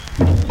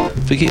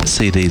Forget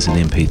CDs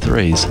and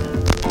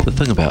MP3s. The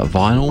thing about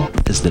vinyl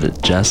is that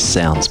it just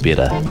sounds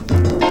better.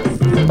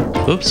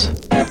 Oops.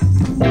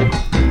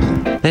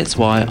 That's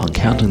why on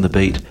Counting the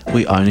Beat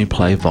we only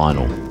play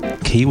vinyl.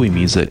 Kiwi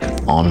music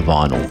on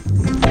vinyl.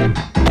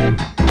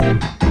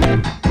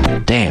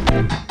 Damn.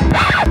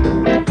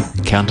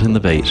 Counting the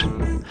Beat.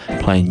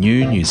 Playing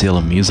New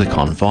Zealand music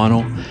on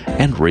vinyl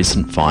and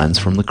recent finds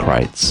from the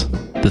crates.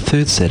 The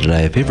third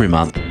Saturday of every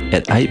month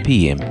at 8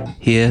 PM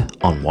here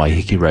on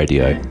Waiheke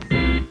Radio.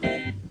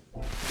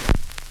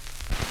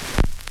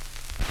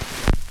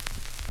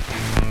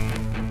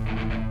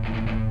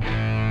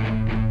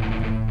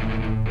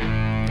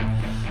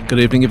 Good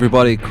evening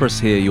everybody,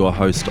 Chris here, your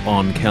host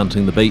on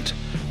Counting the Beat.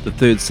 The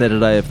third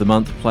Saturday of the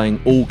month,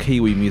 playing all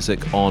Kiwi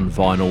music on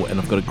vinyl, and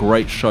I've got a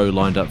great show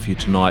lined up for you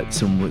tonight,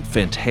 some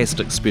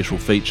fantastic special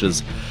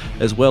features,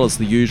 as well as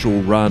the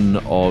usual run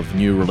of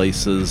new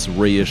releases,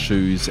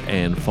 reissues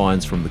and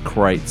finds from the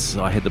crates.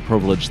 I had the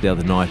privilege the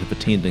other night of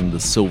attending the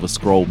Silver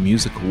Scroll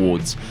Music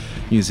Awards,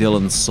 New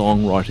Zealand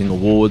Songwriting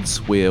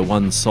Awards, where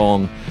one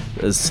song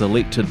is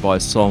selected by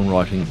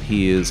songwriting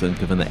peers and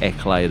given the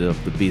accolade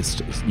of the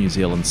best New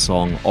Zealand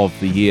song of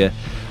the year.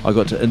 I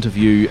got to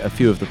interview a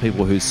few of the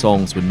people whose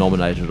songs were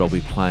nominated. I'll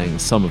be playing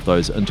some of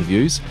those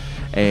interviews.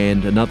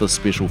 And another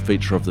special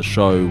feature of the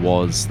show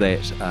was that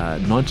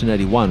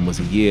 1981 was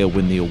a year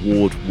when the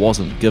award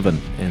wasn't given.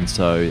 And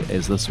so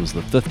as this was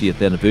the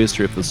 50th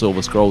anniversary of the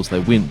Silver Scrolls, they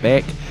went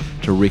back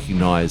to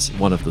recognise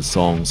one of the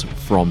songs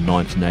from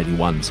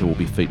 1981. So we'll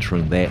be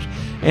featuring that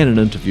and an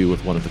interview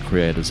with one of the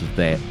creators of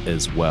that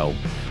as well.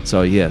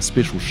 So yeah,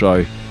 special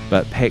show,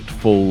 but packed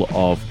full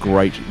of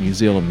great New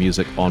Zealand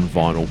music on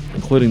vinyl,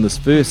 including this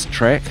first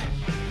track,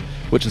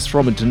 which is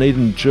from a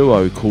Dunedin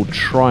duo called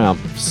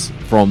Triumphs,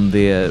 from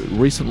their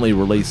recently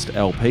released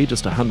LP.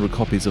 Just 100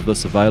 copies of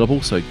this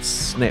available, so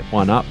snap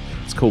one up.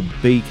 It's called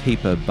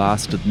Beekeeper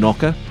Bastard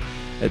Knocker.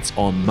 It's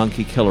on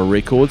Monkey Killer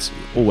Records,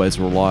 always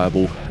a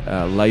reliable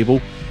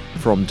label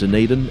from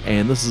Dunedin,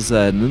 and this is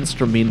an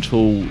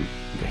instrumental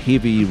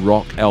heavy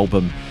rock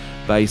album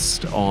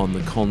based on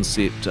the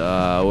concept,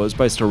 it was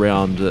based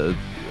around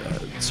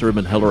Sir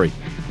Edmund Hillary,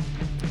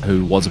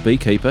 who was a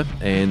beekeeper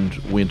and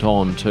went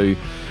on to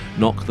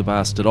knock the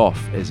bastard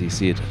off, as he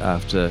said,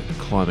 after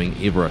climbing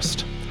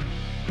Everest.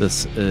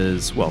 This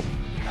is, well,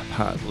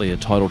 partly a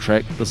title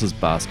track. This is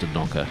Bastard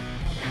Knocker.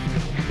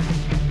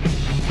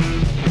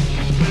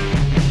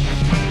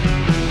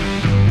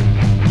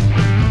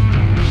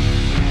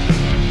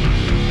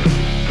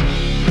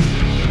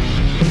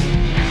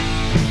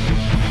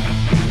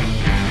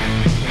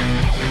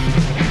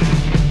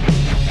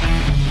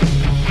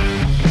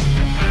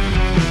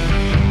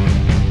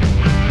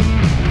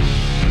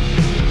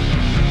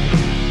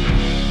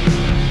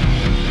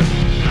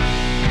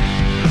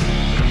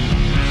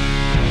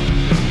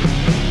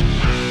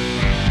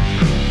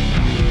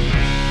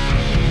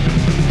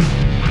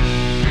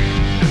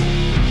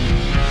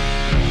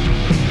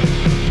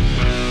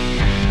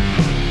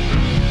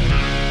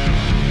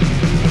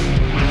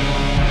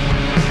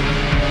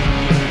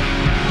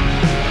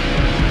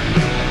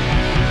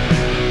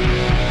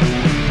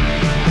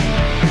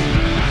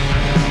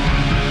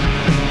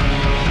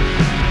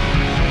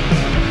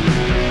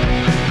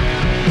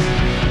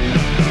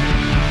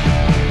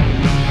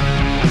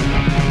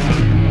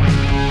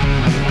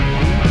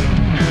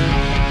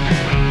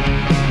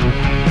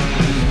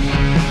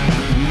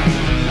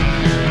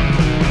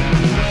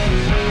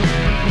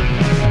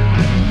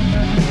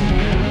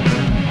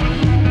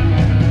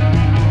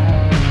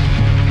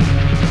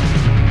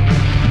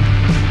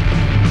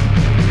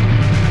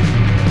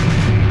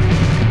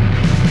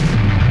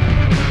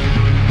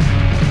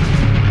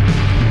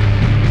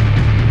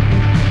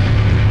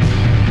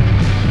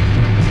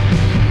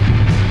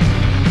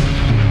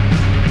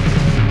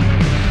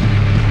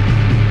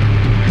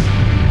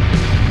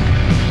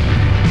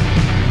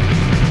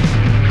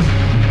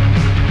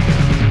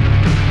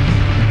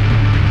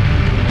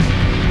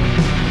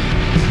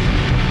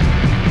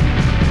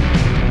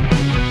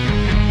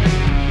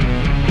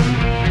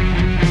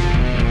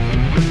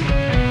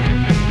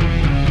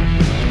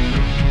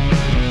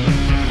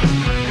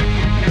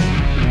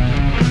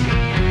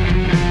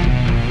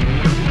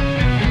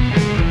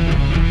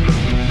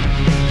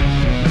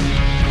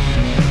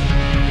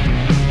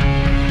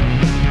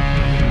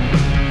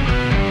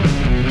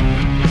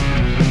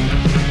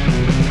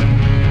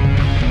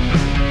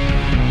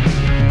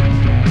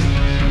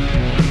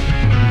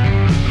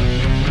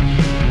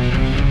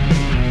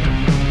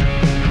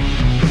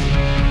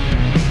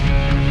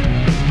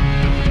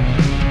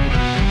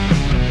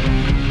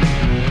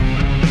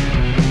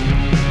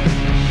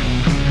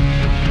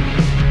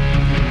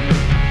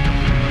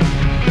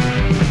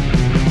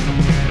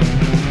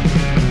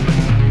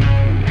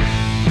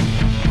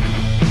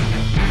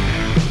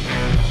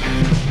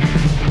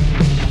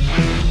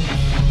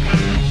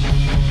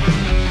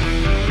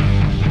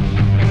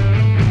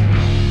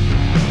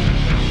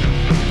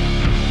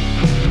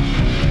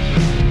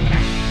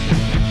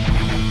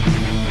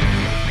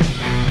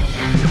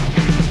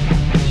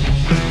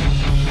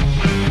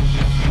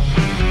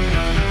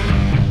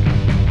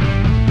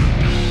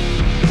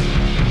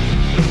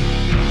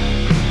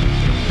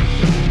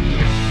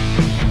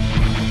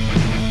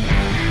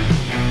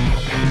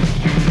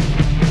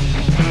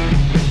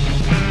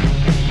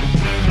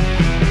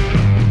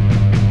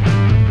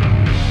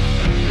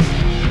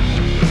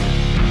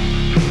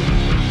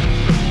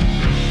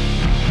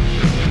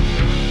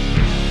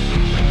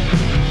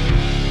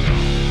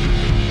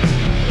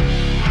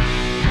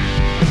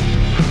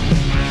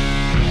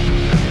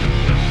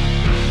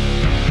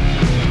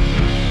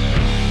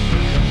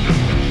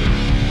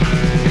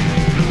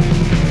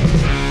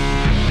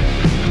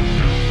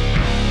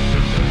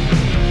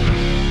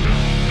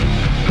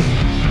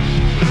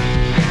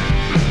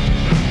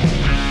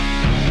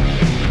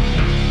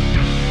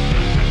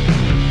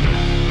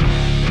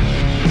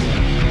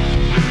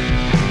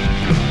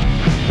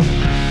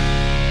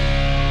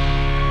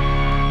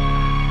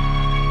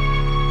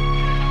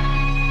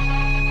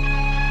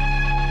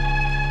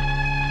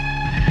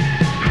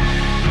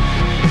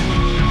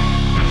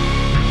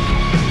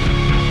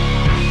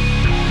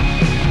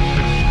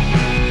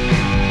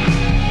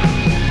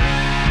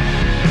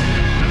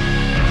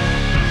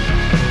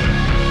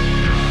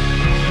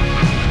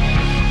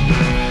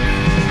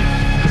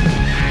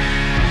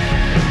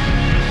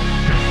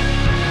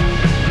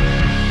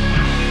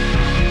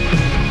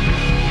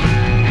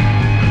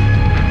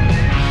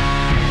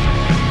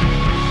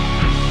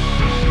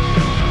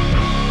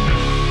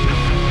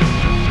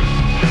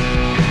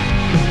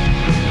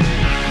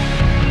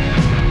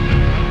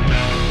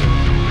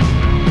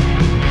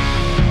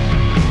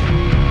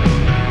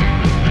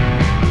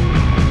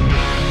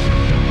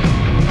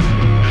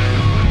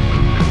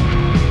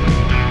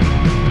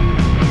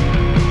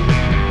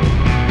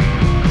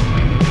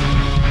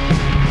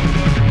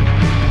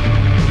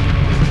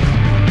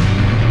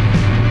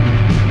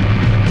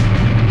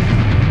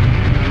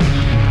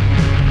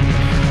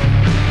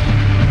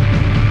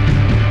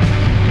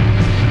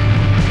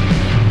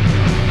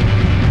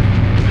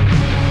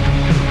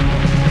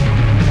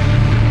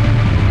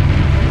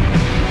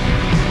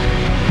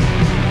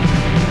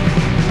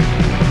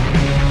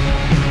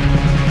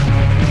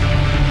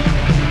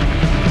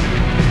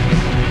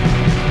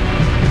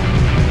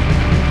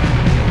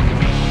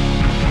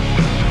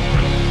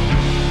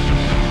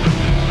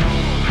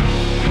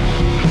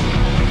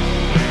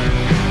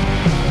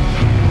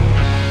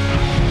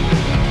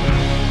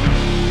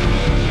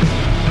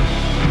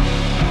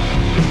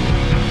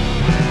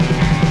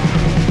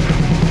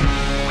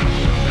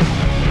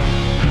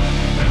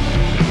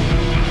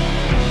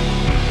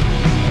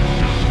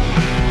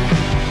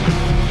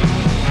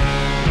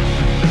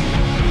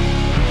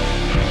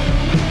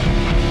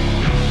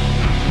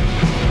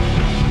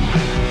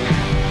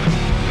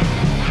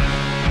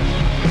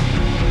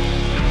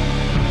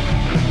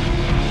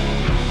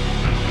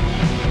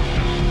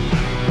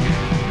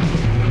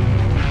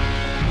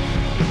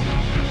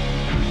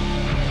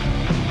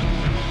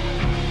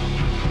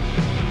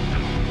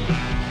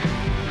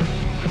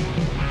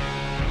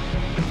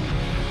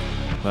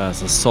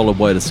 It's a solid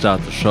way to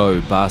start the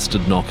show.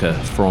 Bastard Knocker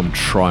from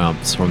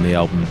Triumphs from the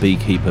album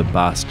Beekeeper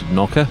Bastard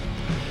Knocker.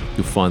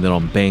 You'll find that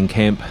on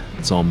Bandcamp.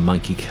 It's on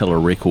Monkey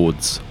Killer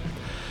Records.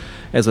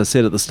 As I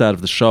said at the start of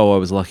the show, I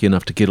was lucky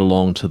enough to get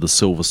along to the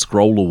Silver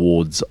Scroll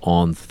Awards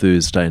on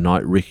Thursday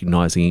night,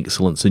 recognising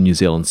excellence in New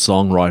Zealand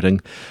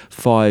songwriting.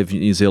 5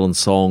 New Zealand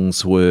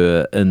songs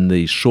were in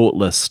the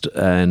shortlist,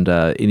 and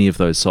any of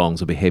those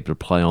songs I'll be happy to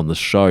play on the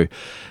show.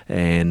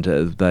 And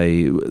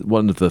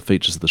one of the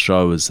features of the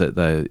show is that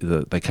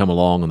they come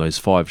along, and those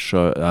 5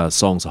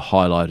 songs are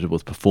highlighted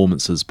with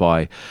performances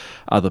by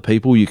other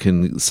people. You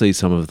can see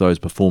some of those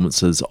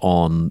performances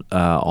online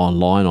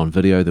on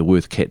video. They're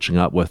worth catching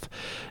up with.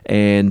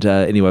 And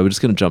anyway, we're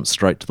just going to jump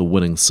straight to the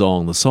winning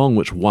song. The song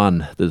which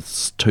won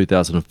this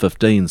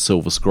 2015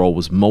 Silver Scroll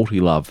was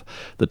Multi-Love,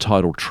 the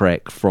title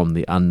track from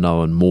the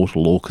Unknown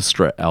Mortal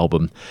Orchestra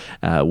album,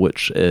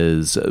 which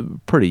is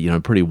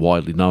pretty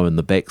widely known.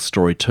 The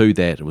backstory to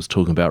that, it was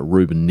talking about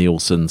Ruben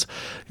Nielsen's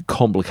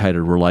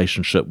complicated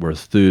relationship where a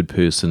third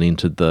person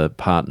entered the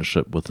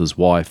partnership with his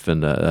wife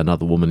and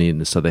another woman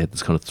in, so they had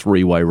this kind of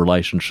 3-way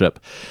relationship,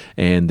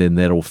 and then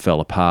that all fell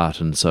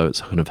apart, and so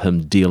it's kind of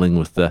him dealing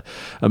with the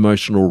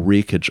emotional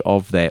wreckage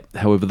of that.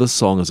 However, this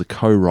song is a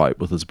co-write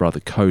with his brother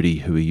Cody,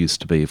 who he used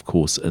to be, of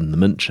course, in the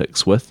Mint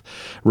Chicks with.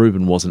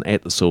 Ruben wasn't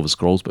at the Silver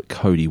Scrolls, but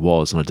Cody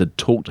was, and I did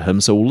talk to him,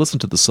 so we'll listen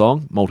to the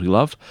song,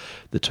 Multi-Love,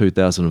 the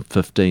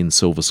 2015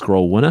 Silver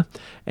Scroll winner,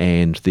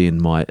 and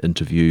then my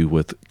interview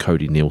with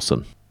Cody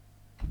Nielsen.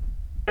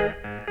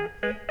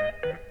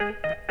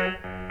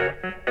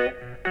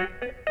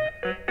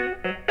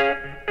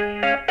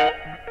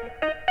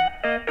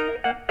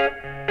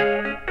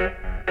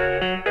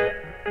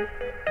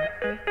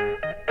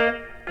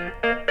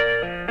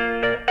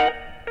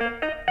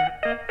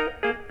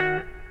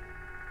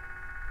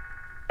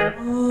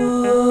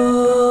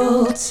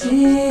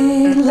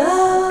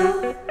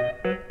 Love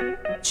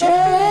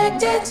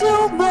checked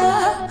into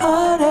my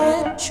heart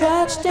and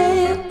trashed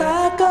it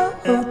like a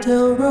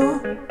hotel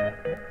room.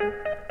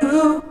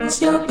 Who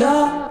is your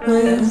God?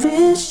 Where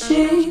is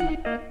she?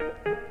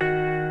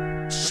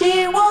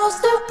 She wants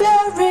to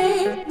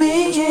bury me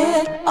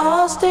in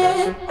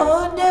Austin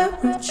or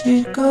never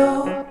she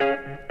go.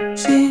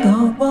 She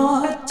don't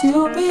want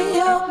to be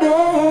a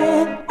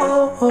man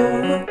or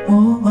a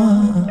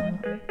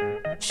woman.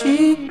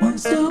 She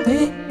wants to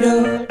be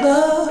your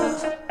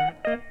love.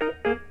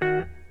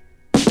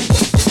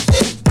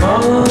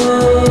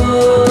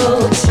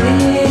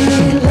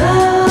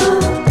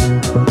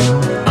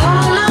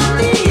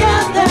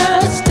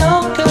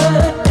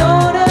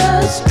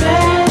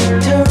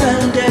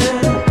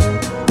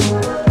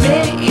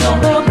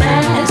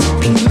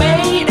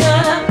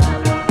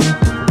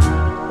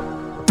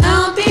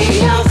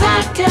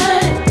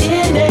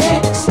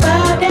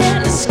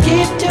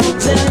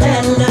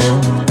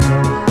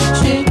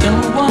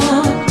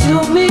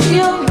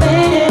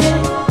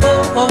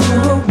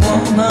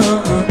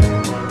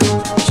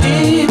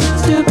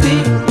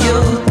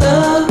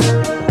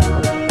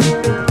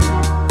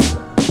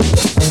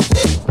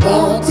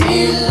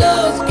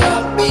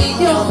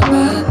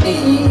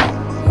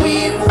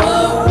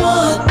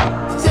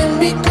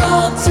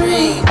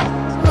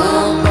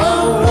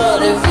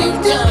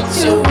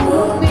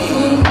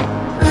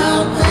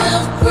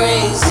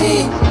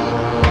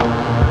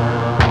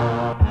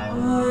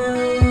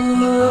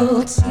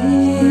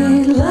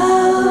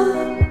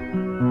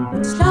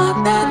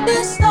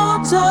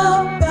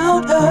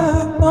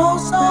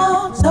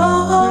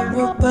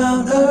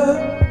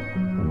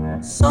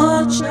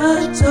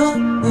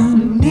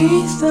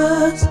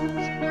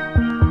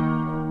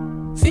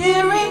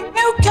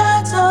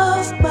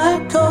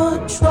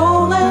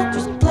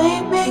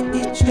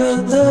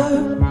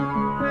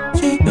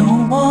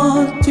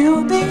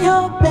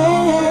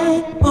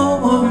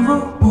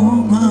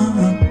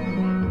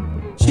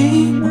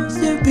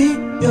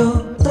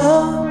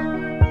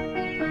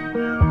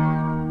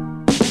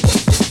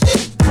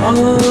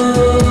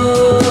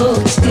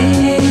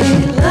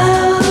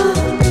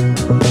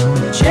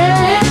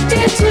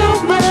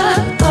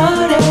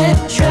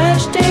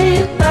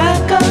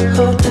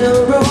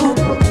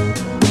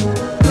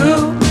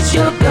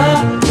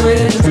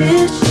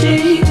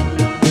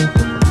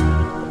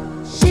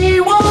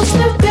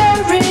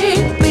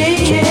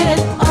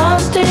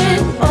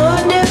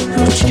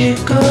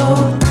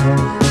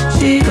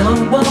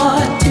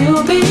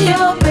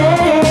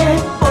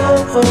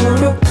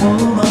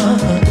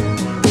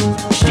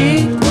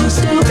 She wants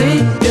to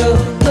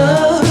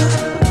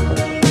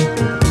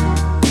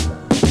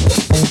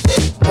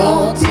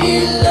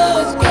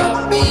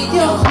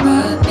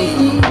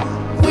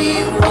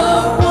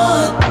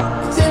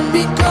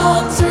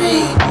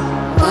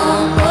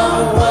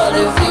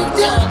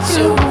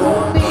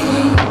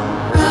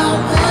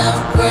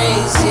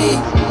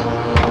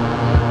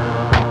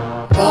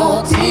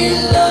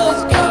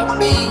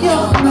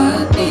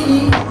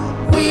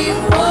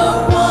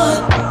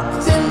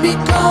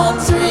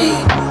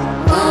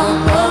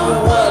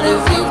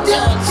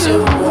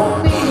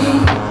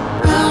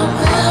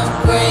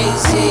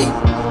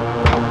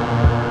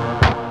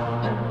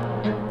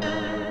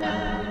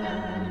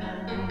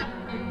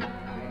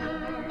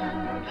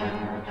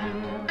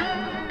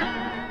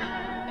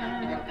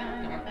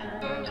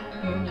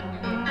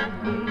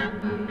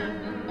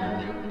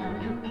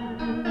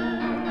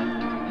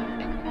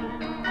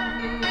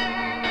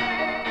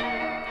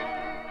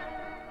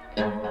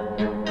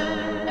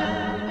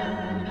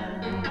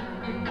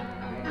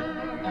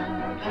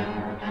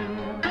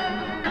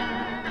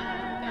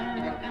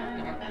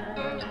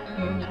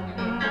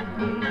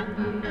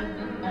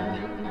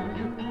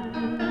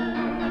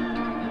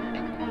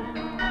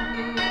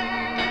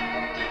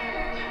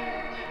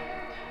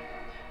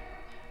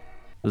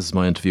This is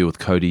my interview with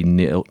Cody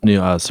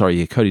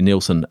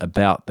Nielsen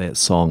about that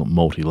song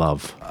Multi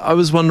Love. I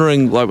was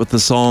wondering, like with the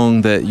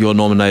song that you're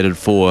nominated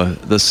for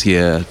this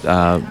year,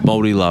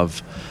 Multi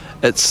Love,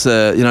 it's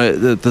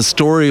the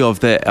story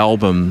of that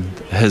album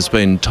has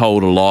been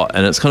told a lot,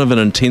 and it's kind of an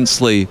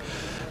intensely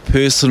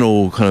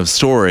personal kind of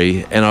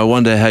story. And I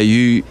wonder how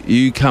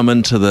you come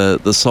into the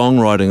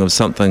songwriting of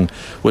something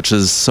which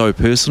is so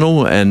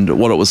personal, and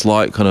what it was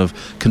like kind of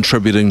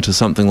contributing to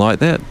something like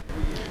that.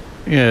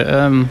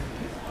 Yeah.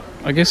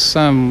 I guess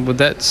with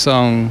that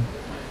song,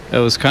 it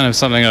was kind of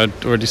something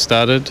I'd already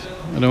started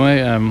in a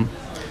way,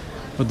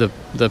 with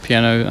the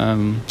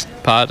piano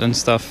part and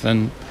stuff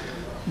and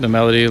the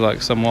melody,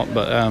 like somewhat.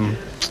 But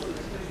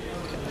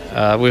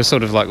we were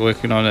sort of like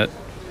working on it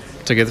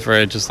together for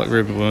ages. Like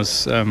Ruben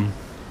was kind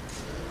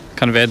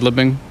of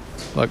ad-libbing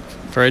like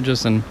for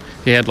ages, and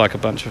he had like a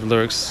bunch of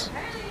lyrics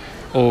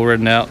all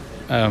written out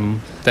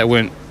that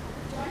weren't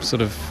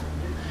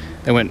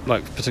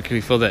like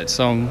particularly for that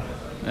song.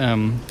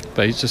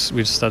 But we just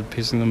started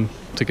piecing them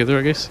together,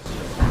 I guess.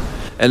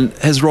 And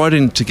has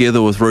writing together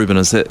with Ruben,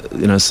 is that,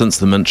 since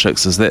the Mint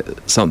Chicks, is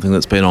that something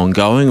that's been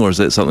ongoing, or is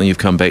that something you've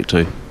come back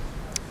to?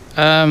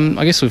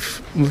 I guess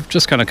we've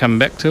just kind of come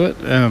back to it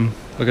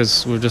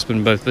because we've just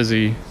been both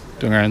busy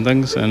doing our own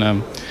things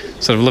and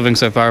sort of living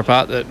so far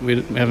apart that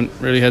we haven't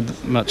really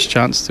had much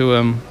chance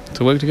to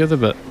work together.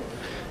 But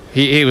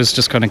he was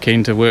just kind of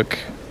keen to work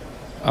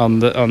on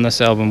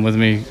this album with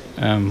me.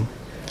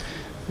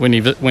 When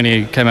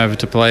he came over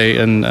to play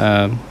in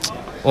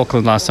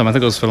Auckland last time, I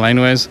think it was for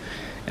Laneways,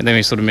 and then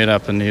we sort of met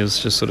up, and he was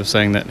just sort of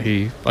saying that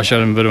I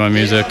showed him a bit of my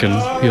music, and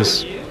he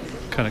was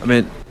kind of... I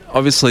mean,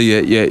 obviously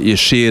you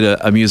shared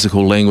a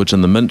musical language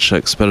in the Mint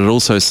Chicks, but it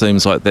also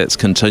seems like that's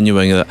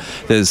continuing.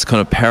 There's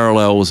kind of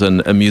parallels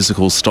in a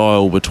musical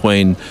style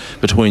between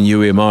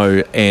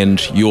UMO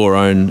and your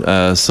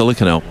own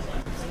Silicon album.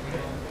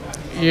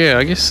 Yeah,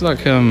 I guess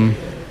like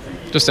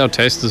just our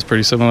taste is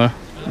pretty similar,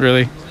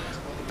 really.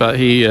 But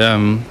he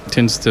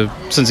tends to,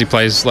 since he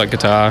plays like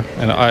guitar,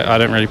 and I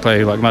don't really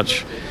play like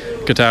much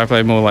guitar, I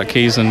play more like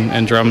keys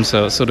and drums,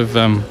 so it's sort of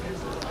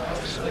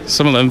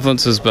similar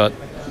influences, but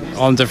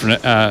on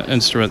different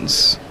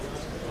instruments.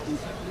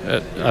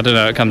 I don't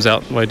know, it comes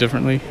out way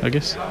differently, I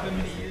guess.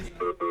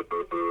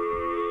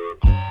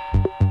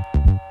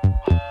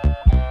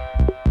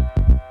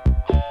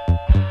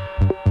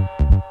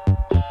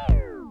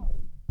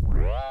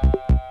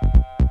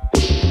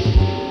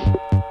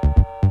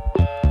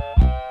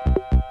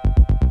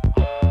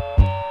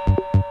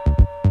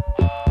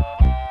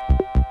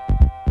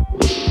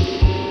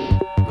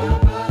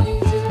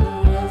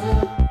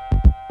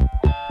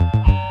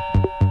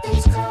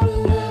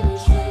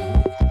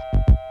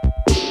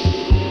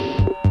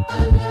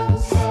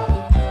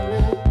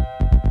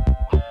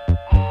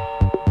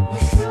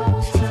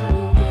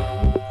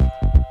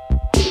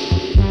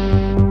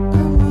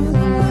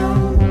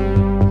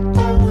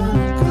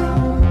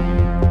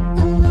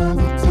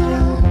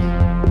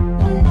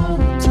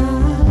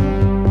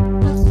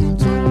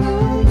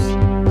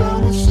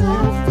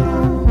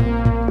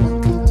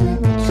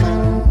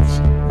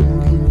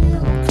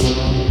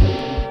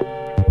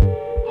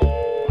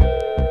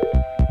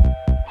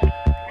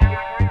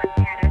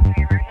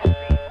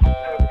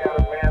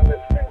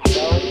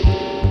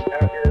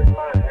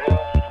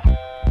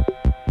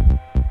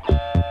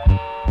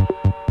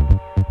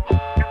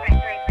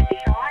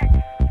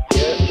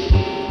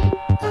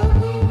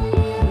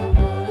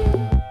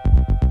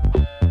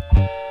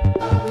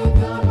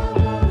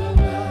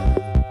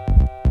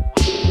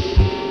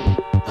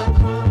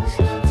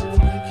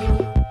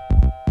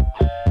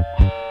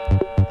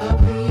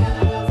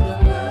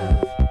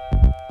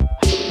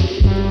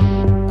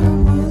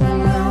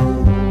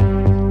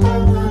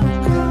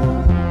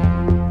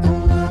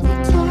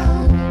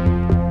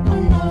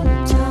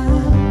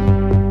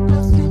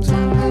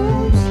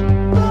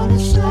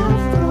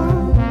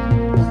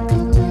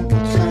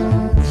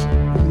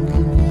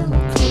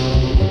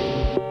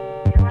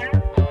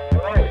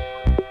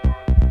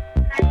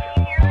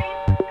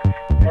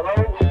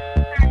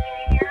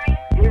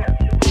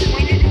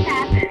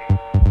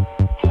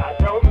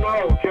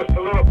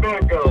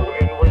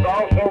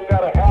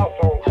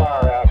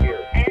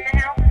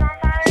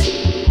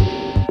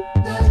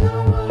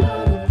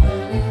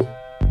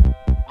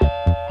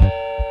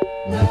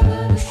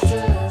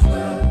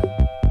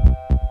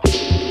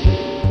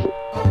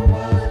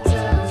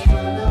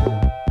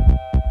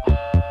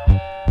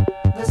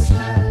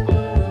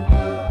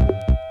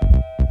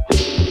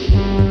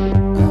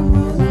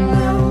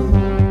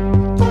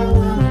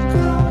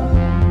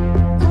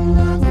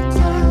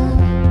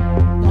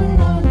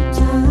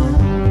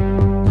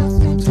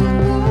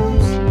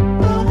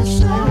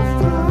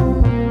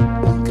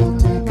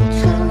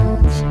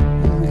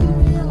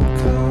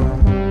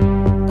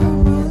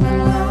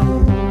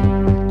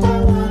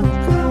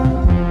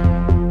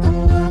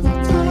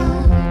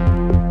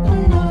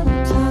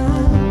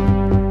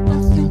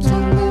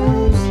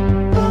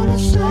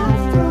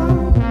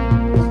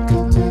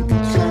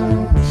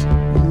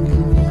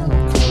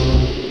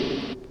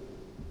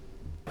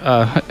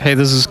 Hey,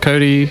 this is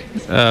Cody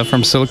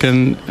from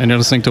Silicon, and you're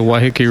listening to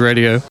Waiheke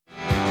Radio.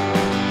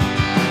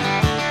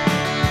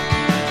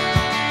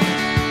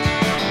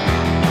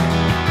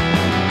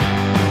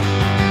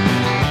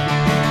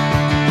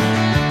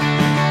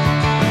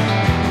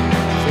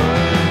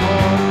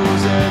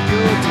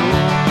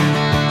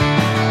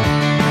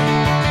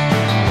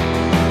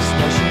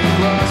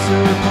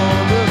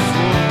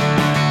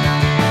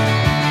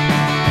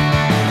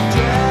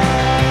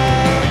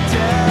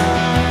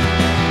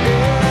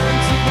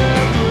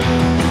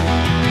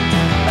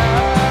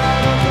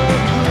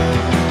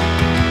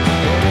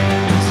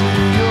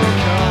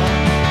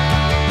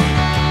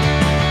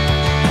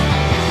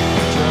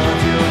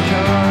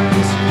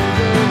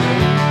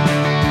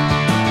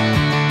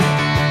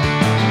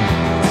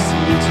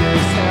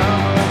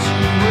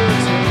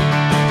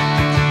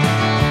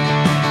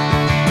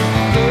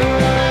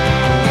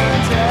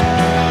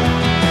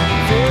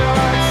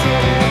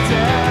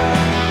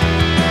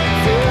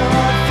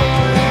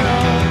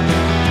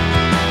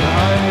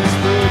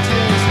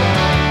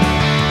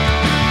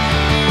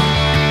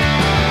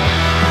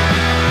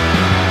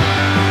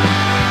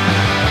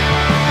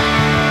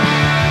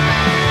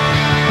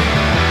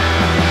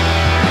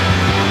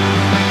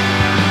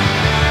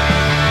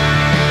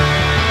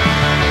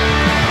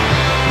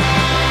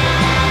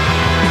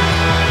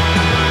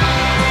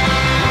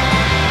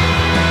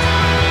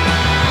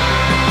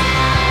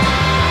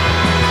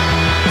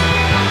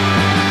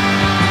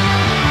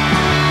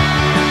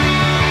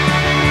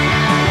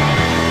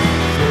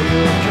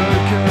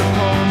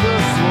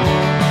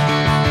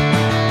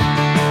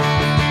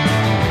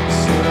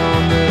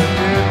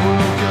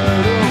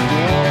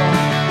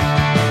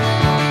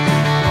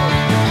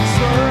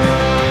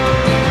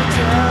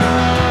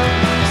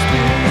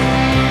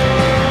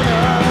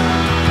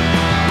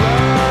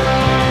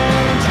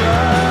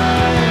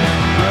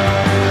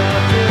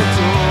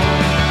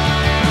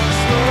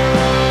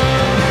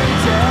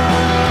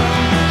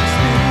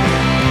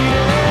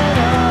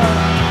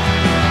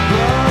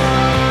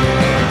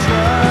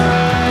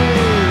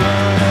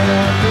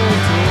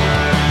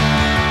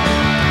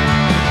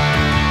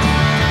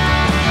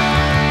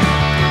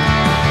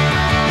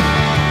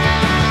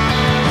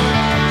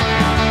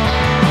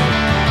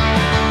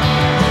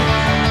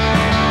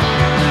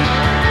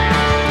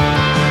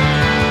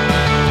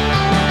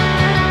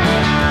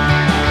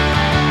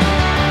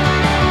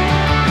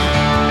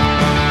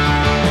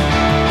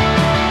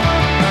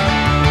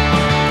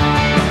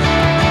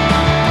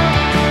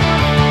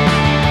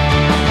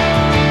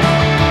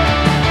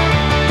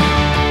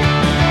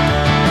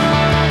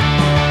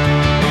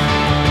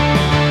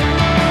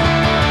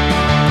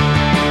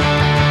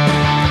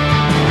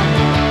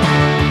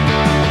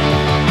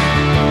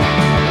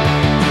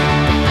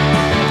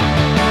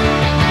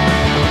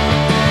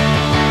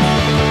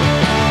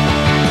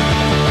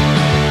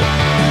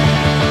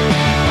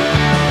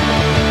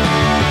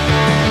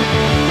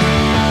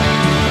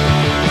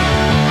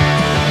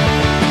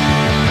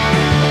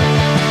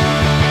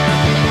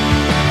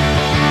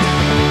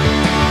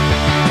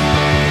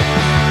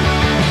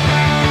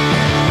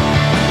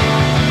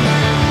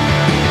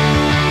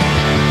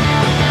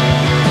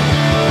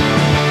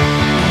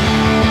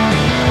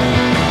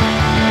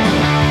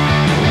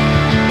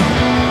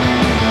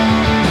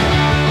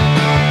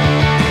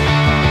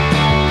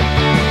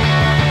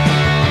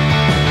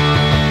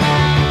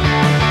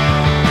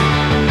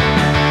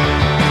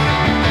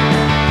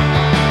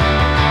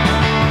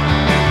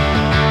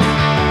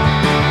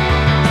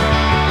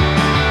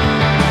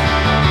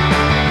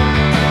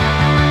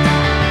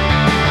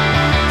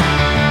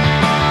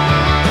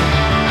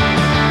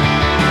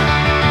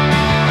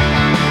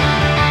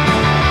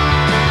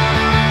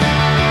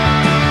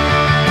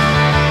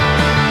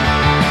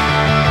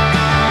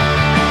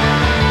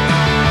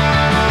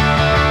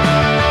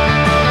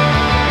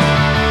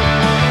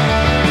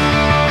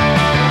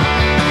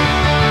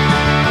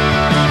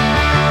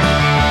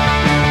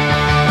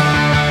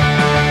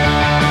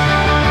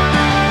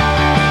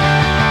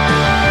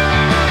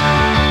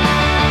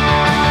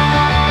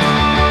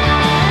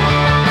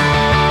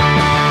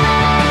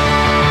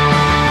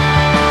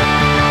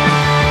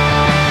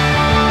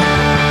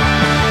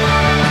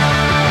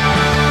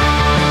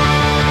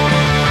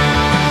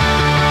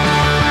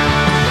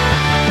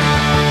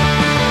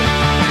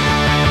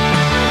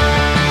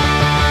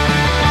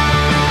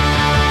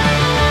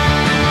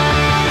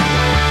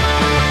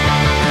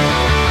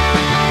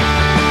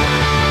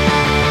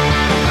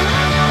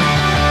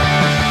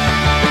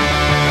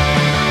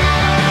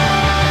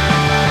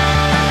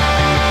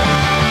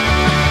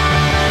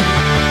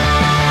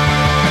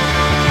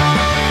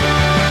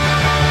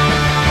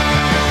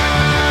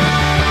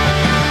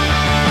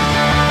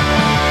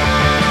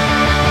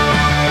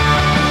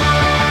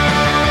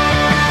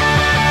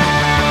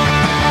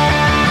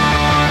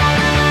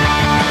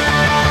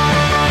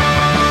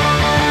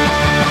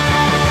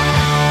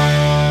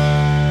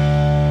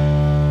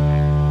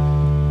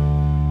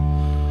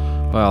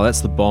 Wow,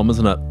 that's the bomb,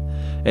 isn't it?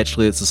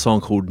 Actually, it's a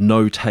song called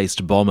No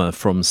Taste Bomber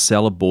from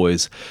Salad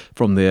Boys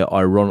from their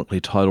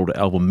ironically titled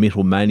album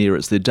Metal Mania.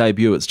 It's their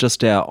debut. It's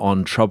just out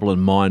on Trouble in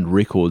Mind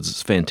Records.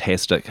 It's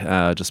fantastic.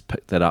 Just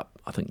picked that up,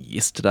 I think,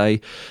 yesterday,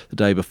 the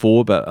day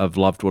before, but I've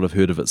loved what I've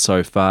heard of it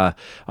so far.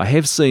 I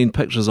have seen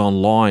pictures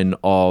online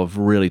of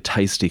really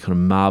tasty kind of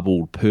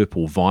marbled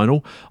purple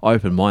vinyl. I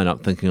opened mine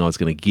up thinking I was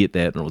going to get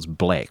that, and it was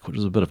black, which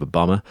was a bit of a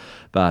bummer.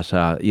 But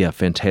yeah,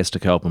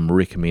 fantastic album.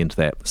 Recommend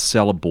that.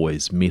 Salad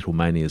Boys, Metal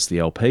Mania is the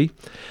LP.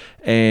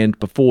 And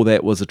before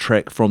that was a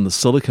track from the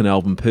Silicon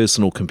album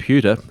Personal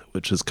Computer,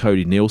 which is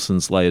Cody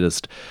Nelson's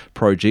latest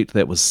project.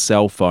 That was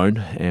Cell Phone,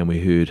 and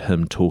we heard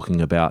him talking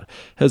about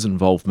his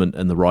involvement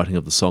in the writing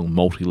of the song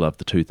Multi-Love,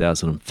 the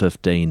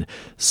 2015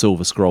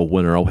 Silver Scroll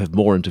winner. I'll have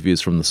more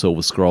interviews from the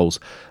Silver Scrolls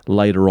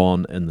later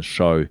on in the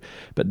show.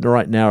 But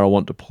right now I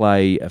want to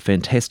play a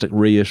fantastic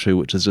reissue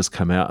which has just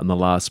come out in the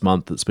last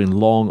month. It's been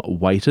long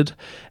awaited,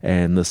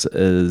 and this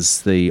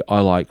is the I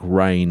Like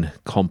Rain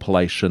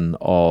compilation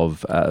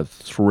of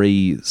three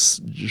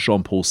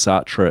Jean-Paul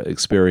Sartre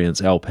Experience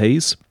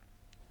LPs.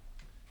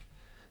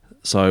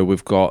 So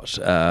we've got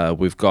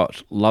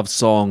Love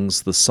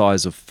Songs, The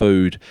Size of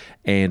Food,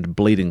 and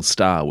Bleeding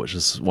Star, which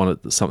is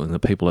something that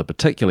people are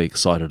particularly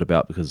excited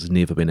about because it's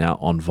never been out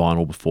on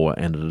vinyl before,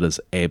 and it is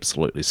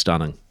absolutely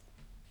stunning.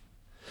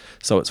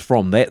 So it's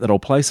from that I'll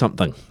play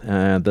something.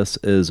 This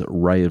is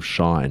Ray of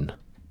Shine.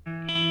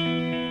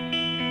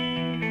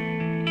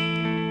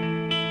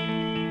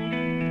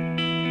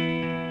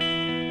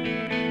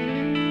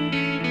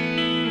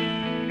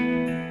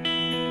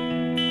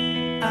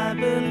 I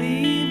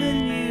believe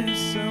in you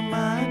so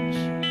much.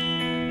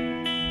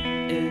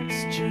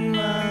 It's true,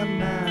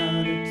 I'm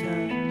out of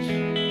touch,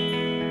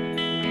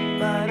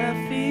 but I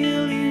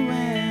feel you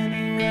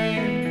anyway.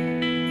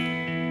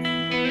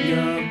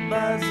 You're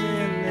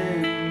buzzing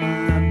in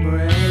my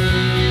brain.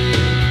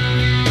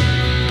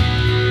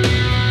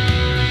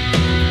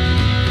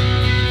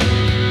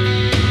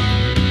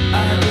 I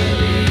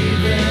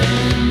believe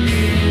in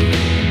you.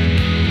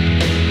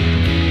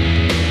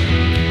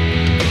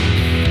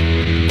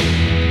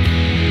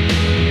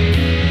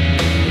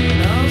 It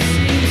all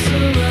seems so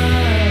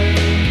right.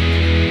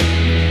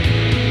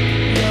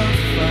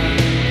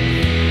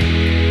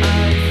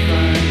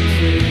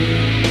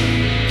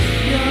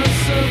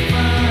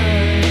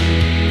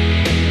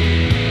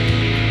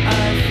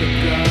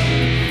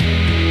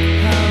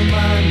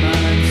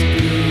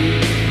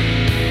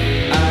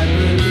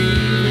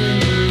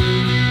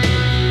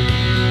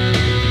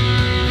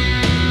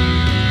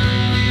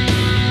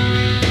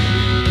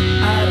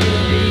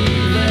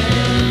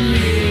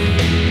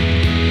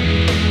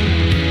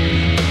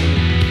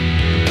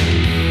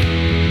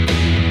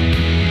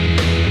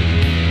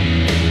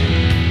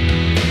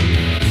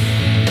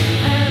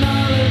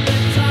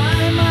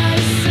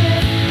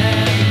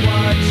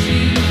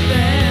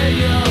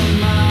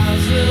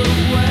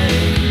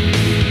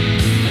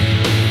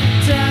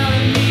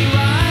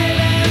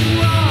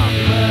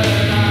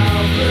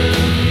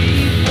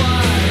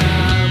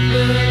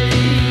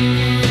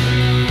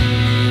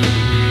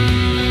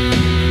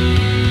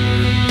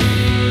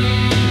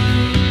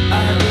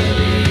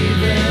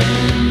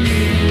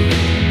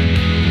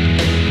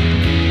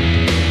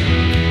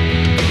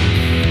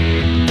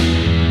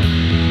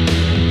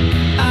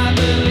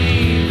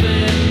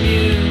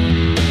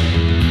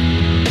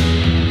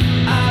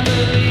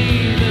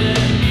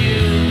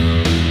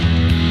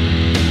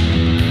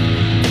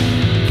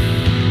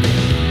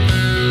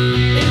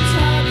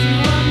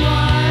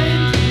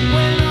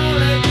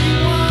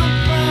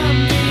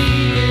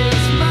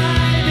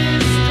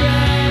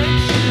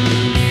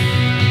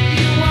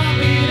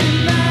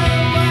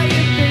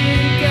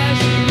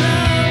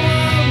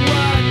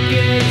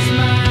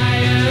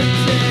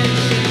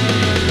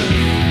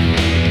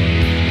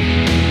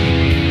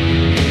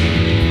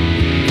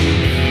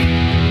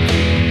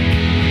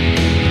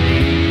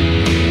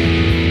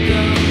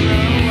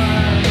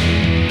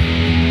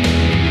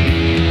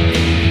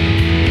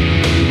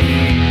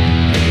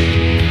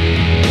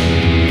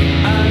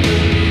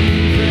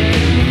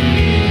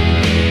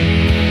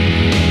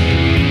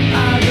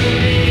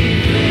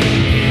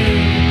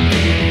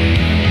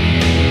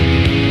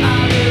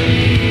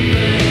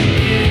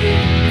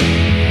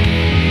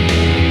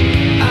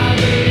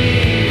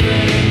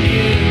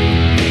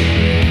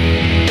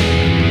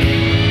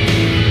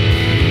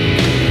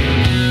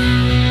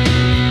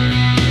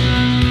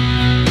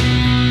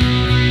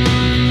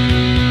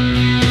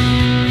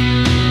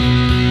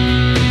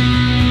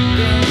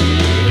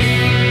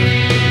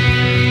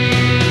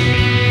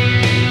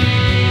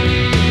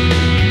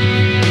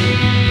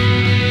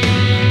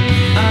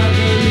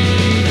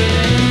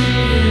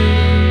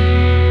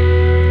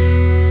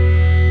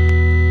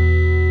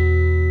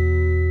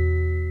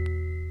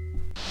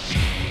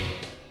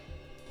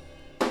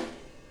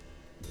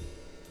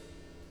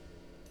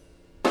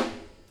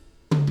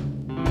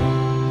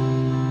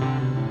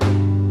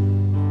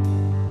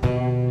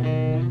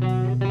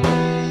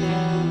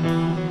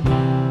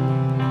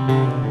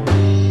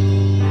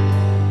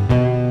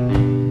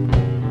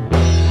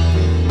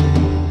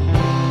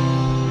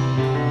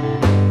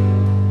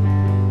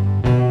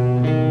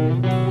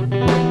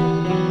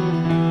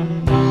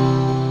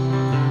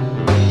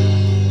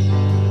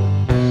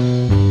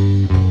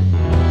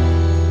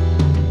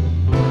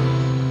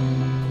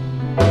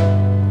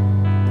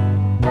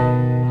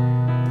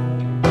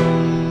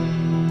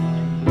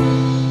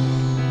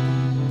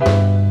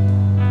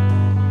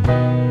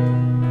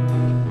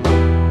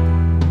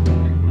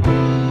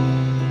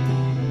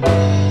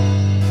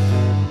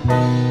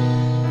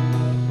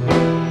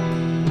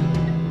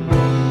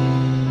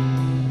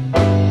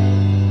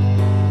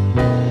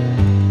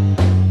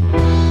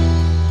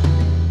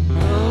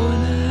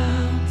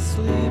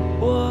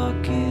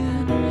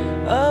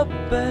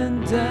 up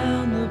and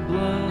down the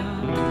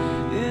block.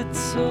 It's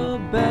so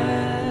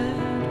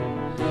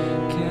bad,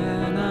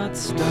 cannot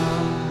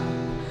start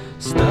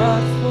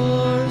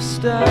for a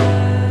start,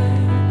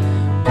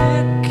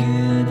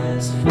 picking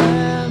his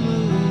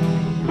family.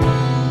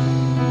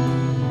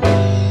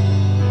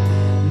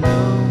 No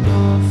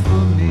more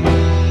for me.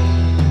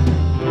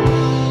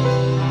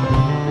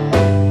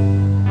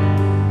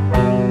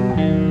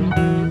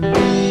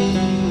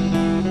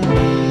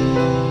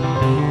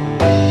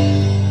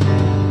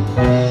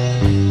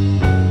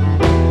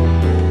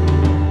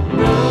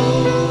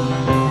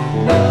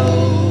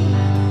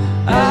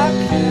 I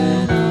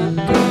cannot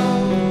go.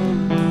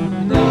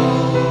 No,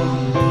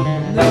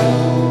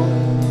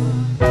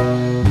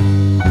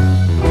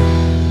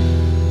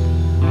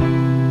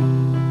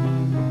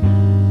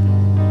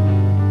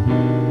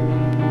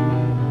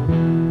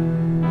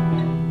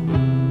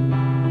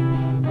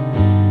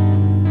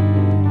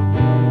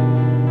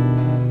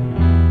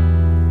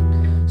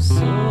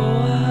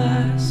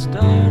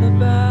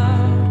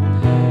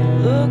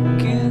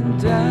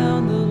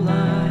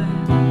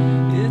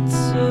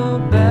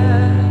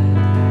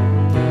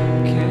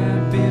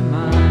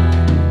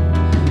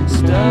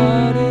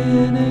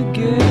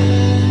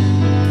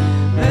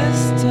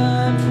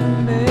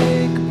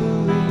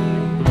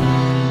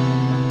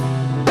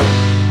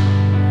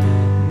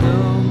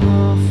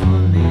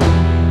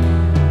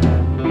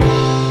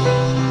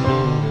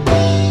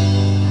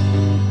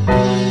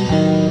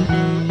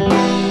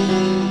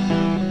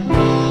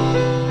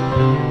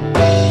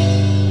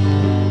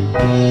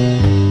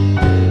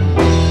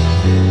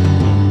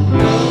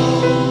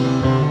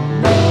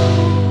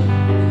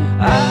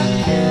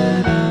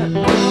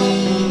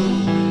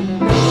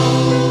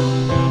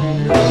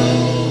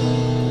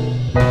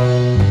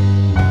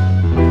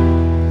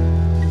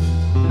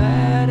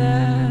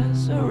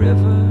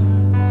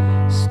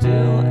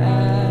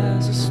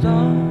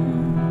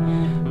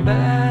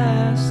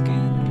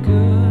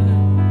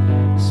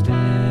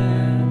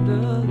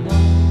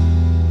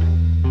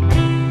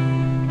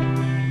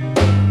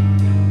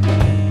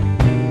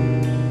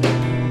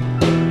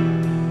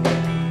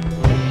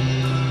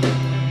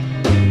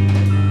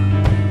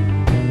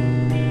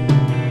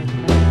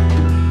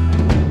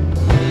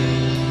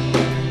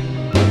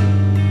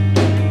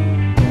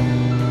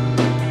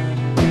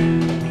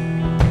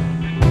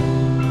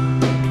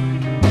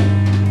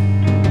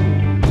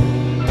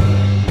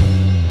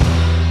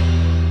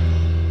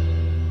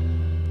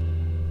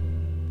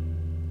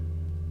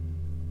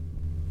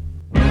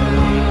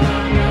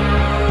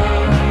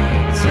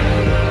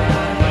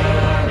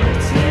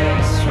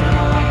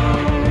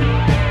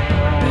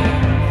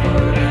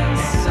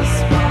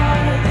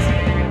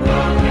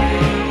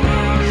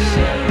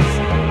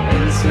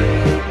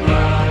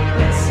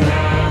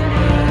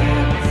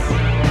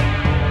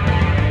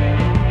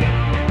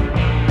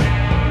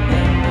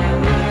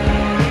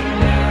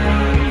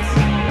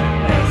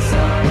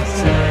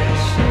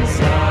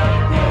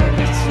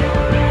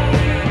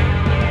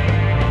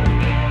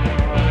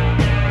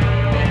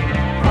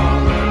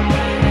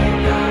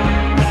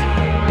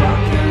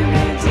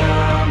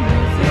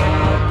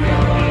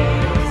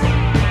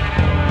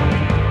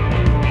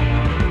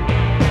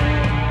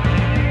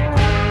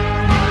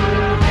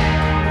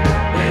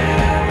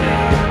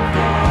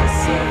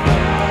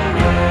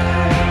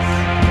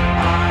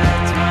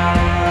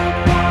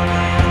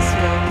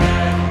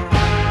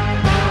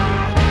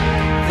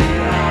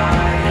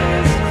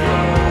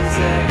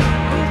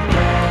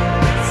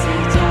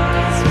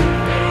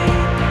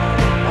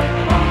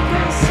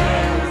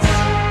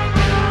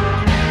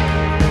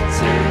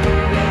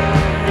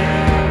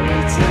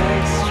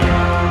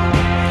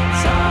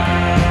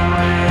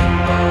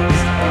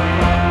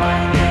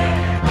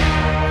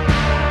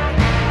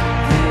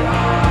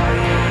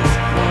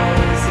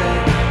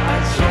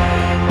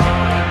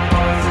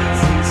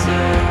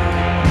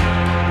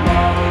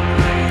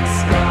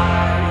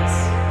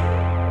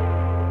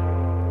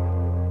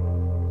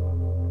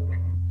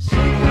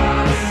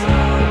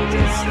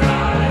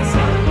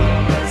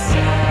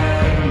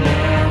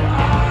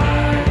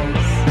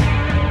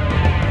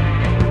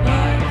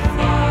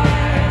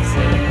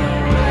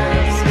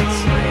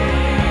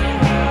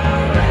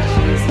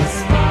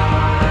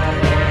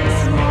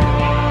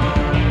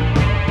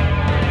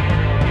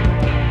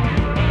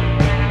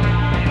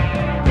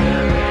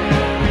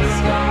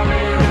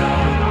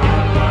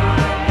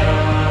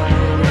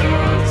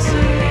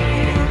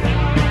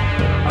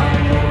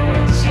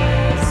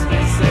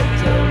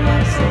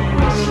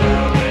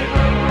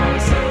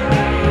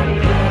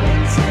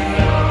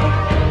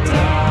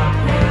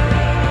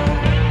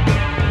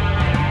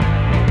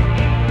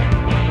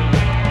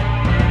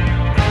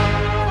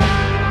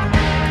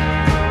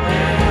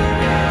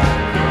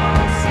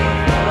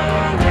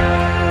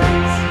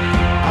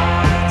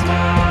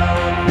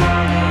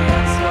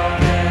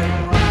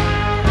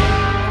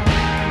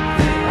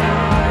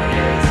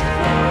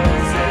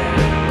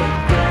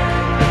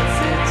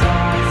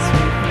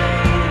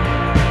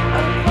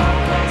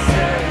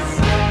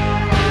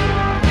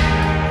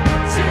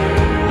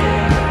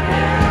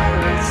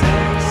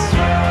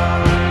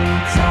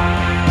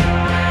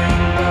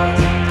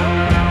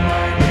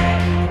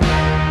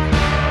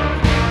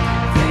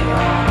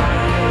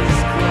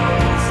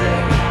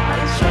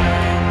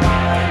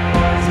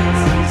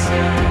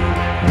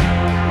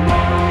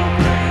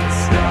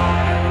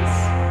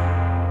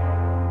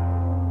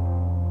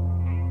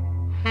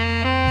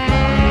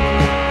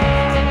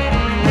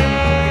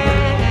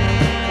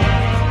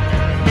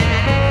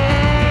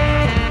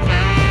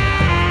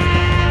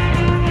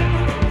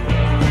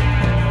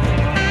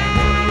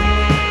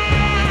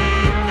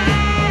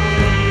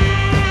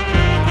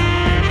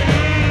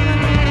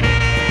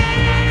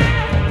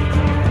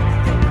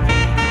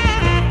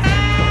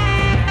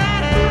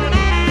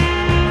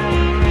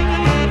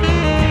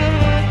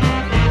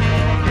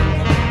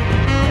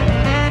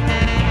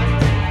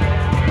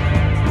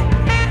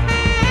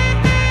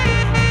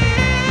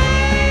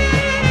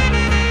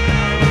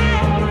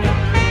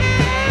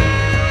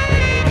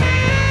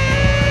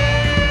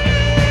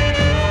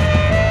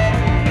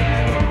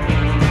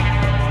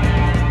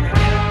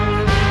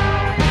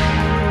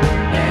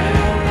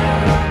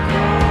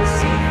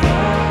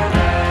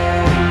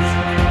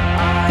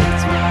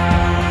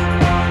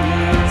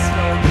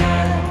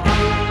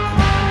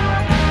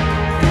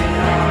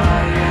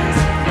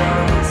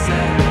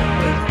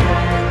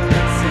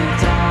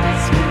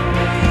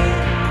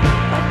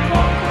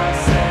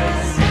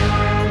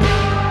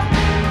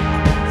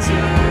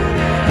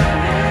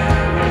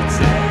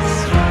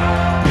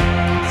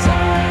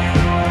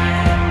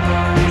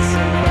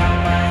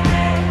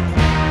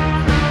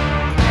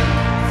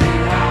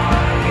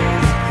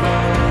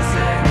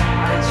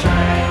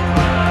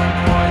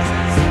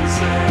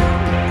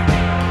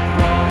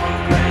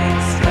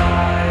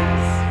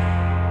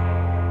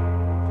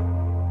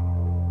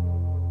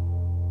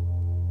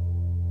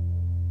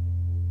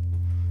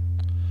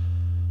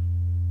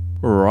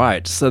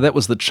 Right, so that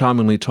was the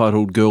charmingly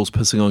titled Girls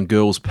Pissing on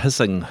Girls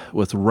Pissing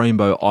with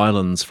Rainbow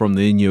Islands from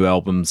their new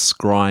album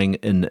Scrying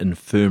in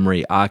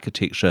Infirmary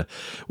Architecture,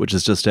 which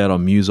is just out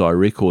on Musei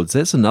Records.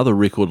 That's another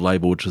record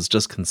label which is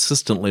just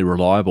consistently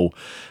reliable.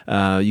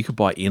 You could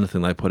buy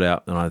anything they put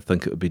out and I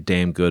think it would be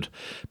damn good.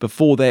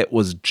 Before that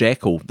was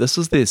Jackal. This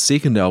is their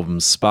second album,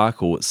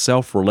 Sparkle. It's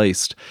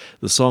self-released.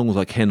 The song was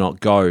I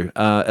Cannot Go.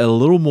 A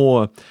little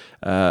more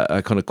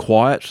kind of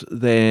quiet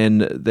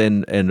than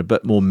and a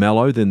bit more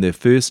mellow than their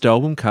first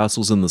album,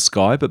 Castles in the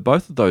Sky, but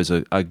both of those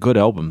are good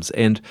albums.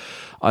 And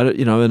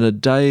in a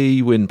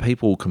day when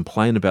people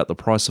complain about the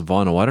price of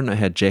vinyl, I don't know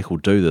how Jackal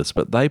do this,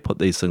 but they put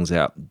these things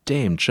out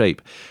damn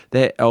cheap.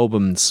 That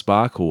album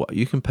Sparkle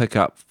you can pick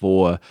up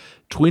for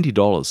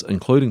 $20,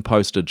 including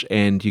postage,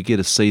 and you get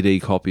a CD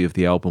copy of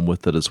the album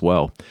with it as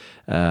well.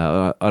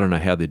 I don't know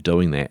how they're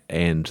doing that,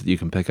 and you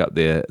can pick up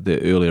their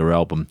earlier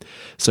album.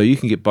 So you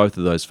can get both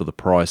of those for the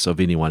price of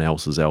anyone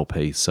else's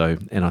LP.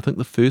 And I think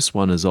the first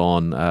one is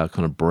on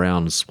kind of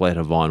brown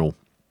splatter vinyl.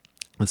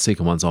 The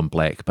second one's on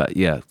black, but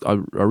yeah, I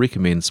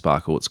recommend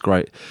Sparkle. It's a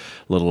great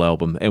little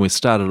album. And we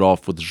started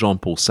off with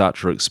Jean-Paul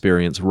Sartre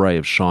Experience, Ray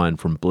of Shine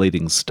from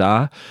Bleeding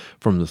Star,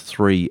 from the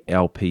 3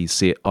 LP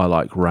set I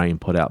Like Rain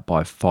put out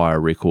by Fire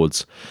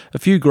Records. A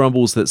few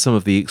grumbles that some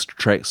of the extra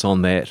tracks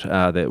on that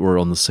were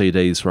on the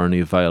CDs were only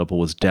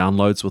available as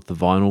downloads with the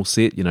vinyl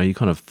set. You're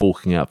kind of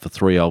forking out for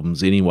 3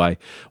 albums anyway.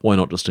 Why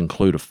not just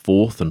include a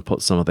 4th and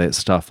put some of that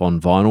stuff on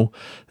vinyl?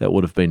 That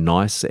would have been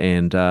nice.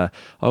 And I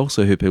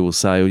also heard people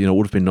say, it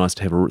would have been nice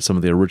to have some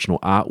of the original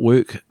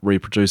artwork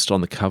reproduced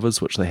on the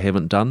covers, which they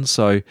haven't done.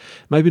 So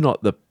maybe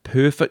not the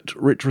perfect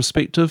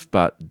retrospective,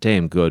 but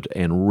damn good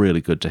and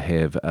really good to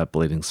have a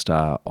Bleeding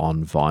Star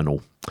on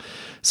vinyl.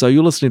 So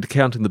you're listening to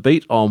Counting the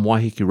Beat on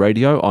Waiheke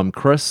Radio. I'm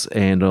Chris,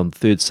 and on the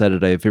third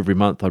Saturday of every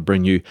month I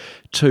bring you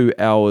 2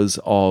 hours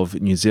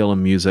of New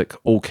Zealand music,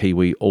 all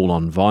Kiwi, all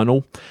on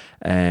vinyl.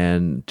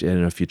 And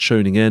if you're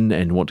tuning in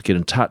and want to get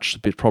in touch,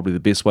 probably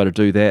the best way to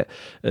do that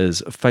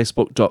is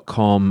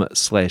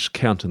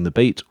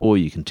facebook.com/countingthebeat, or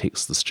you can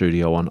text the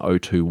studio on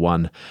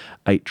 021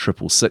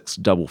 866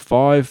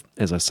 555.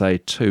 As I say,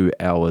 2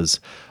 hours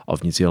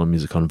of New Zealand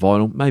music on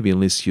vinyl. Maybe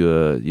unless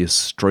you're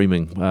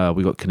streaming.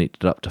 We got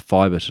connected up to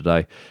fibre today.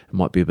 It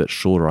might be a bit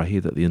shorter. I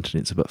hear that the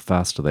internet's a bit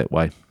faster that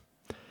way.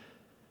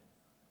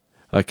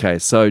 Okay,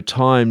 so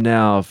time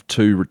now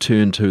to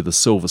return to the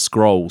Silver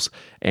Scrolls,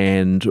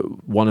 and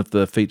one of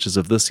the features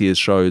of this year's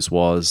shows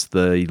was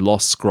the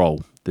Lost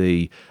Scroll.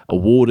 The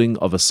awarding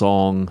of a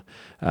song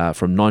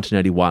from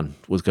 1981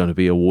 was going to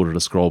be awarded a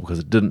scroll because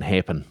it didn't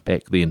happen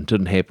back then,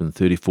 didn't happen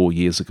 34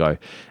 years ago.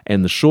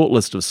 And the short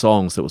list of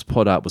songs that was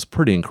put up was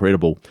pretty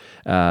incredible.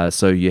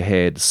 So you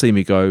had See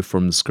Me Go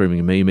from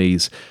Screaming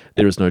Mimes,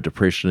 There Is No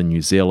Depression in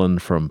New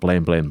Zealand from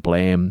Blam Blam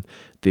Blam.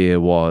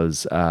 There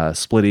was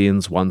Split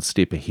Enz, One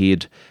Step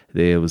Ahead.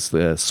 There was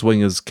the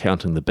Swingers,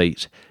 Counting the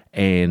Beat,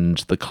 and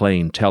The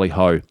Clean, Tally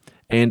Ho.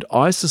 And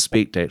I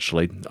suspect,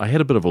 actually, I had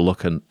a bit of a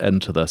look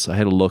into this. I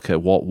had a look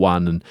at what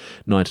won in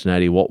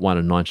 1980, what won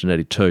in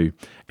 1982,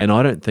 and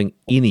I don't think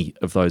any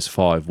of those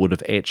 5 would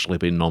have actually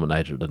been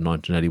nominated in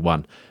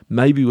 1981,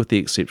 maybe with the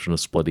exception of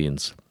Split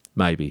Enz,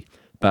 maybe.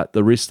 But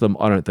the rest of them,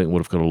 I don't think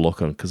would have got a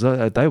look on, because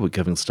they were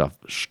giving stuff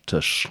to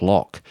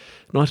schlock.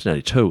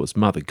 1982 was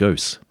Mother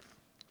Goose.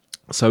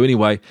 So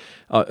anyway,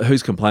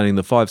 who's complaining?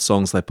 The 5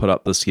 songs they put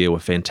up this year were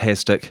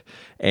fantastic,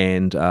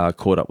 and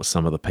caught up with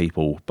some of the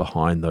people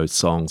behind those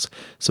songs.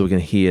 So we're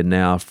going to hear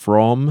now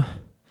from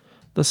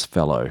this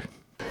fellow.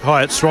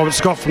 Hi, it's Robert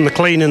Scott from The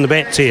Clean and the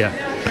Bats here.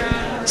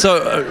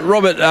 So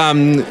Robert,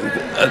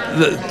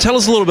 tell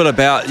us a little bit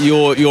about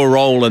your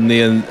role in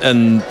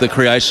the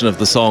creation of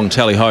the song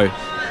Tally Ho.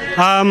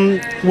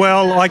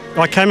 Well,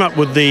 I came up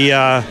with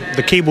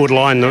the keyboard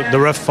line, the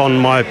riff on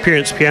my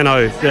parents'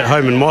 piano at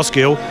home in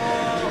Mosgiel,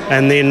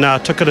 and then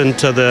took it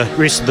into the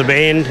rest of the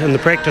band in the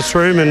practice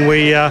room, and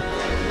we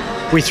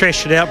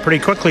thrashed it out pretty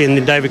quickly, and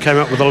then David came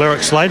up with the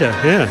lyrics later.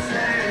 Yeah.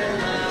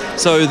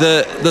 So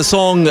the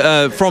song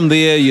from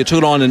there you took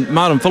it on, and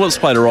Martin Phillips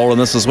played a role in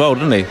this as well,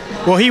 didn't he?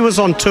 Well, he was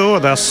on tour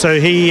with us, so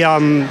he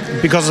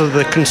because of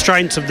the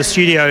constraints of the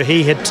studio,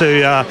 he had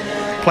to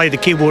play the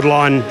keyboard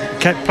line,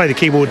 play the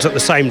keyboards at the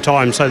same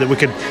time, so that we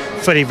could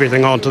fit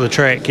everything onto the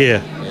track.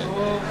 Yeah.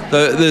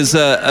 There's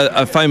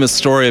a famous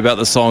story about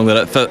the song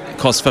that it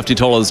cost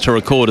 $50 to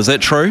record. Is that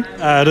true?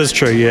 It is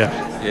true, yeah.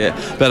 Yeah,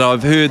 but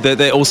I've heard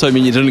that also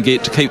meant you didn't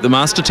get to keep the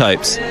master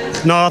tapes.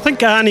 No, I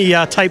think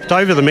Arnie taped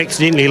over them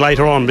accidentally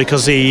later on,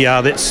 because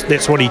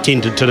that's what he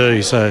tended to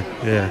do. So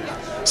yeah.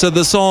 So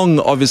the song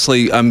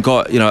obviously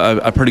got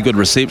a pretty good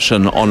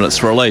reception on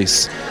its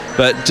release,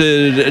 but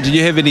did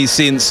you have any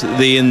sense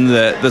then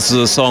that this is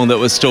a song that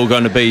was still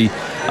going to be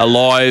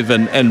alive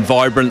and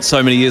vibrant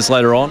so many years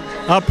later on?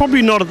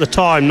 Probably not at the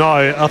time,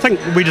 no. I think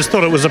we just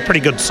thought it was a pretty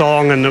good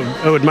song, and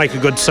it would make a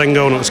good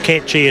single, and it was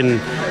catchy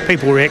and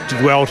people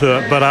reacted well to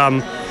it, but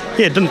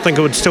didn't think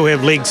it would still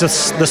have legs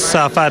this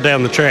far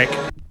down the track.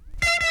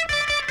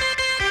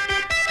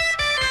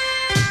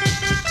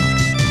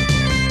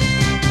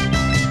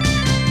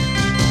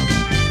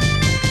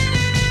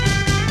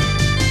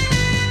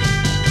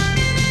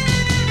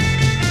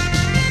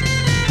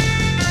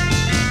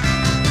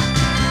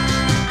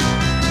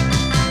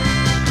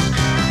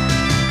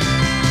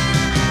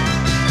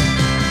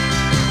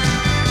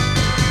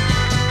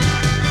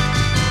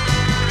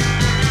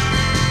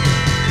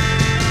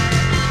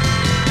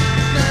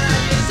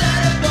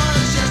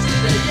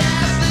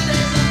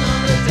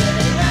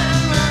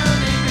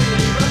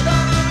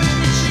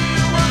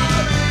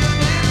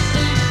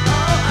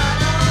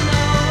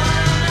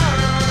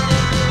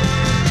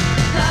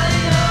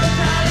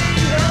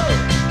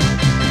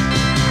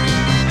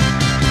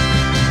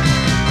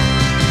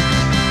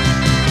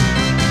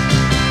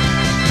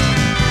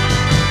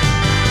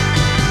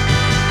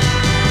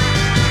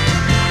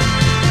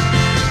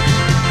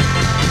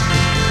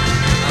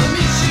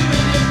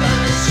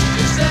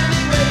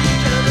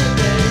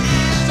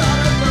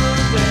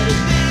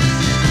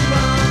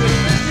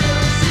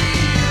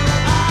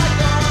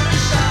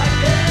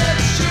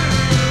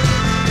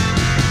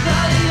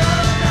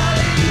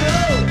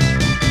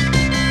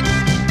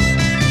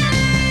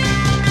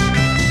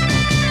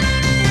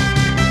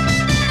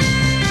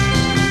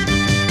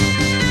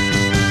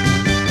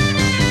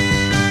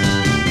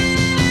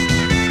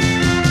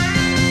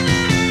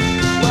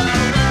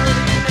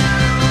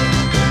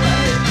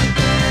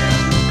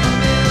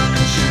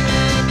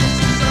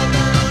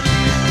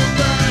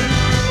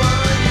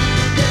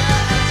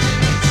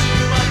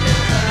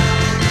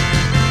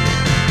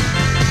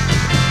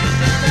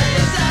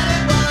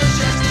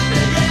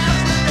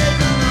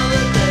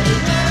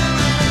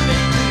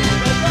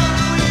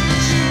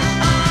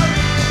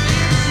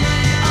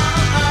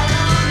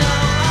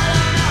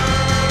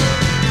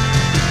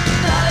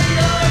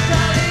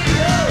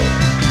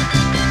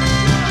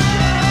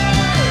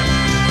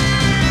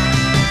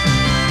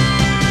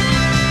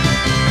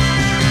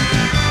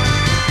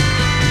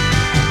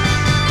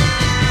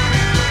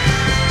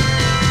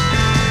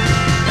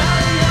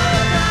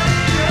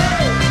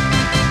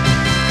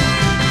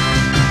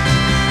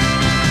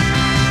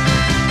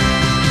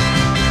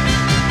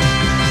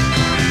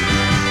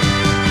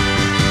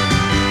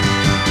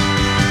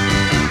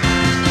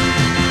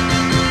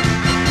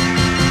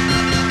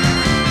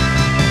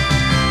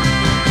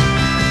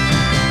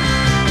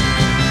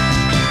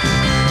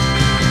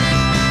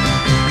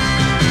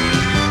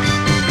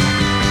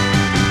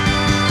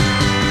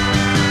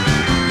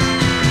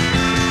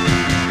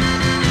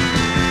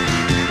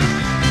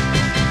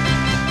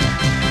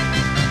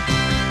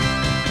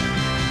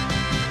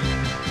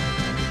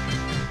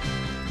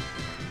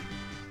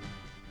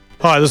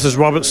 Hi, this is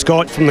Robert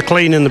Scott from The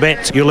Clean and the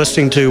Bats. You're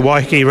listening to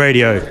Waiheke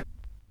Radio.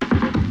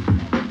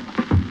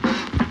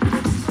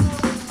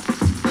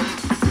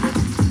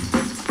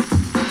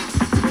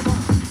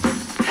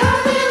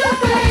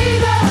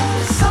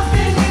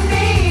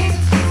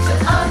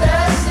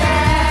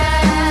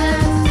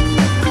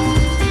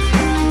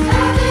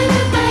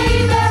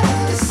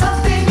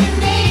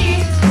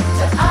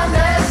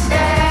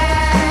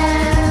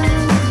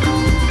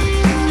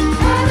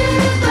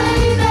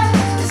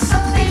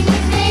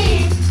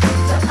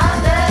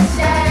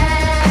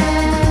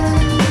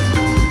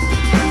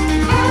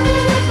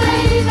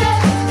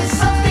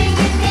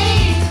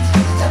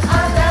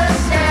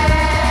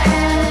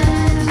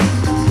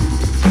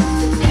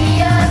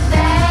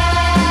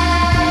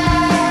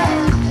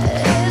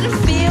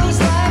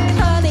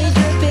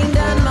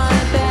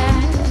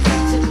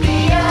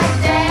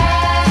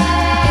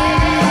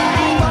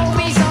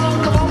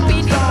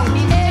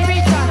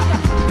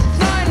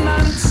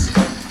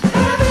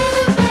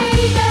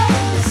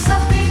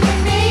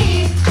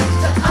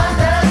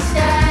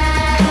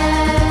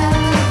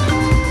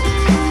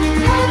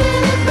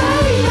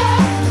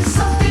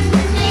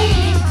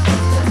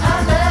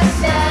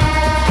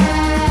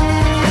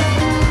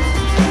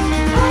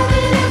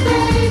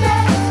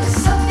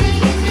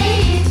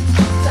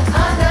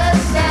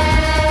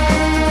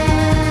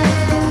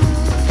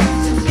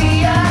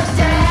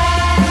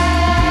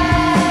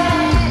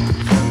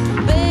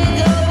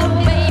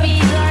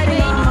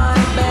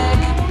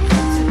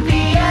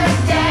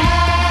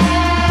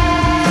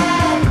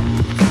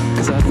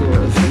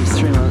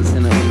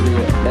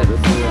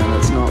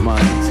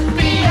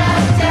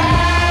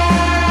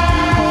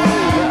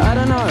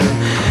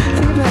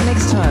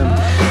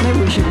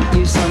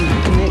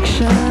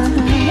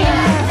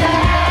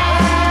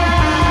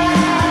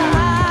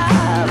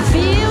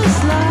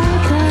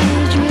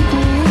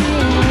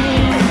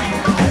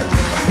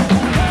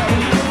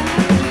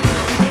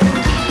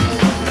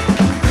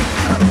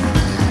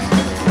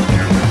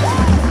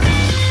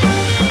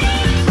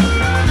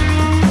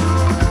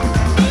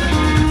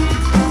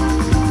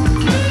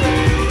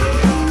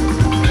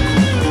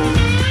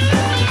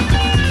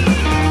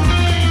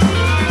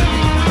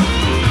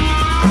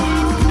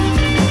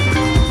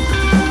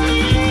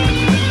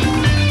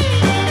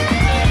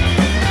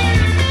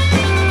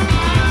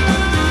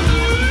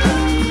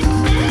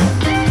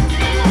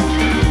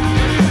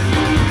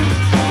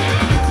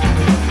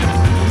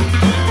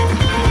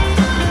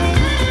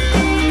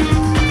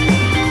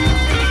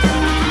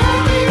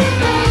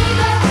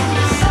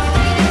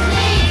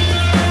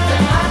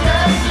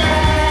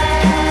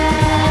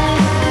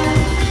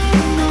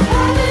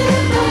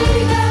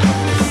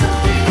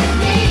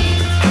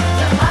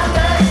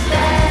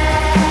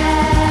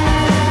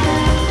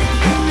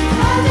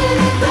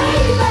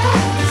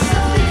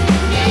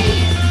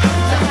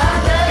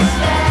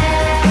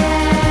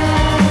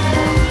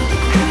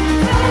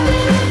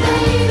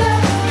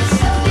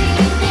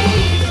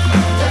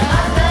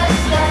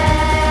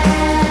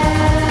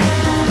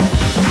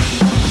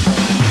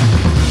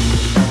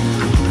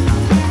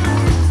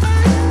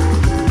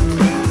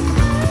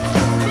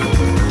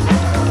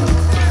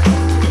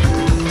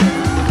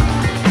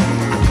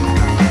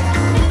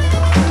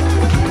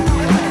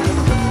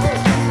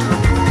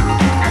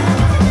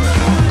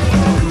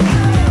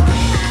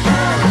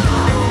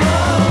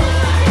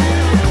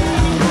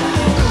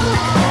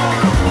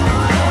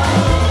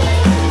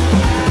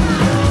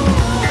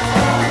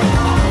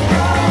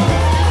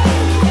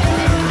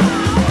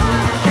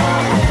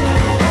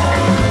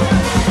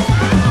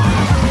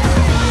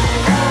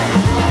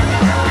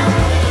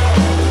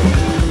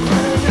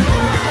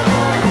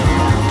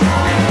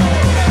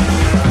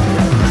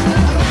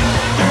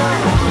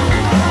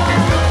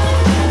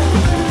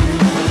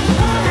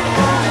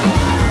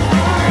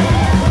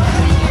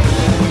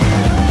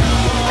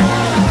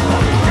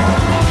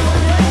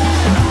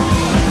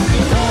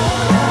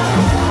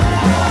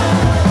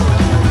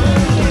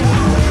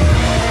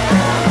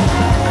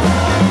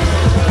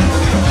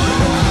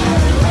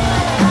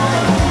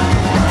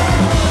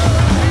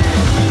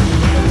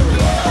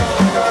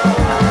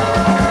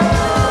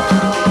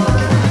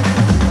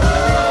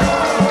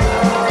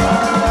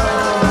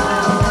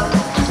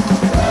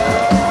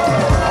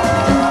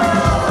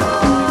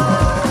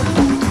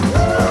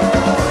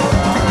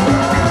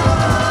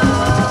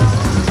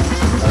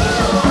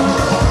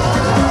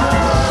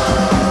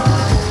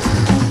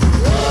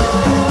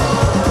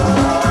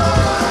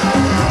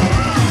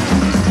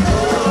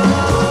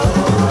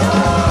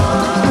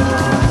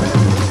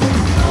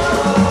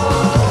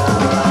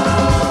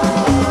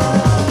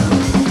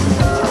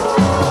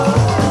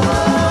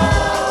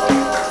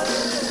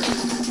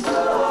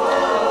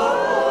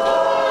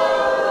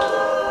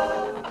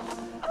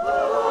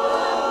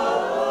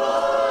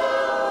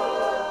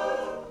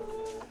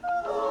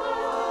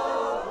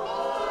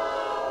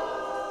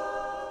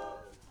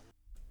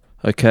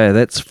 Okay,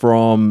 that's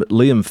from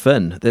Liam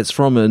Finn. That's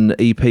from an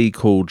EP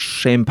called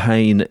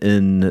Champagne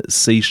in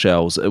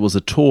Seashells. It was a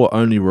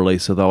tour-only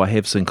release, although I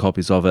have seen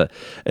copies of it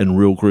in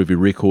Real Groovy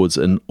Records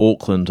in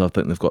Auckland. I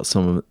think they've got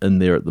some in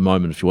there at the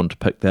moment if you want to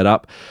pick that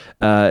up.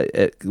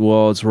 It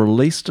was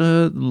released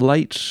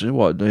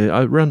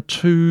around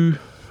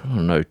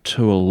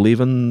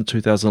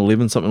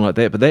 2011, something like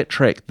that. But that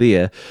track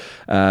there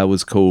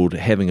was called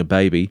Having a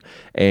Baby,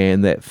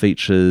 and that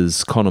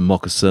features Connor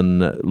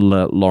Moccasin,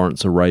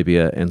 Lawrence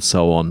Arabia, and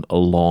so on,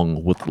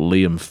 along with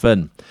Liam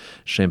Finn.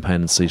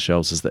 Champagne and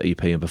Seashells is the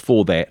EP, and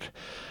before that,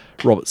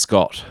 Robert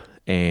Scott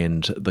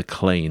and The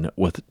Clean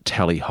with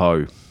Tally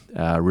Ho.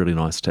 Really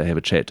nice to have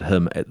a chat to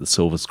him at the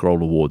Silver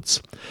Scroll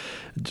Awards.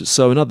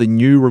 So another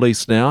new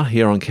release now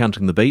here on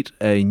Counting the Beat,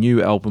 a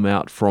new album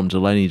out from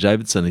Delaney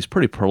Davidson. He's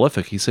pretty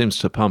prolific. He seems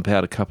to pump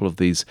out a couple of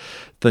these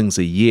things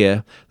a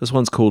year. This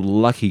one's called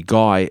Lucky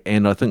Guy,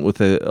 and I think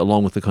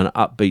along with the kind of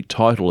upbeat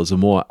title is a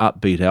more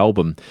upbeat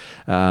album,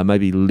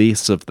 maybe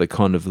less of the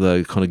kind of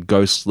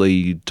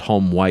ghostly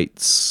Tom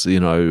Waits,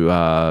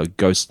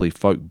 ghostly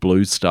folk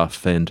blues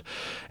stuff, and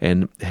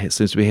it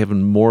seems to be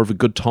having more of a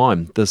good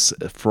time. This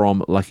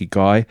from Lucky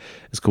Guy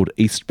is called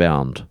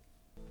Eastbound.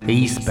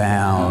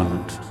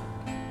 Eastbound,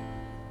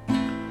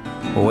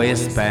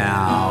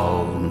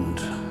 westbound,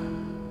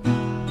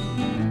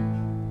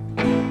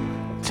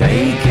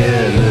 take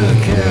a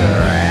look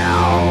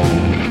around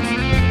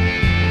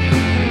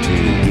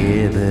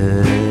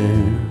together.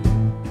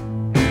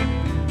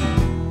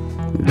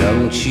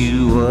 Don't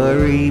you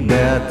worry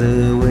about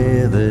the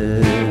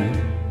weather.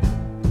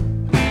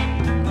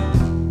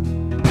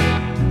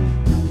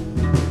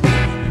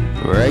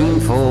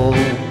 Rainfall,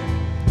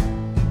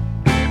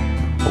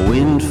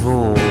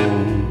 windfall,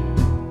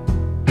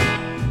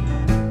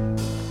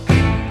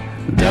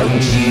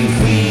 don't you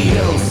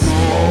feel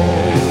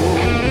small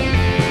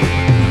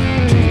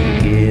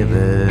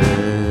together?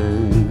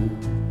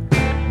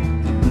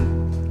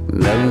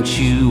 Don't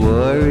you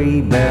worry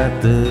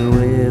about the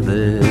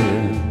weather.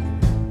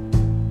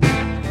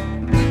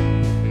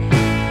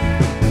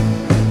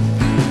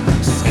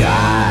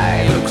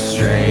 Sky looks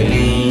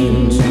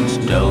strange,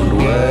 don't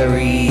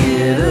worry,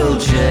 it'll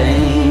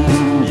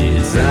change.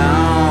 It's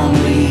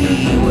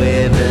only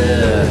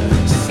weather.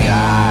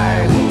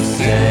 Sky will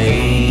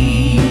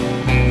stay,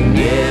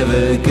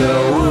 never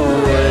go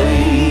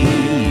away.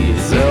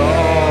 It's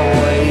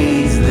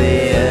always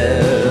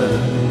there.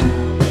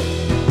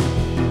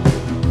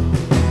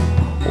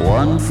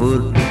 1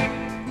 foot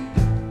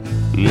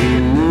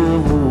in the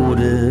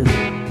water,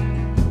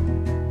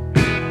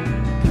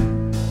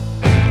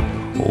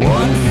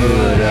 1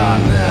 foot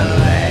on the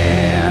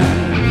land.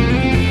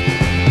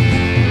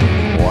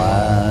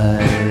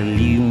 While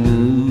you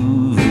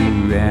move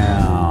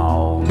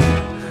around,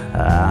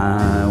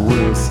 I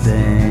will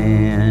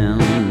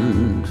stand.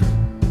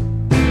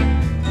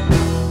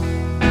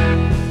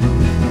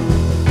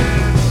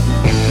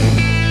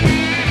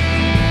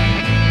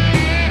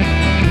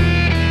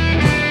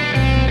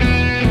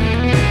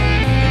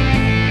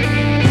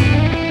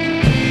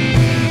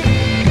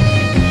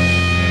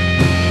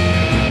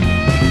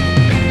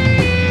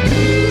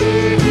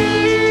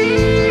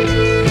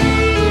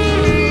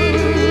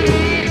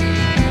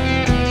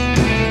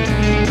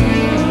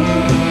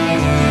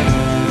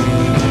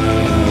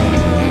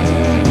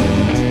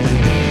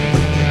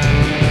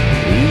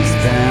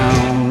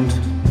 Eastbound,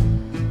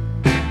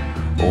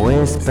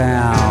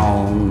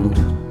 westbound,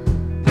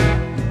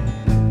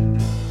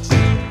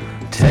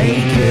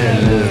 take a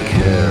look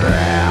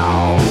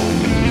around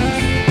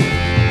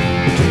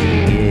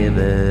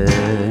together.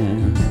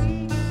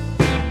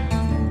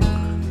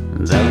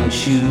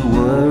 Don't you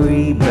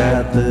worry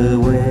about the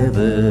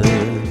weather.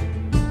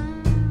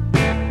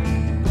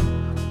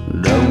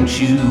 Don't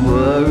you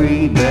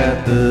worry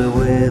about the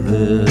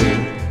weather.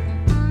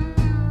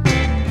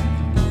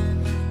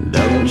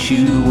 Don't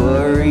you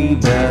worry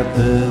about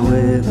the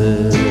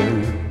weather.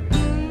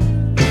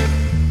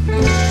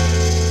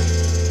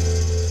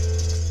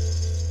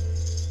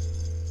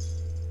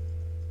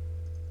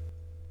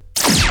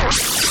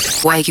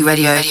 Wakey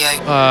Radio.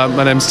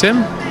 My name's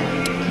Tim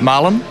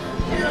Marlin.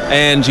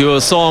 And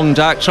your song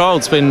Dark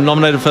Child's been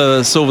nominated for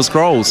the Silver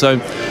Scroll,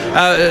 so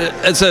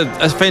it's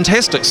a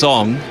fantastic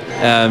song.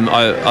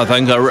 I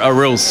think a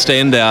real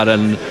standout,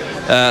 and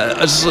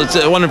I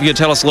wonder if you could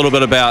tell us a little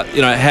bit about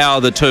how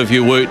the two of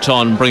you worked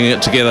on bringing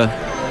it together.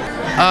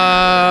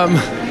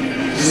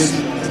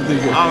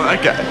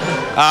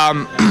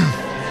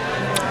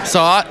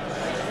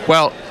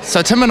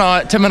 So Tim and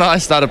I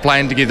started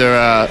playing together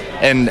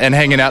and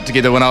hanging out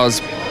together when I was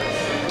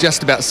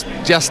just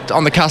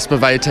on the cusp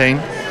of 18,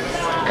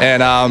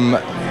 and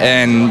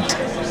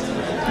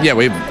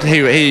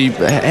he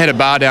had a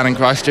bar down in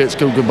Christchurch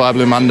called Goodbye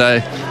Blue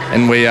Monday,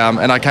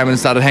 and I came and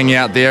started hanging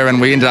out there,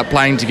 and we ended up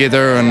playing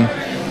together, and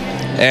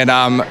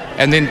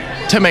then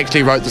Tim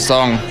actually wrote the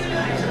song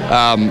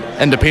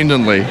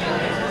independently,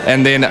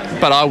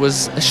 but I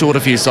was short a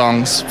few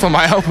songs for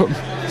my album,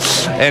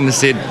 and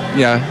said,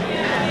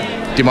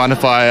 do you mind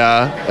if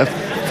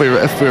we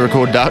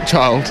record Dark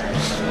Child?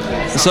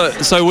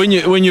 So when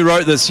you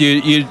wrote this,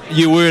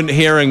 you weren't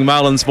hearing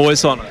Marlon's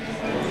voice on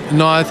it?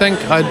 No, I think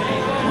I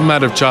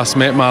might have just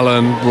met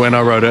Marlon when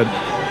I wrote it,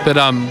 but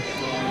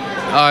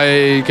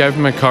I gave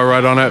him a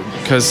co-write on it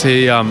because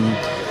he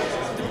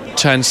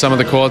changed some of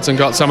the chords and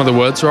got some of the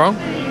words wrong.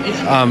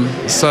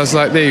 So I was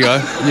like, there you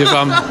go,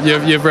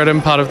 you've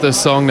written part of this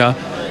song now.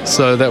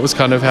 So that was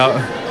kind of how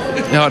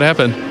it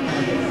happened.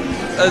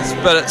 It's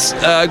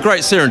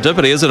great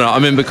serendipity, isn't it? I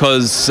mean,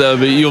 because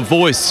your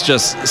voice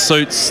just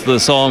suits the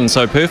song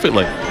so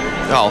perfectly.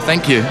 Oh,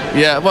 thank you.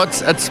 Yeah, well,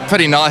 it's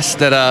pretty nice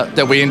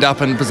that we end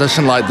up in a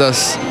position like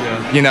this,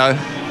 you know,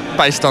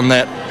 based on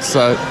that.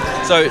 So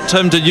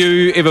Tim, did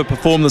you ever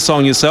perform the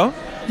song yourself?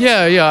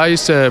 Yeah, I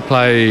used to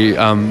play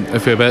a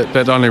fair bit,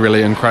 but only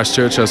really in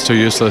Christchurch. I was too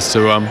useless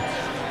to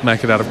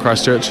make it out of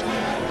Christchurch.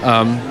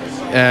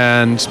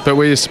 But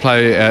we used to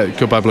play at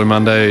Goodbye Blue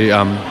Monday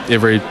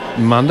every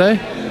Monday.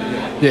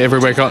 Yeah, every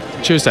week on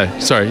Tuesday.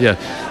 Sorry, yeah,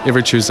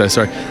 every Tuesday.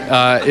 Sorry,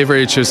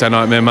 every Tuesday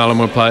night, me and Marlon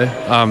would play.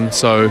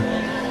 So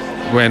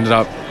we ended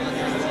up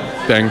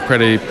being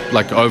pretty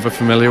over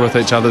familiar with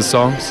each other's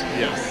songs.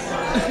 Yeah.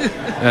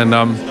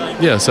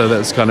 And so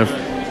that's kind of.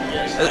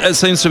 It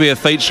seems to be a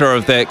feature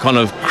of that kind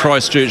of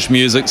Christchurch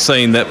music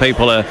scene that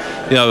people are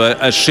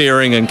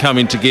sharing and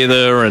coming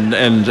together and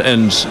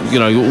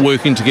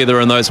working together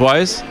in those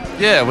ways.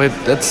 Yeah,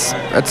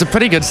 it's a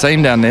pretty good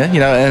scene down there,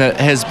 and it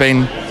has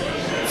been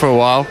for a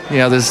while.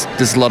 There's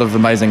a lot of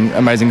amazing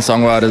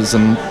songwriters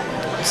and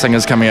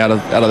singers coming out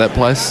of that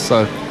place.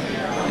 So,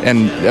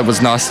 and it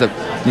was nice that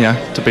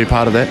to be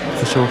part of that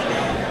for sure.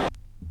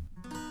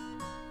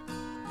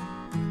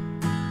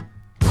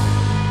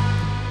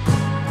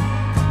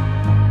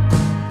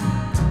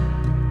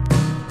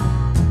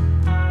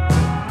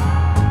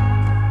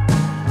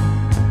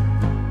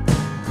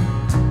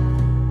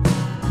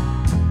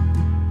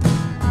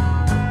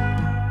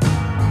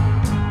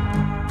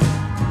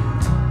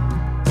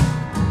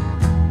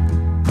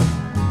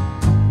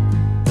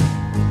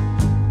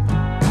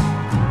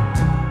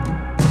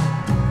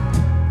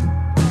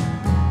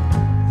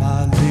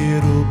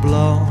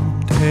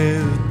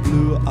 blonde-haired,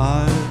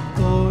 blue-eyed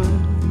boy.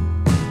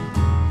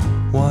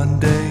 One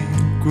day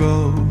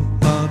grow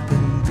up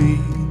and be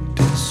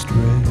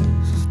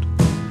distressed.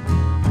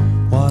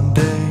 One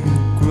day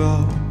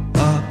grow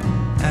up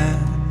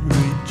and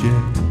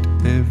reject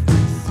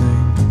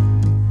everything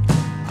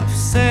I've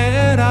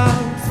set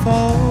out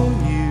for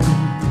you.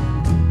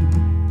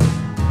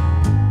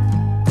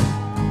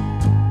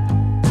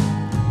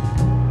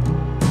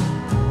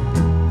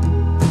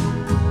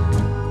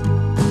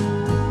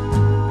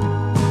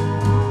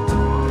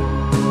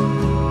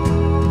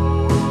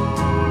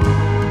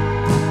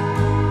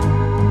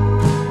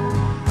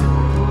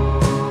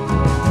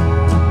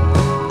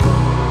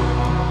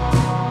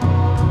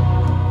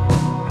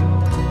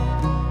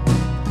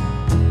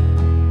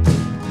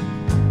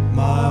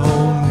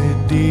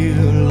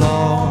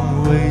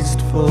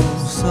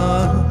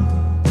 Son,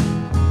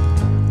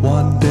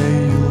 one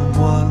day you'll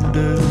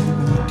wonder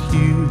what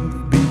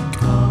you've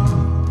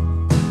become.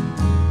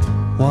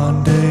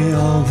 One day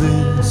all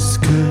this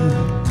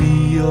could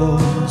be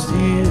yours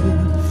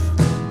if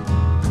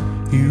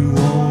you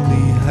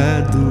only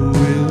had the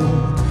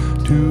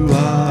will to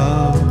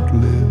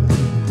outlive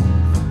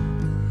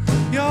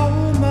your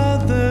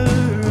mother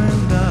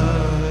and I.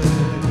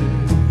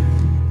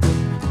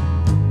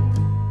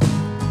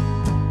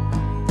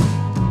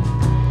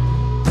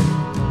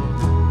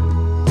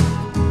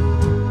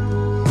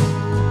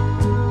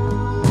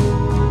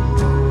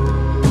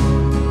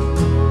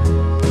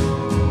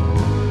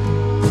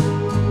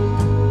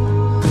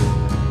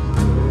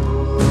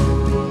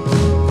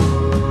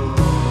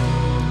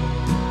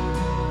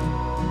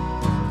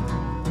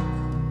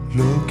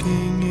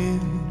 Looking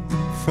in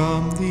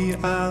from the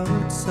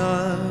outside,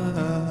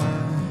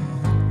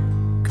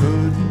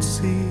 couldn't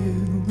see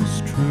it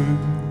was true.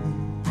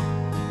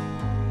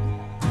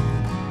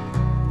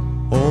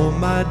 Oh,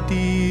 my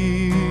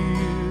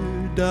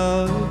dear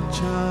dark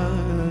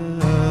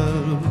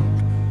child,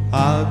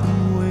 I've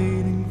been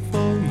waiting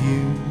for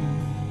you.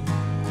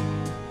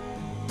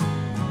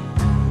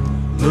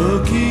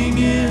 Looking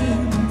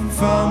in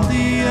from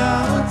the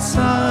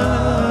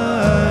outside,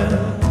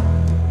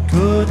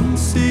 couldn't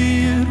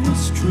see it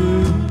was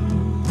true.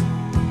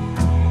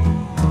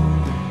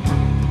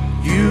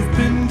 You've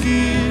been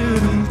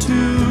given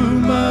too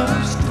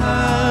much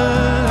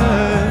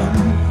time.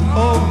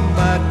 Oh,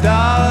 my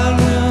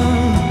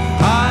darling,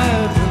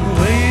 I've been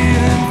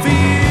waiting for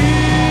you,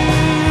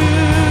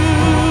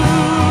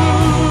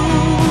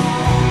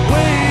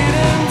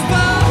 waiting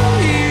for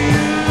you,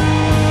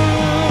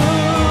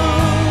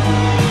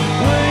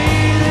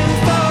 waiting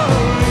for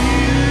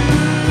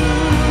you.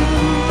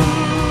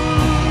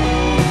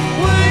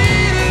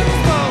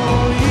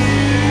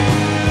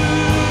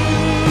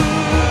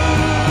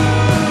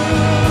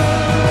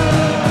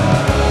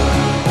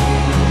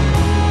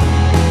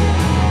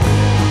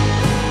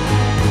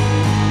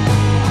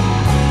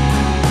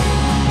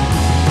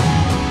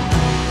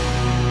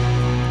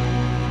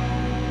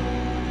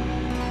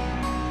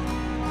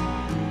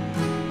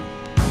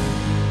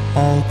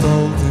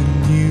 Though the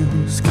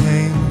news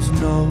came as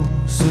no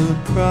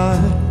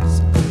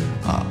surprise,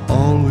 I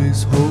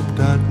always hoped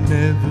I'd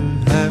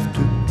never have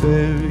to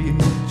bury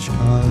a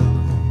child.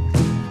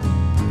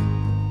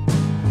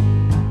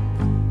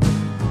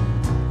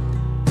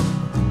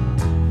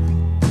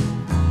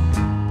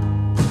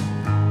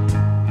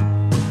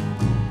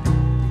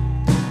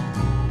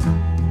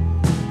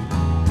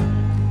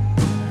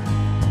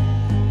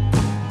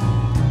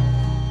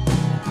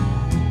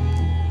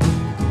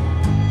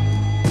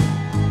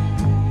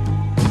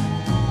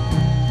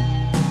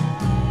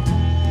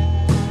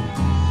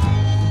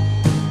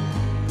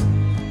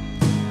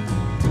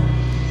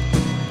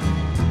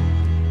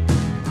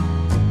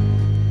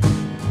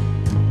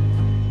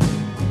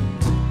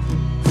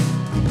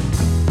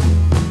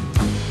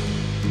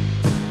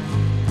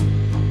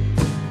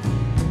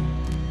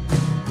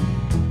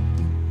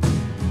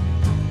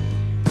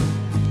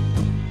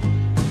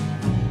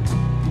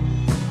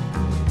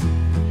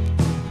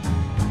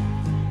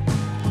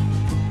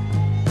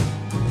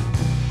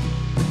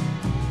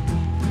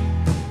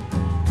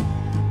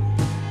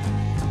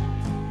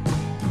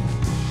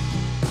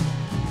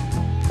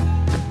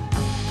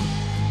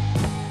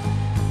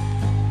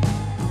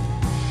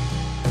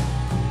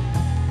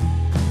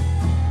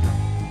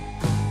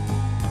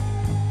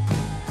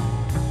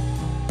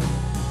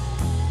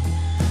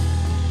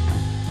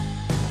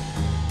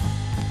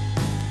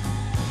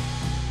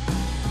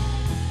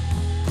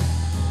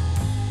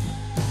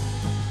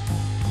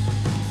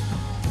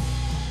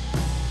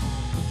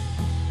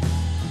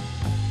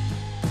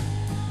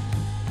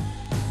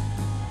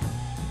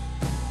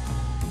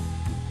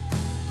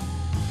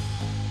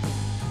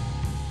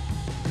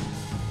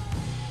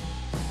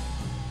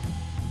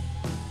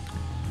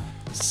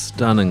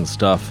 Stunning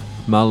stuff.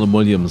 Marlon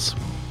Williams,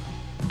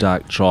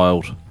 Dark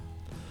Child.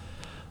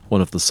 One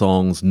of the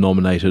songs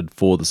nominated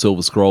for the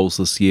Silver Scrolls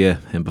this year,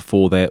 and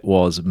before that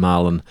was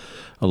Marlon,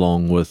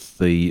 along with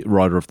the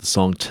writer of the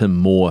song Tim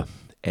Moore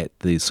at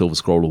the Silver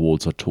Scroll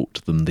Awards. I talked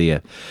to them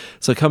there.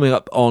 So coming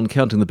up on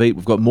Counting the Beat,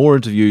 we've got more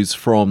interviews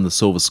from the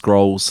Silver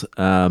Scrolls,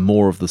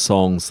 more of the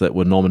songs that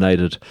were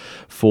nominated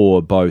for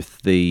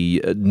both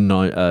the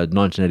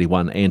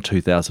 1981 and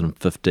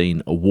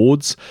 2015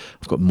 awards.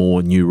 I've got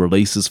more new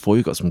releases for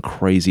you. Got some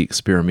crazy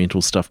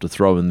experimental stuff to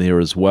throw in there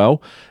as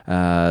well.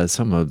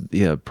 Some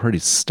are pretty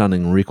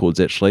stunning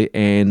records actually,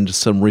 and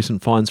some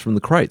recent finds from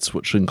the crates,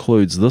 which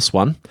includes this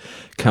one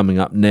coming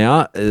up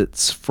now.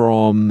 It's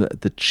from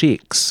the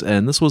Czechs,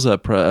 and this was a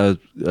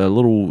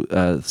little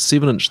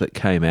 7-inch that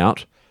came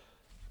out.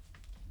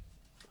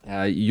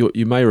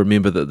 You may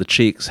remember that the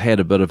Czechs had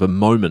a bit of a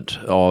moment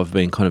of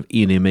being kind of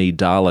NME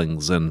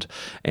darlings and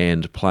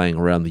playing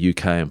around the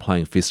UK and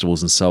playing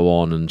festivals and so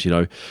on, and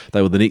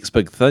they were the next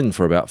big thing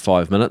for about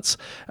 5 minutes,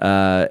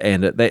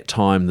 and at that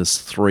time this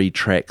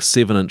 3-track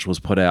 7-inch was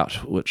put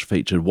out, which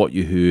featured What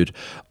You Heard,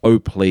 Oh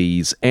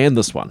Please, and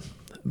this one,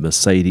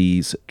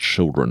 Mercedes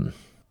Children.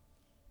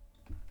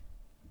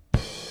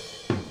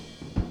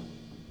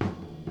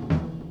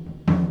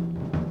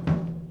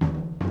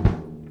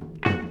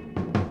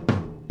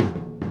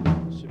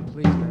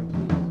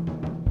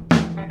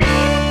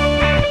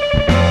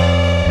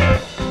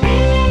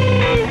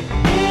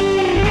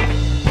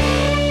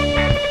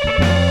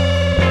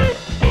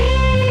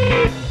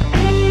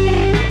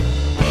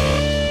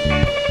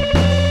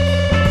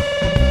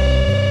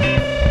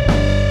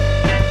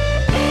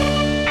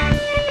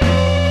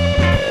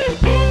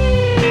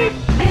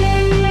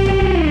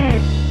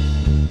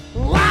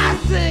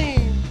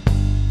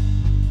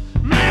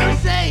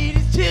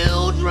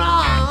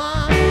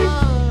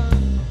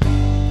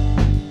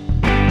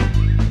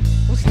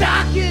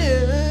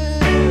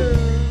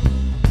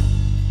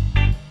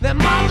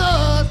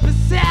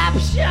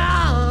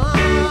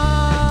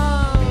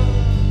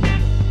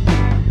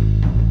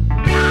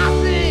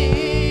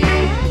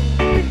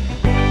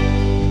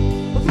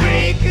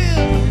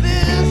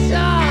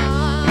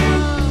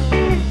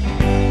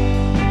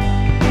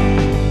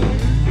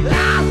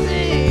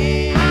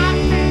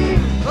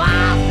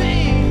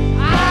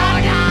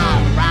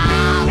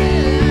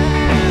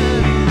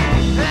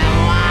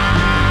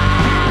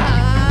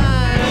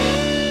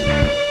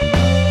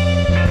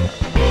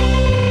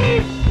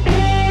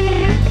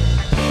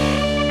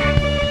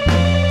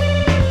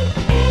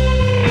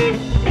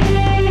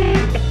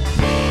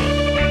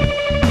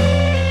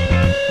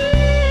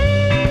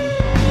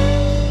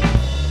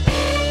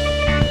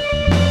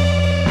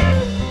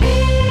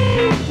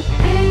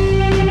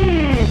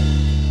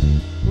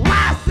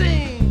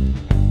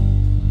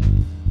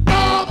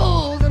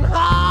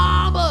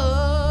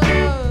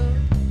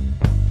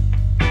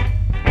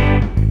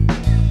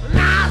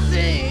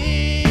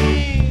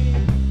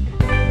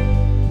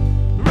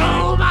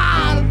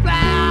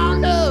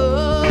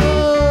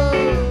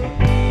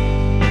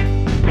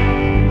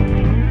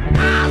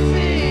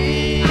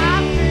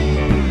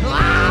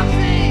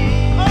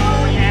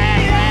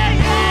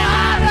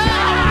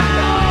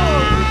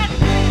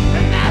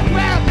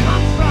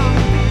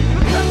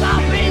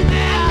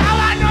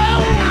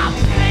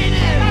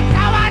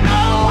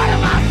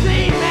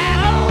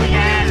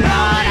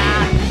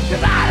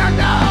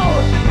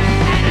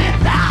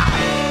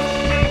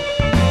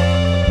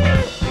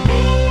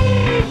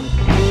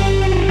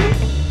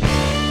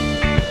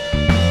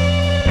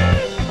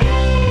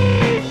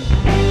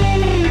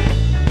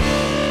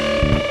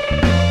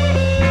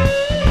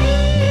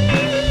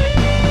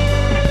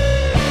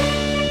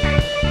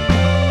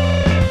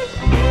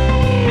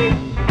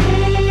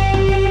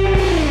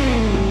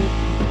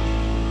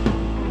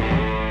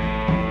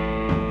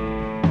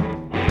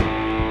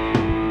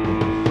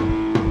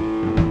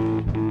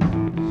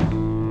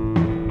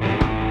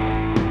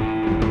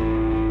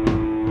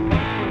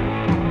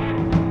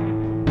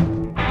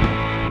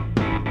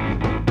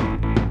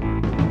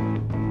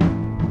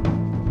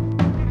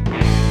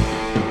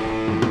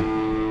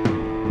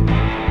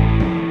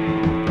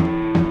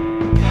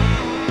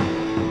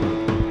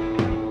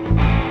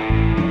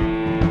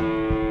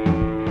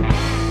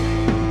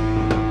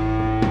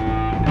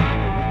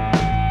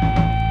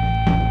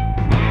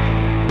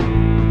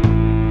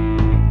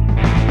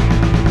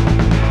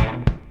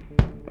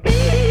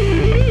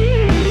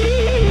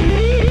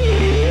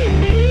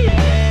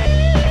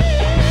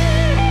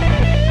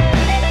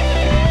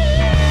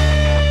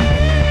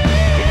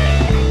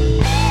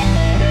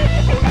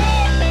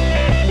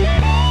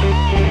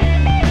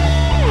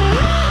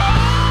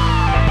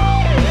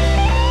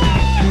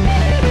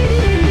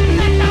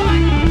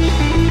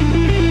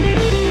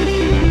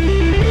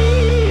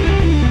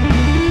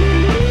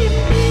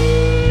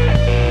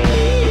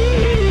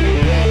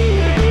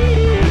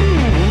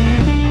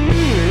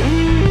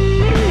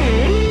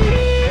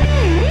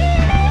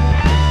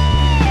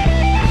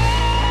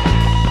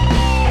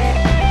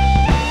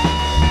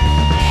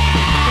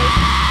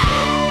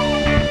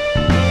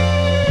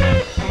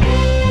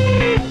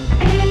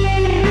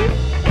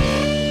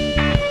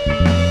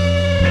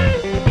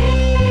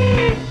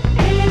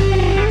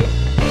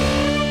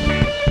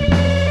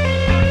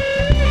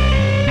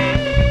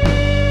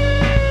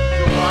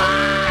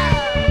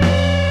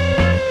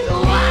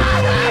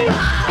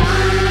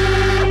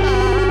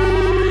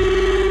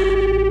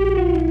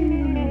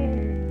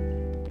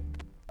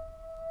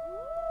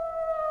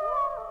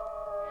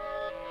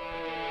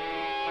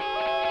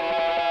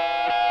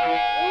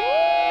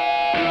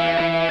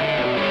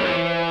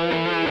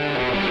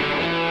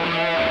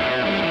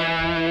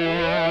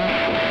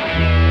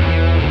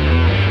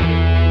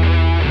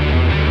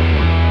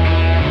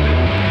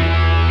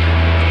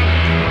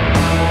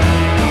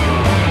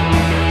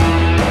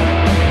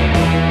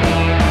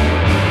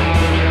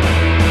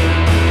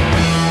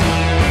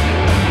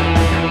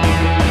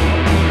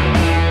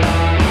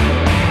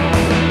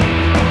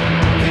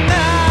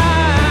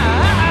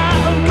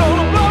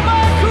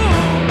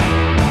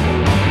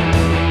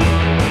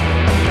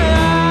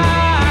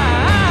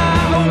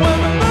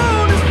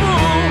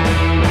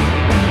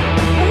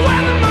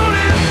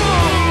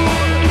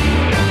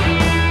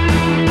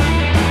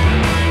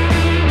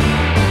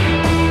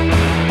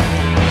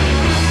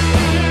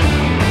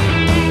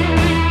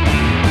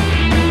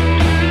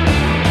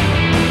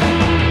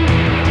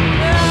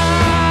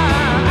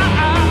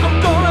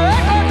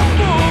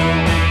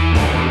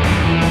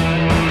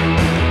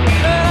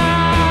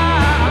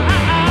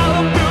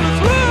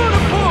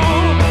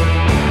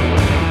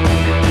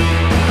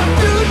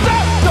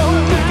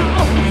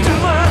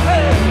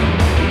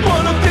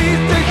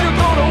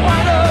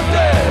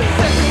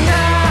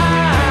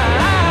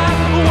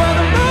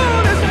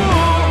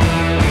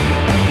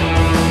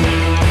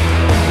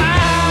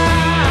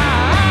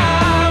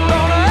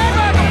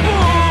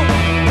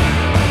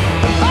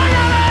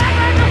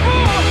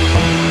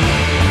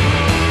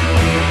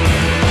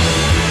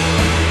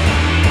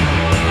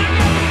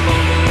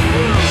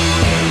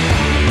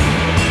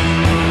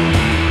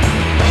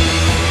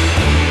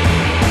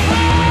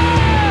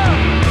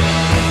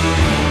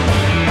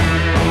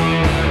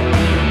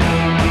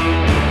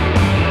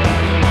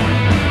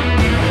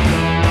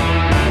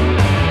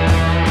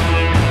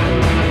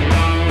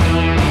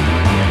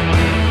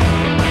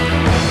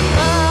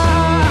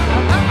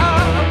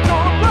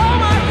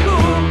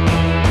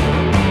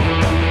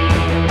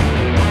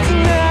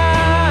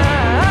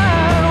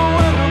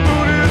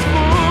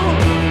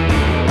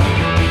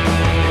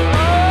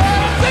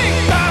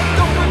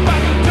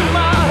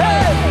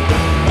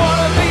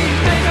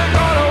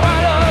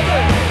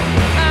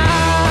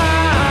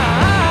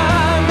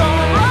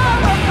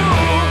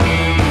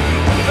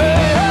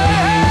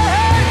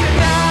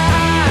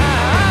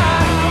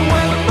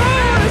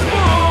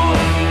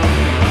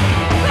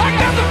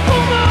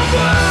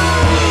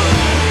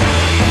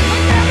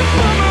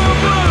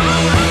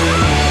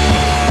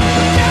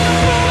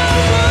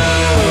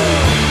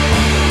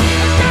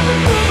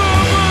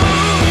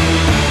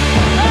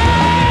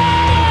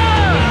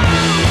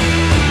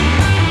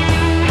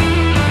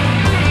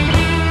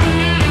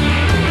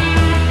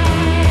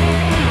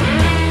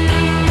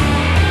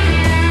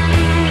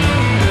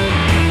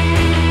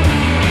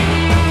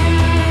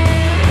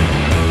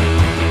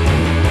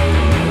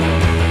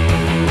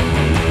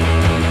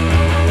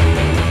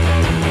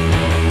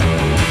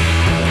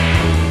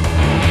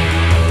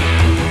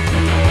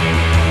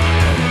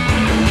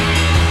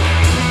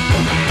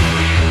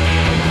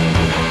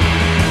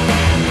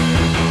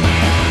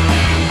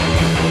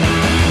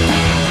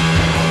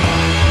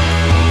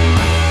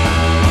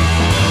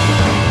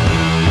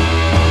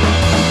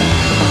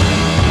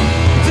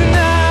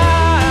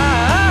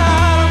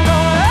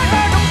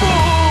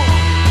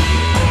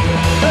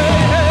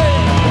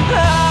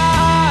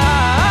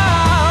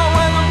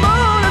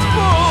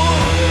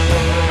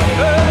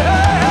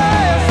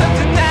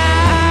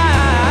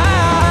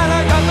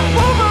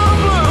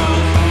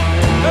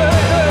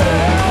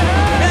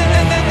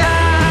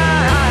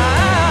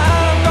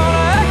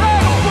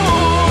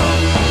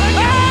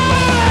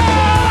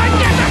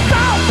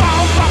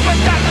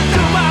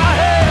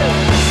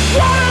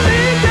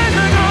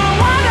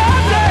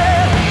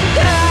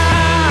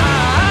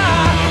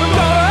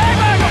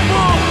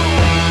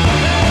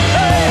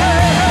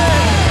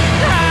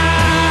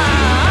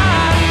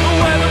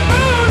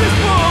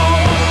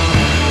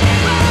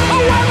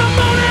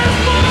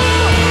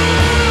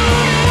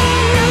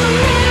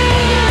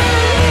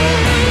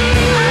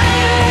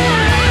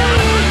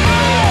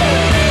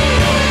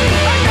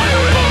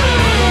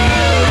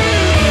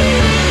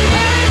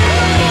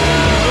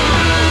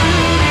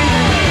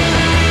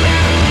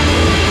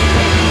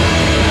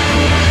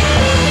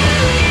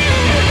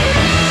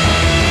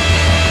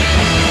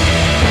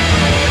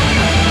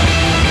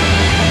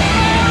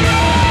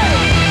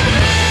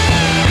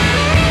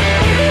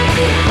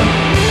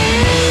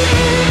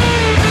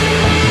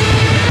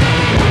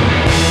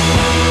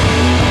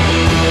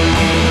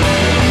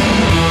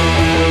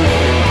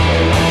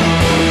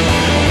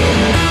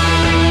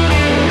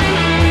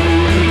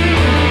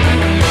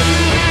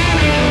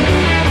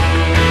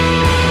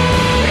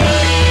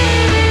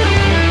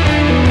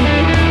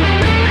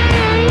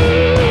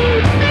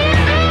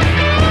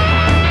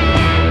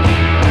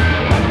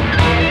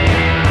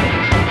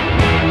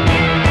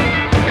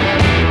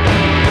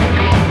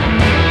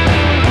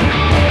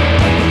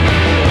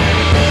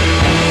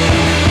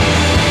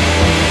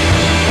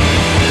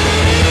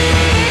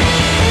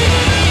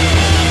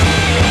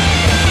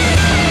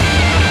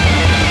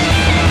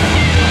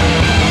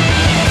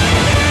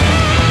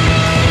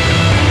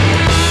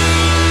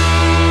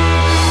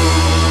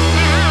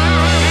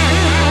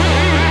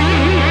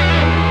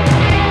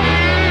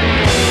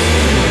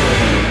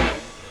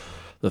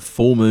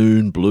 Full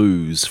Moon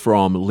Blues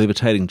from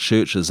Levitating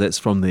Churches. That's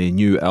from their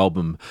new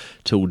album,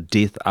 Till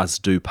Death Us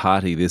Do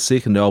Party, their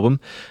second album.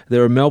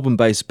 They're a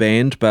Melbourne-based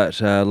band, but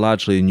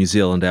largely a New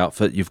Zealand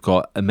outfit. You've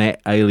got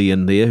Matt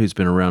Alien there, who's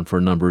been around for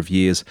a number of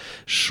years.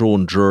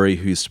 Sean Drury,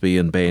 who used to be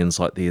in bands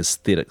like The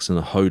Aesthetics and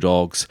the Ho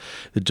Dogs.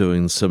 They're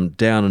doing some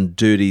down and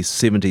dirty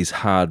 70s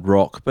hard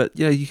rock, but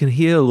you can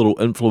hear a little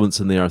influence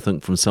in there, I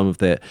think, from some of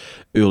that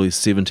early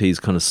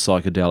 70s kind of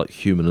psychedelic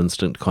Human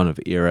Instinct kind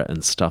of era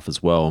and stuff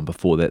as well. And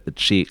before that, the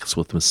Checks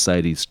with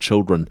Mercedes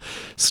Children.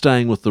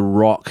 Staying with the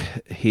rock,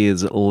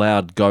 here's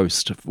Loud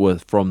Ghost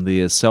from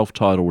their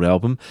self-titled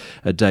album,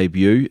 a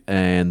debut,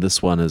 and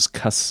this one is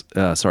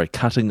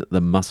Cutting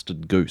the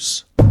Mustard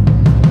Goose.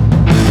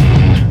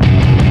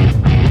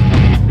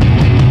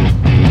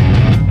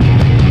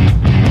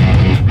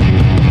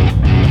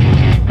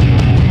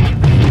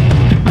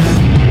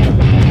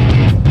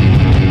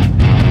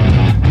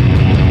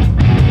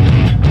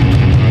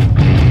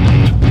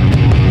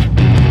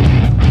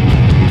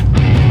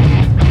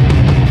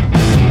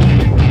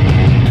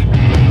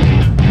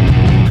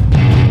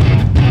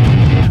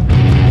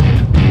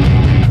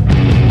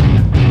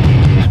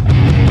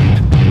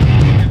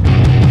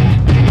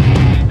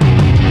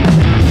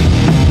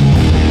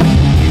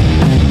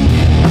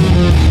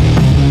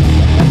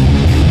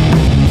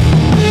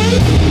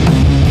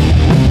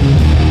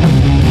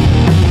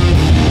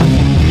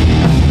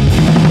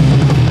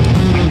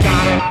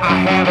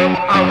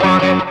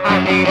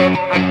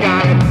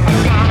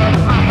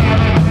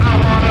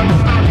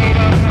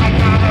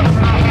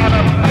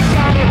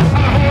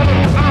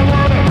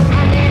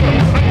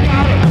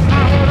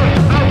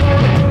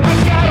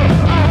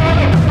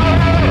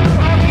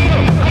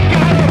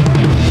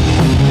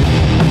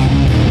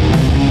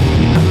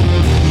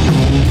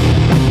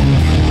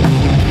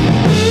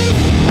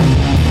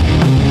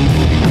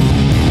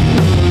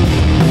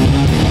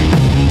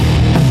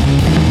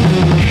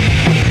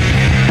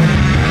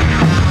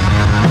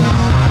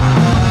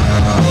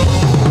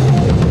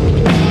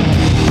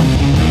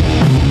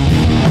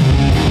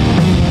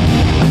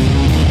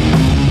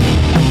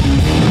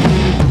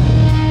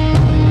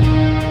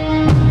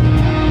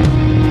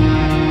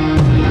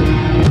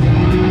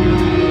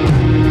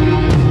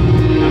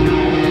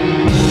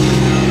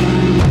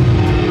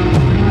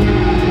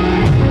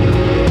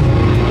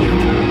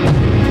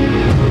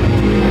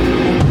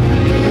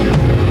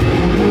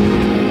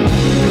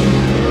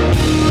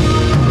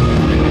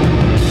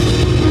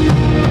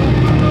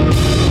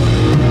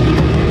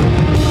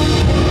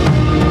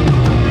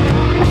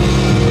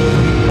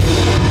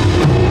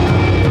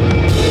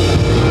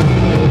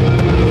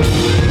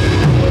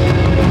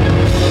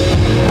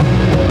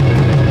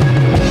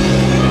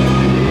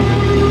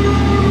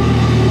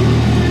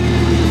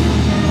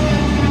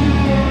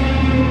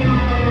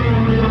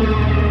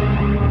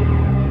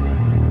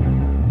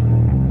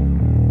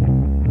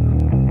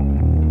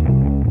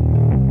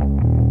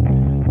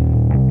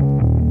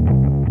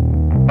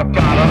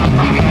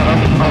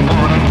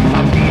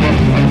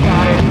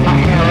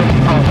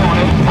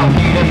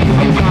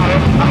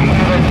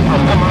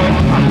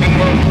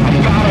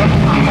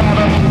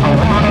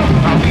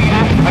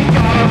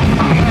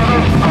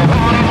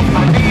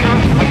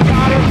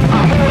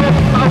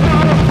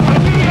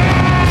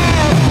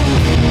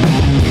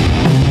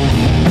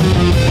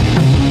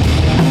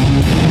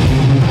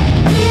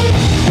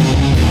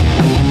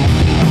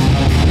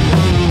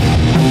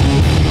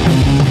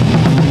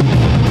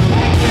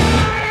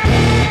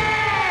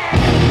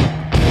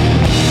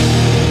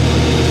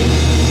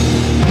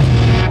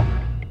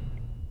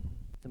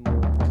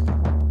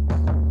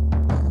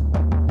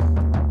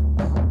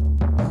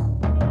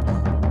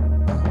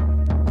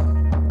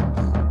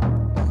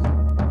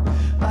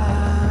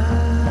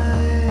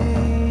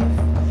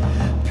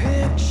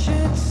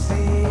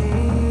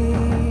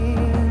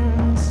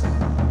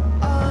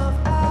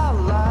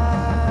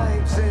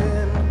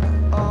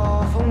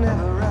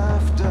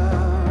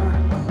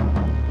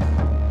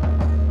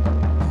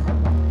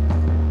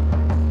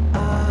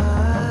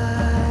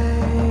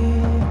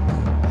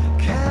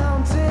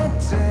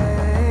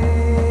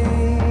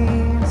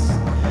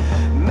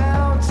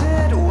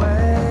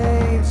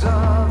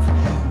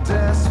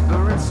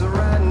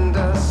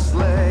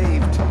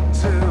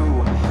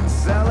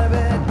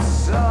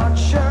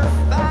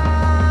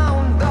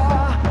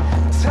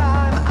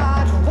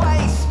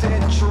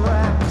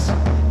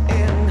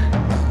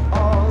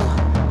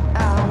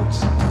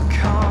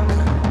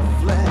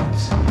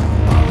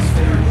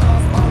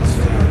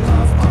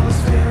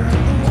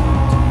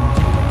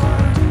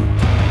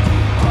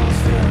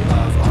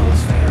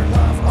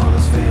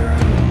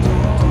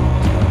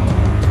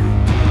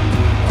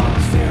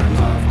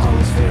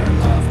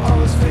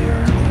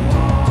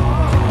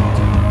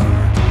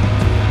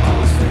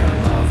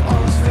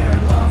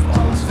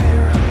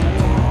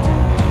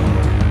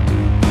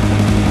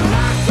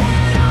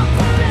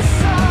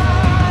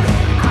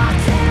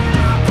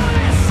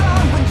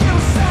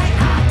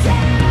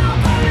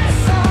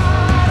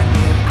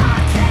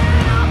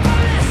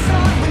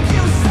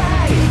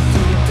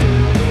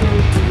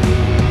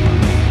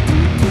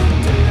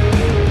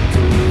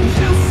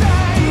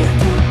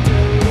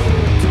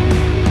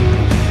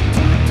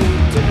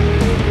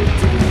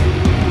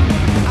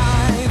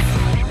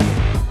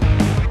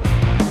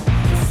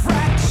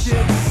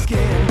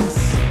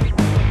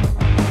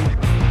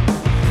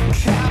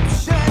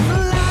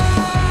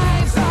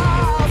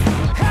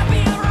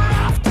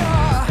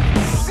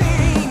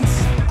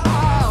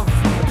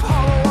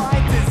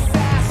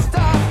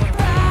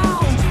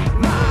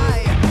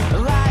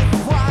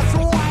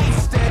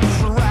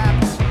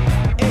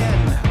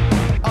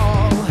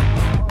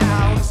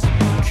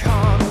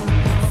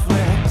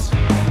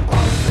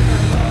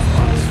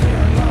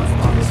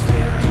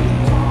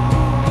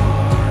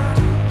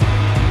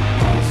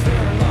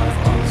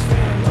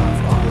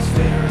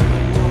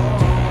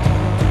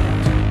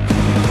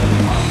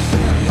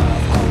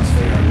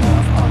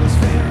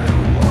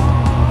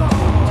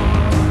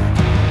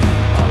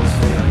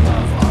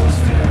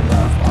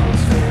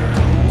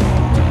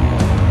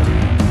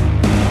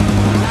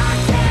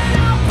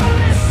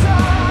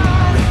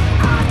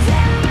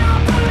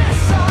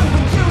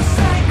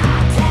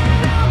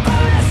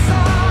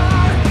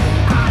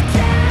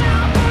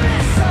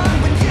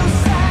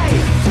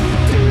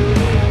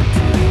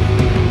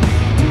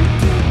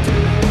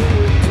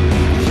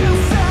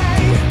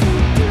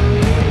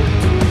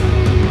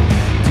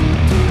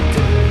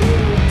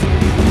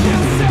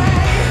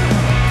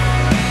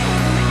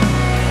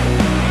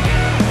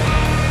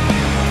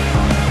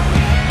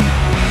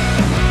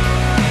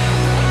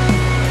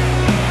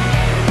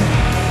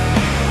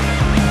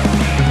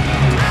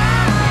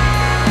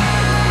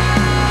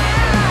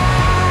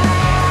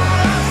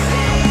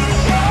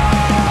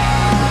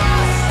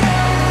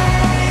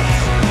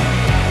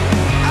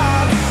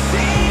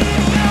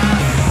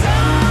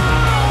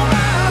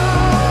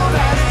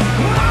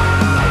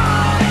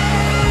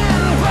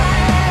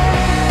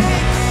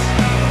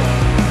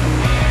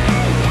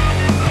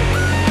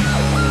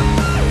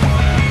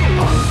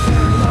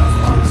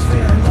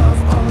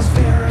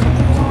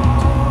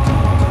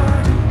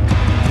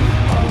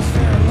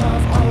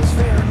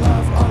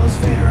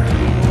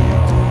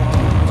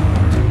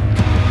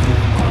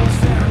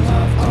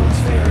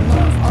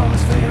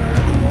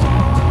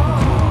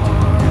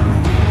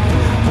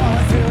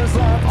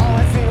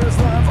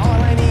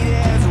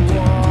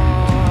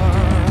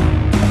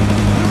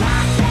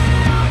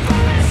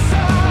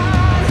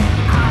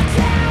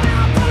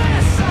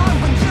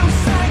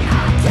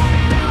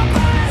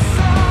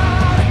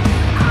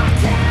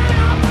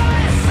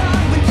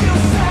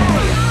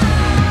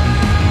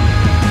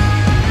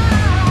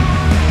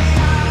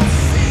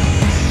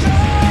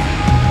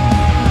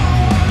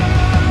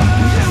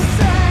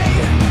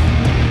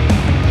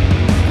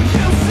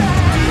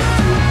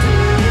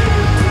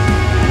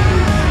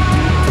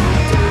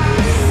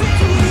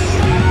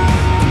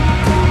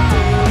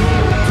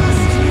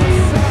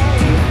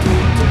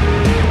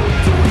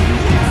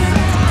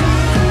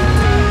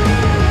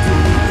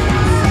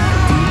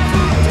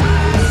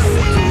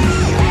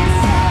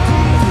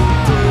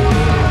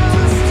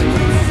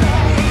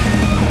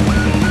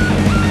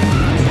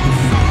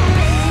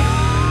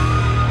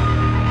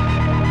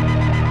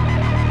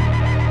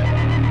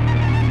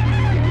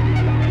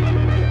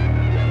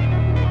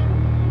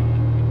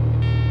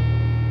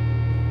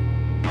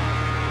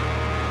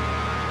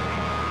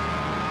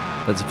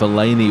 That's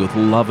Fellaini with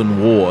Love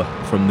and War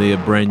from their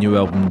brand new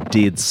album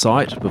Dead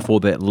Sight. Before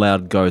that,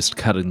 Loud Ghost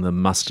cutting the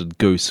Mustard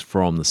Goose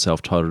from the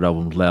self-titled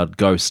album Loud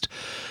Ghost.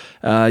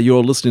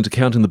 You're listening to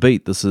Counting the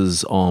Beat. This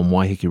is on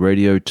Waiheke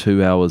Radio,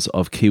 2 hours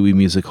of Kiwi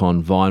music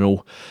on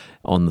vinyl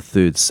on the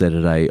third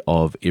Saturday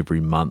of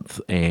every month,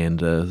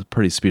 and a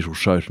pretty special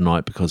show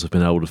tonight because I've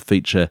been able to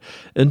feature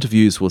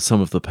interviews with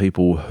some of the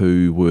people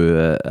who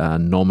were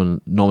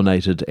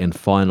nominated and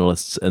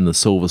finalists in the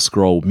Silver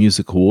Scroll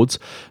Music Awards,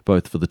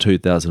 both for the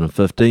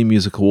 2015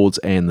 Music Awards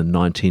and the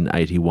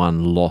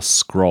 1981 Lost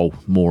Scroll.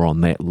 More on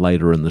that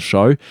later in the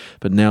show,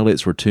 but now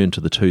let's return to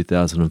the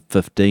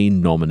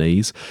 2015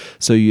 nominees.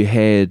 So you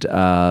had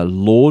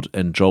Lorde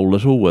and Joel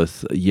Little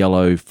with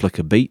Yellow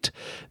Flicker Beat.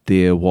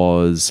 There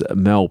was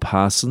Mel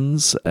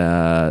Parsons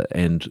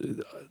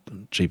and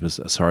jeepers,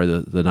 sorry,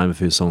 the name of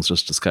her songs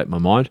just escaped my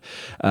mind.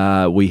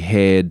 We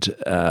had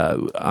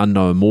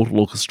Unknown Mortal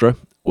Orchestra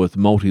with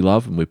Multi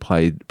Love, and we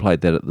played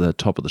that at the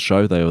top of the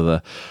show. They were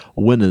the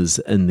winners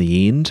in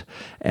the end.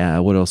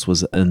 What else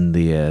was in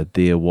there?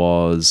 There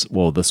was,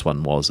 well, this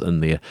one was in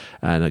there,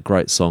 and a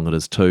great song it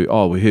is too.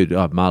 Oh, we heard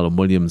Marlon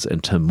Williams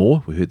and Tim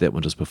Moore. We heard that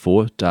one just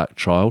before, Dark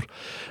Child.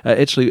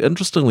 Actually,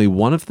 interestingly,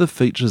 one of the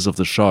features of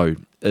the show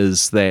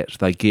is that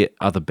they get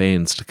other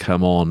bands to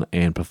come on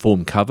and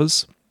perform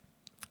covers.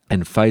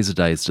 And Phaser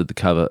Days did the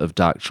cover of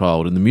Dark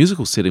Child, and the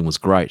musical setting was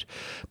great,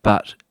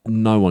 but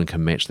no one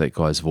can match that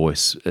guy's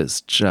voice. It's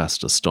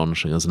just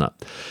astonishing, isn't it?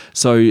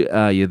 So,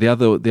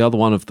 the other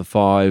one of the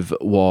five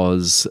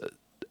was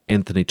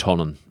Anthony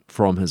Tonnon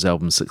from his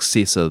album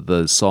Successor.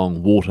 The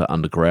song Water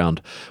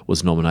Underground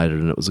was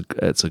nominated, and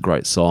it's a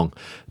great song.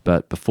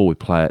 But before we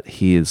play it,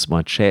 here's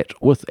my chat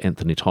with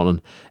Anthony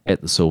Tonnon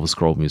at the Silver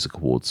Scroll Music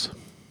Awards.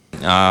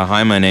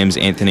 Hi, my name's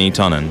Anthony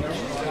Tonnon.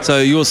 So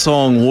your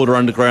song Water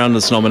Underground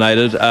is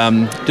nominated. Do you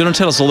want to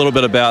tell us a little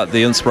bit about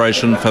the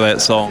inspiration for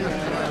that song?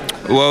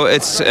 Well,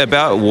 it's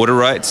about water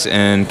rights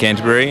in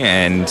Canterbury,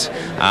 and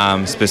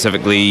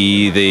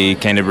specifically the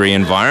Canterbury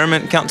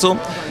Environment Council.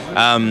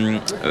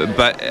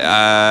 But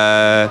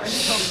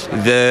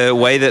the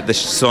way that the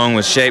song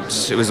was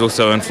shaped, it was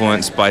also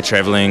influenced by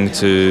traveling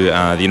to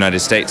the United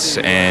States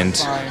and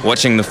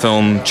watching the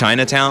film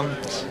Chinatown.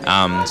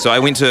 So I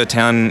went to a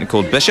town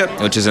called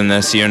Bishop, which is in the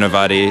Sierra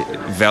Nevada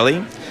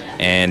Valley,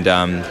 and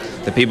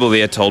the people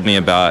there told me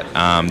about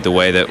the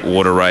way that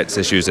water rights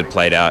issues had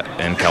played out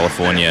in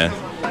California.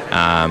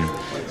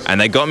 And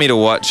they got me to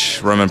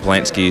watch Roman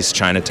Polanski's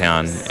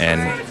Chinatown,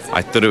 and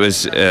I thought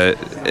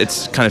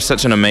it's kind of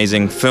such an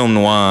amazing film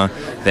noir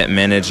that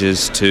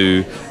manages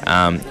to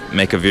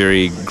make a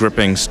very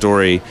gripping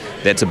story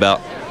that's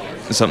about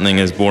something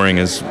as boring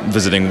as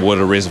visiting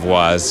water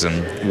reservoirs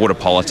and water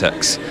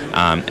politics.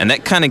 And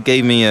that kind of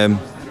gave me an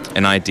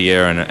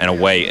idea and a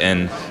way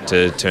in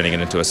to turning it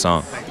into a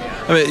song.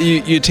 I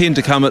mean, you tend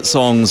to come at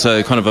songs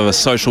kind of a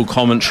social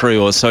commentary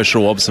or a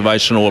social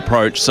observational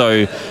approach,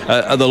 so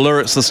are the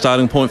lyrics the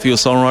starting point for your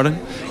songwriting?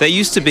 They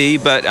used to be,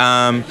 but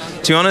to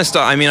be honest,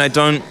 I mean, I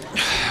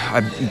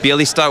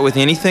barely start with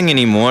anything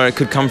anymore. It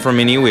could come from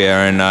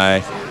anywhere, and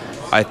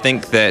I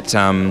think that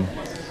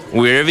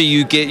wherever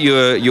you get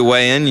your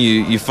way in,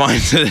 you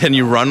find it and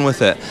you run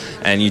with it,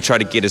 and you try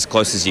to get as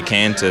close as you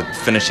can to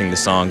finishing the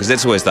song, because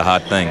that's always the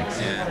hard thing.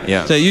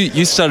 Yeah. So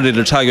you studied at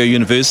Otago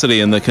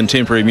University in the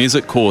contemporary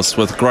music course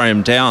with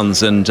Graham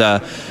Downs, and I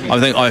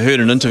think I heard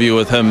an interview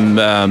with him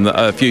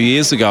a few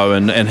years ago,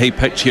 and he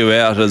picked you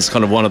out as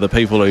kind of one of the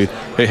people who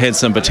had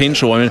some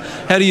potential. I mean,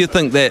 how do you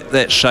think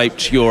that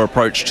shaped your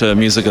approach to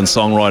music and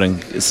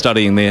songwriting,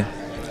 studying there?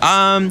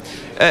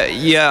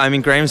 Yeah, I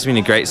mean, Graham's been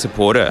a great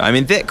supporter. I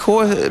mean, that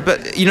course,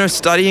 but,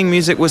 studying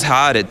music was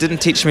hard. It didn't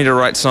teach me to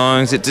write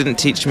songs. It didn't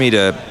teach me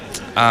to...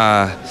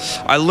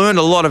 I learned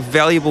a lot of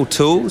valuable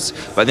tools,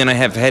 but then I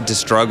have had to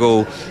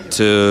struggle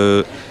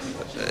to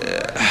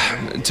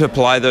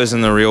apply those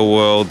in the real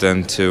world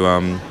and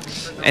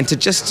to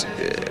just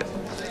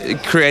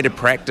create a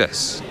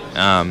practice.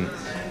 And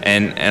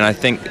I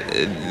think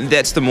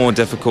that's the more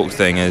difficult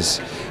thing is...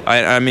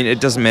 I mean,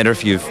 it doesn't matter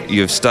if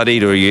you've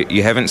studied or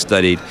you haven't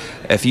studied.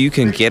 If you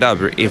can get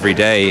up every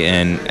day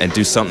and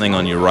do something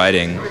on your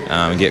writing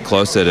and get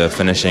closer to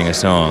finishing a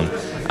song,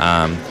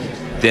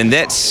 then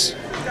that's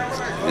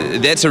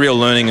a real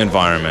learning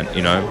environment,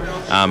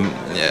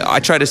 I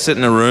try to sit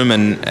in a room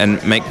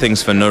and make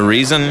things for no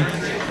reason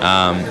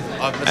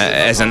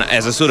as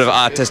a sort of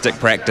artistic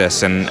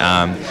practice, and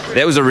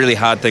that was a really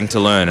hard thing to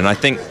learn. And I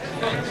think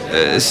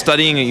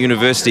studying at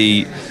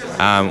university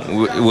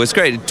was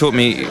great. It taught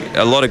me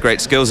a lot of great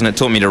skills, and it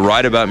taught me to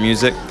write about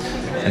music.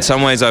 In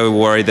some ways I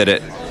worry that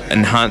it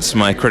enhanced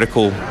my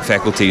critical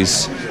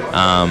faculties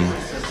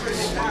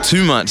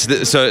too much,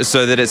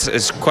 so that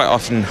it's quite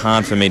often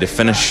hard for me to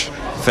finish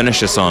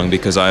a song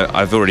because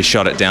I've already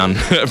shot it down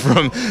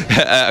from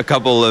a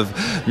couple of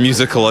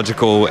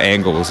musicological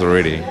angles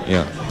already.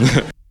 Yeah.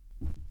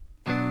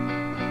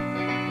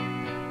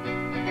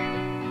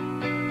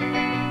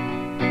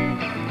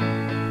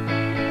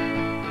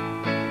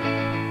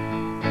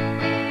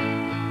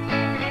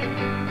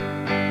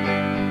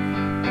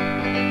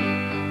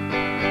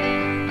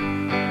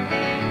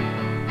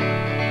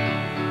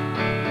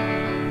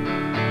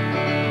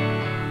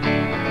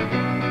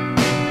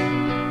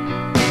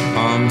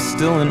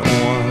 still in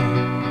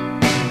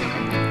awe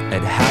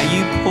at how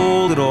you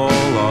pulled it all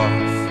off.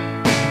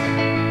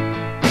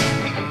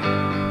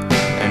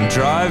 And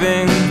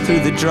driving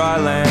through the dry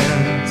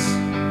lands,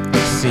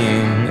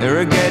 seeing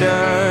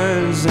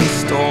irrigators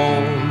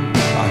installed,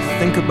 I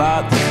think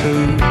about the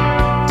coup.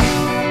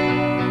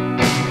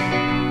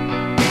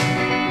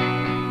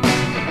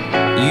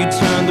 You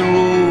turned the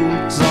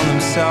rules on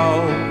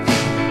themselves.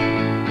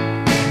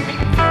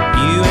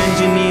 You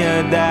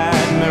engineered that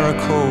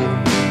miracle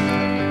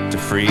to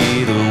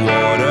free the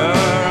water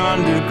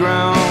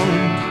underground.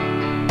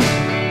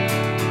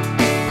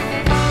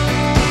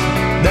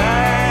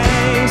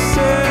 They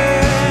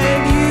said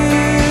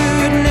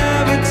you'd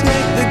never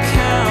take the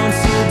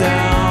council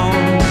down,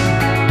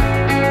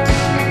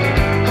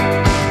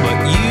 but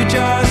you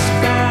just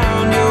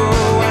found your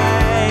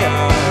way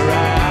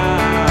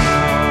around.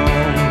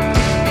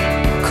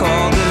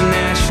 Called it a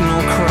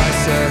national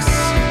crisis.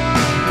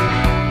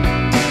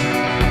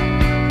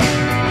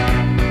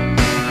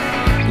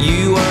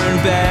 You were in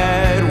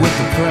bed with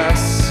the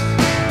press.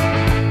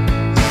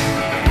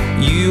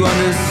 You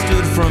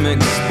understood from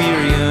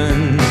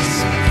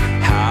experience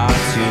how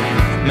to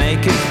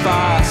make it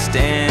fast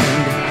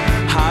and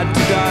hard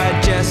to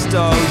digest.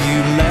 Oh, you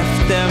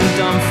left them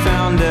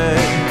dumbfounded,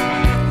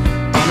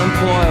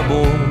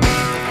 unemployable,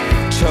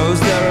 chose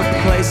their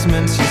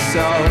replacements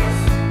yourself.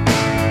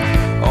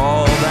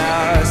 All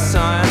that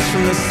science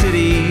from the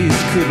cities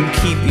couldn't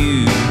keep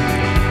you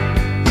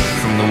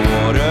from the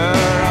water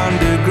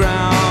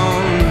underground.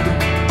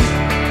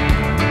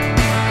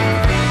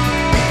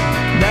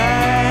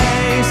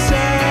 They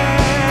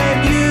said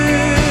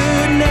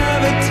you'd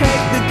never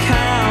take the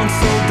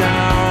council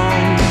down,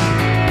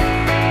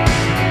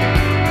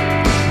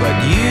 but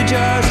you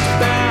just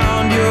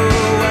found your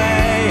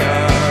way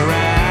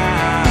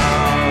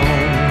around.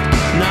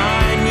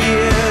 9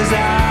 years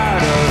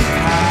out of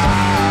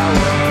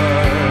power,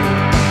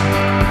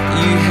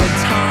 you had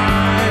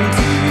time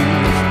to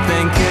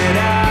think it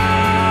out.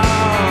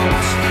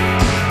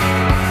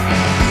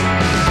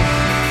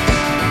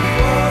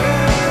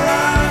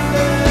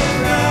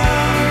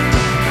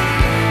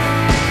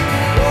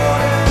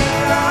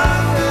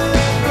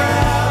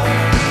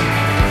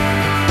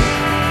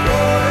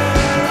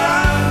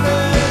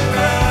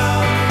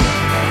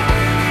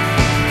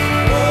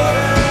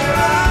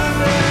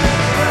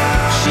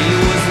 She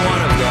was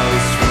one of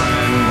those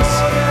friends.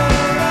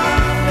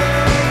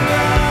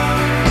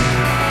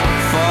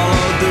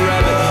 Followed the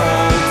rabbit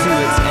hole to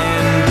its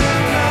end,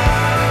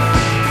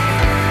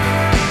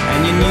 and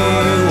you knew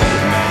what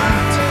it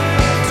meant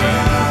to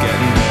get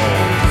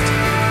involved.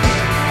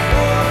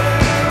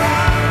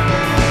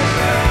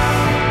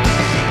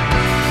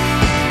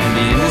 And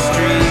the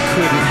industry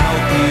couldn't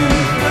help you.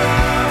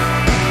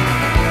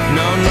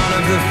 No, none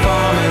of the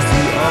farmers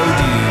who owed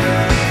you.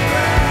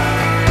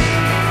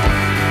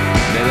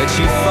 They let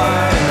you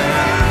fight in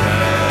that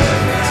pit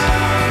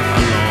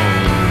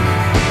alone.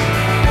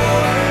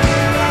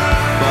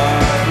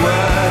 But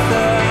with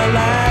the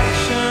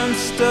election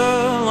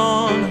still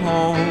on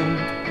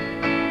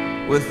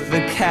hold, with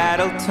the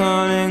cattle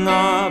turning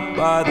up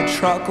by the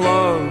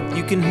truckload,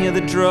 you can hear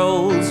the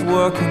drills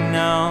working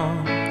now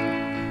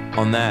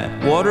on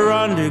that water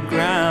underground.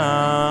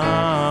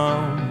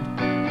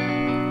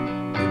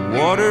 The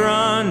water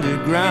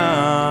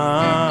underground.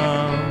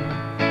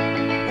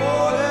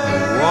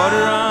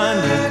 Water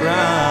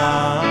underground.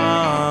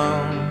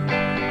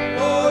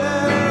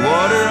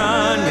 Water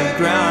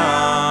underground.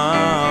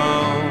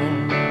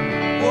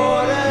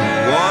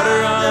 Water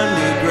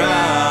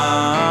underground.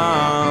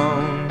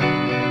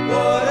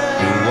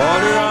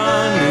 Water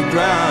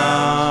underground.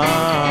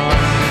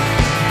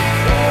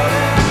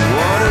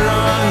 Water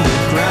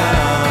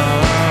underground.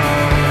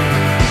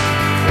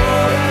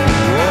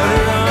 Water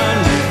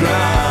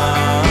underground.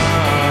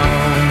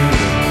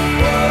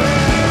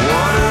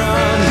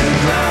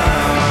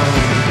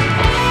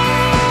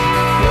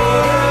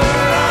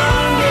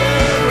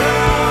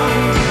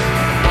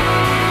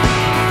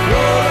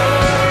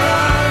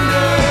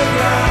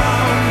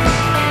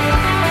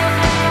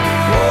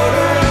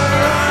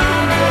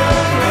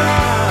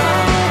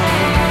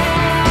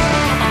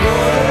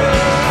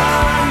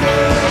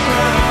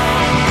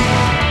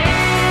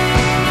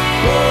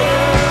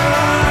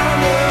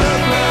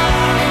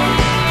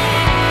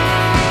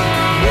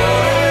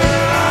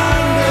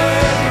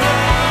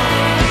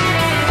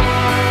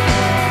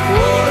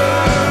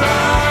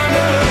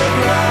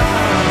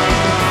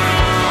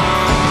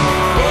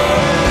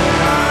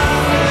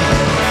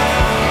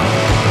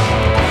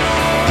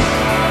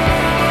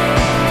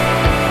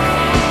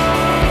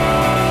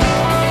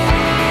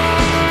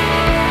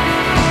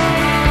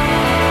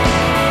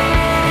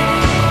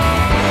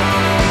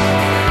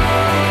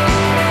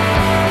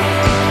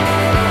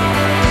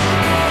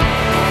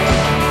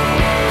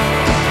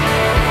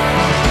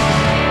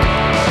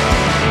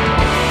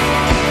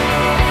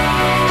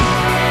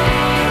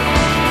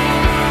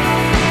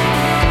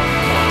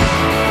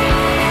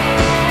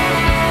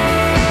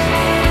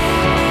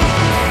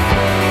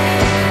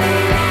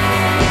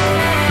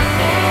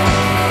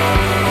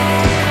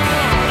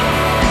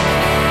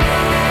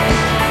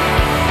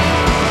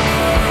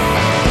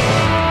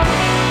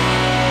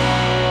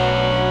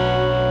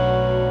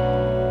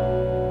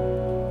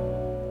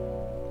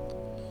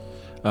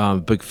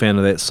 Big fan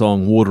of that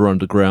song, Water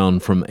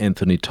Underground, from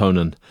Anthony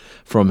Tonin,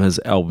 from his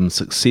album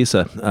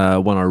Successor,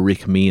 one I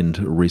recommend,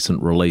 a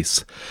recent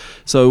release.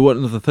 So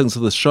one of the things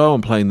of this show,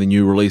 I'm playing the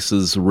new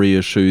releases,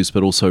 reissues,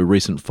 but also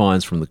recent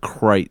finds from the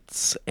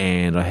crates,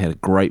 and I had a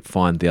great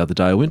find the other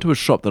day. I went to a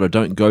shop that I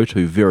don't go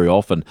to very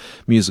often,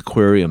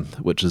 Musiquarium,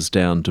 which is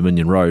down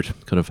Dominion Road,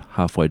 kind of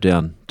halfway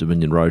down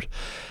Dominion Road.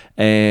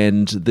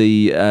 And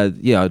I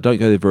don't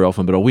go there very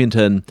often, but I went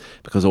in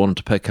because I wanted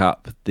to pick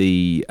up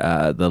the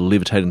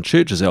Levitating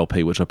Churches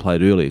LP, which I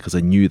played earlier, because I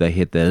knew they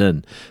had that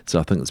in. So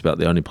I think it's about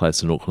the only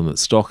place in Auckland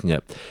that's stocking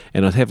it.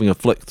 And I was having a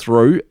flick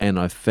through, and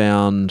I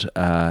found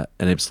an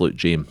absolute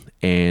gem,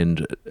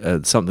 and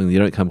something you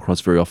don't come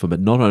across very often. But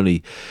not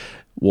only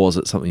was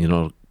it something you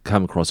don't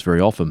come across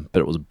very often, but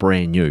it was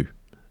brand new.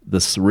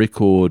 This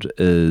record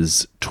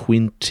is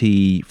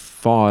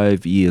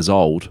 25 years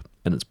old.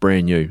 And it's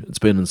brand new. It's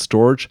been in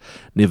storage,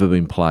 never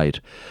been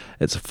played.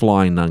 It's a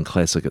Flying Nun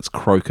classic. It's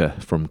Croaker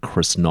from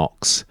Chris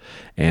Knox.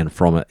 And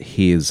from it,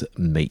 here's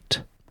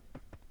Meat.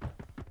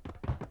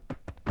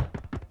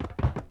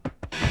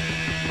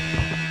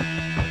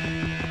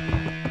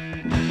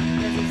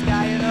 There's this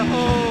guy in a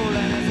hole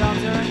and his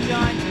arms are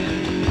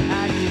unjointed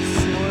and he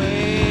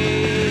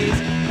sways.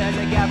 There's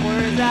a gap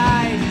where his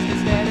eyes is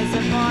just dead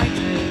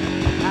disappointed.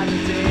 And the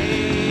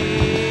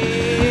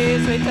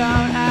days we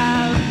don't have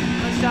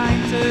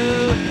time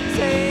to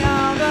say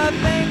all the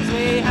things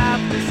we have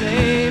to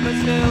say, but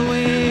still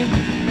we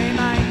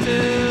remain to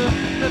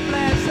the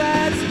flesh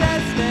that's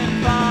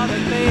destined for the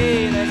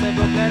clay. There's a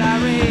book that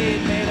I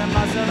read, made of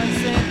muscle and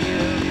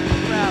sinew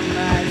from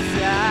my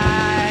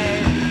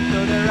side.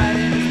 Though the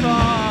writing is poor,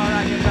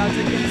 I can vouch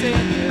to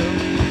continue.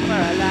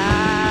 We're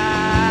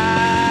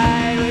alive.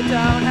 We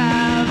don't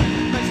have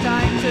much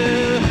time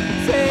to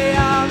say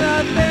all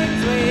the things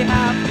we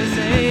have to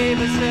say,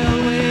 but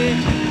still we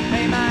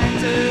remain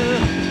to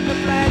the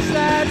flesh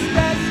that's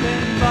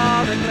destined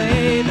for the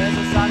clay. There's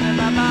a song in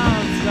my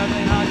mouth,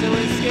 struggling hard to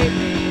escape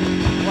me,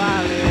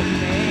 while it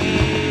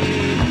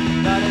may.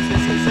 But it's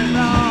viscous and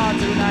raw,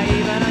 too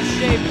naive and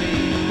unshaped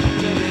me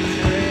to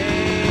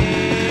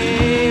betray.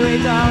 We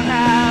don't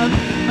have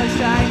much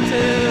time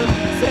to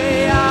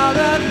say all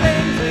the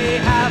things we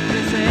have to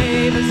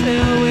say, but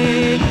still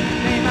we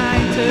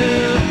remain to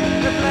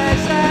the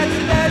flesh that's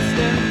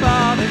destined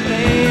for the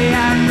clay.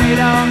 And we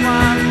don't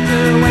want to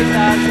waste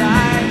our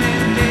time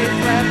in days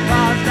where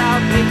past our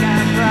peak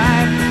and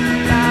prime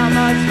now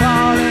must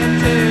fall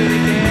into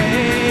decay.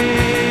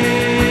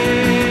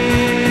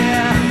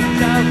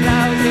 So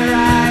close your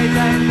eyes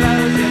and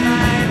close your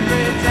mind,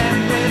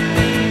 pretend with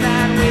me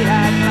that we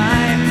had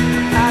climbed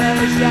out of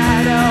the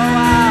shadow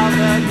of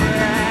the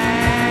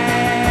grave.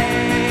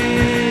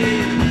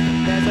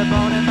 There's a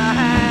bone in my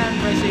hand,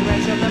 brushy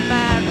wrench of the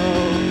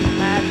manhole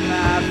at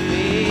my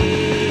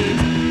feet,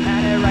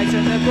 and it writes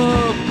in the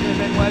book,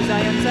 living words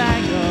I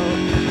untangle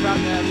from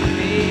the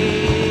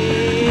feet.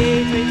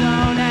 We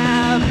don't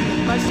have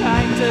much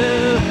time to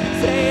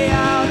say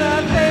all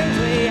the things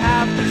we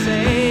have to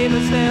say,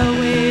 but still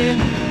we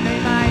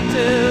remain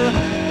to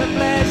the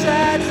flesh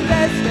that's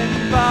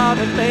destined for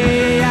the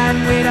clay. And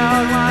we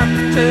don't want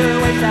to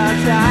waste our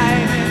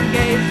time in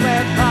gates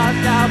where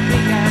past our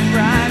peak and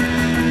prime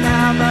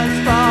now must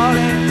fall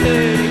into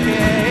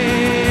decay.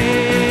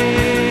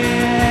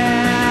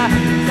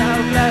 So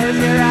close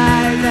your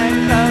eyes and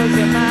close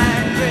your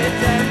mind,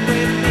 pretend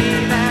with me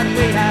that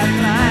we have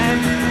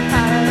climbed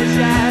out of the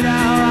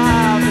shadow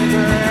of the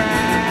grave.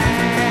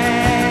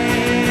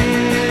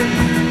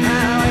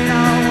 Now we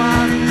don't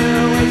want to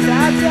waste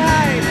our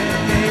time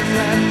in case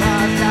we're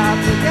past our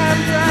peak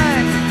and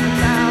prime,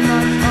 now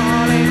must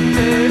fall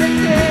into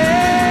decay.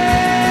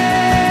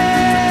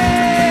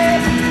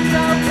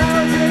 So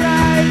close your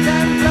eyes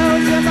and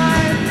close your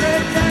mind,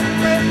 pretend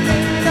with me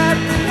that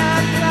we have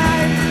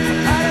climbed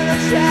out of the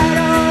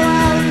shadow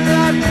of the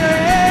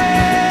grave.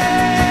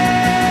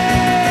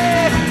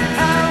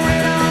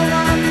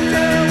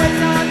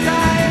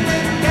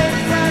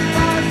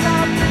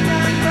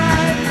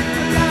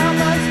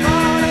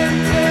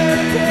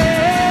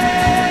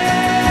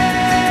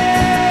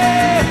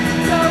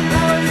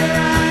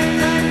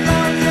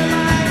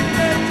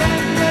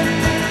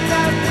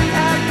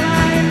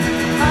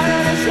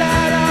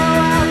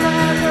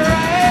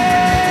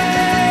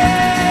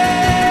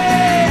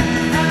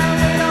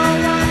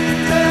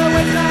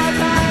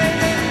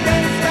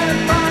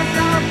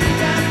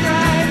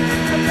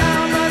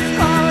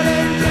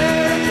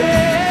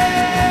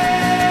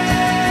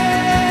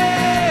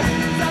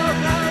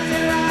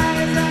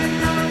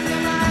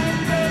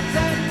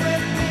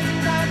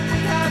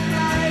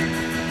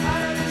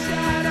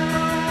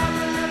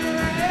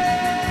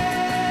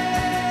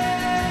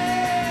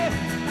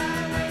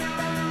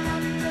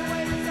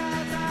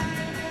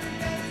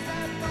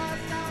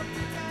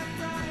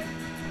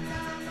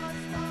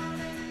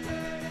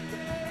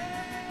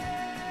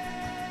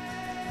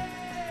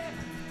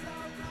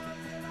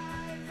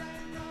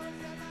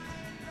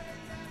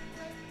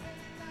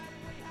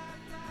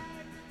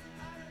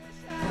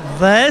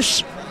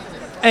 This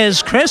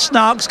is Chris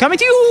Knox coming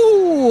to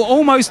you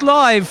almost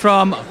live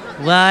from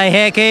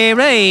Waiheke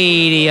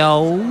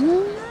Radio.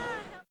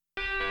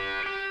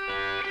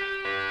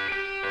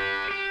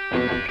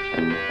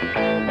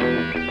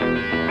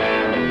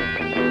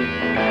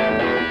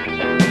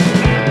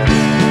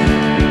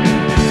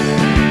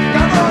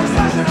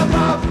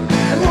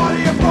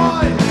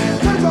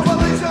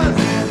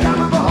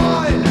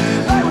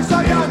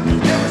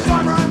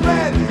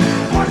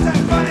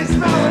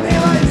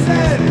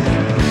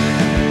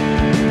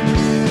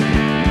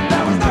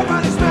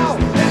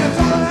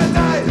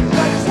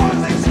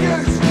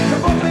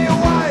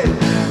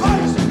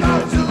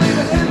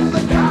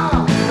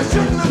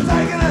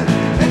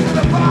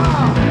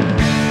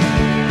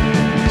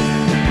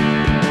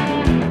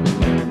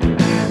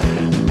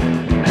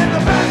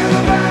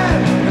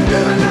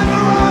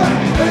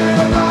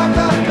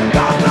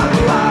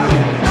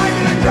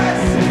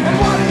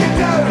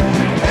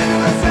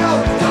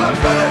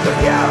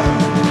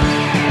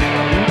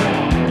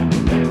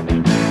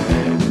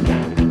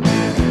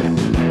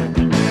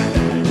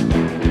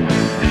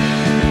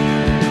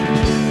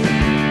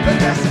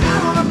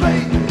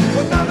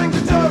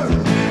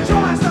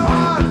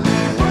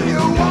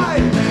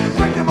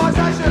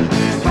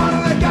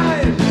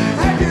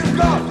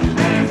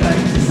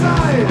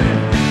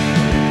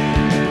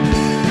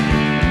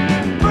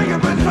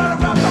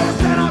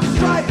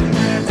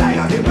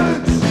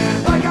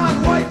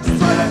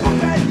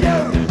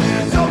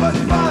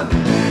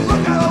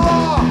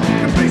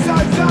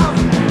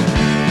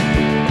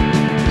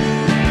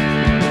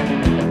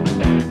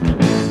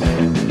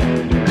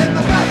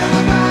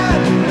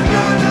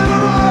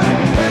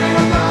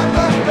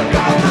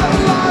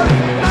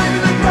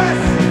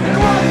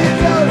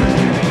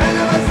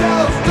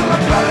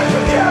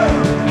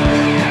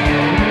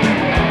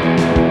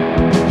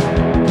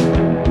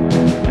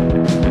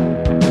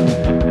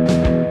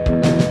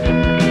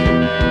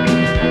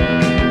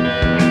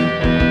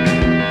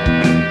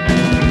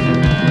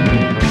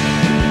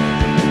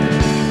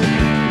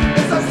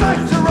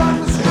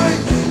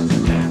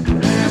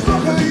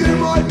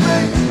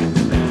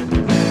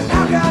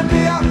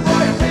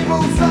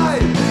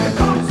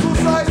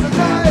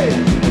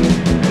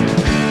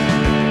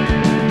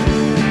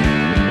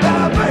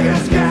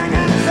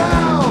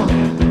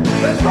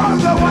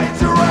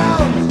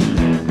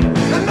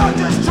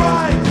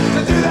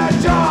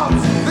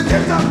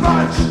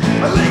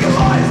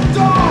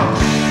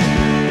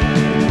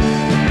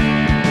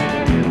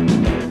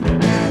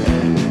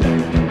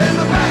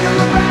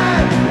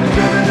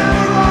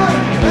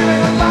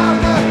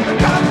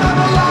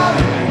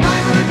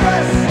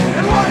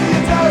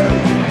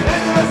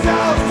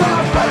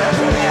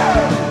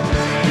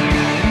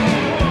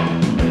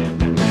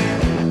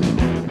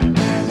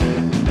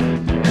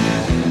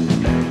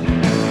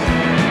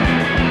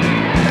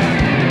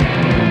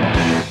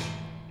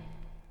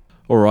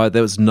 Alright,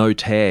 that was No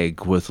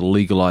Tag with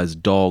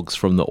Legalised Dogs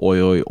from the Oi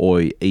Oi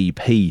Oi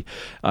EP.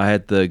 I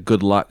had the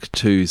good luck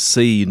to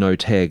see No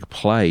Tag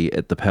play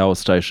at the Power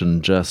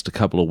Station just a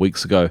couple of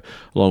weeks ago,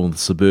 along with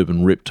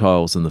Suburban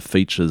Reptiles and the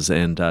Features,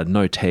 and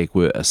No Tag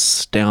were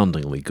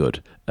astoundingly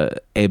good.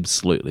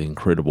 Absolutely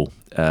incredible.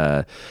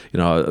 They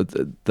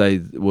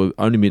were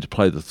only meant to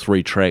play the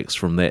 3 tracks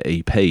from that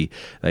EP. They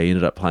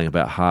ended up playing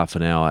about half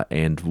an hour,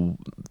 and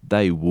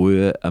they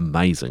were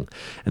amazing.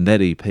 And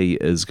that EP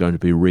is going to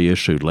be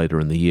reissued later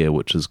in the year,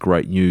 which is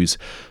great news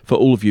for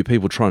all of you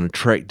people trying to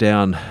track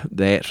down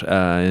that.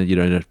 You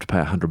don't have to pay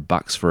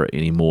 $100 for it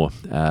anymore.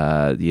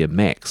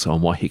 Max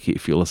on Waiheke,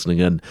 if you're listening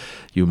in,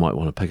 you might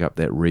want to pick up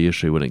that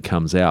reissue when it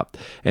comes out.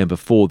 And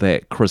before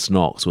that, Chris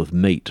Knox with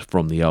Meat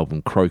from the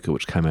album Croaker,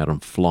 which came out on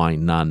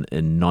Flying Nun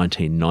in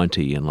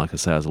 1990. And like I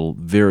say, I was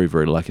very,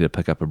 very lucky to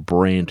pick up a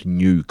brand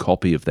new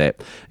copy of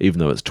that, even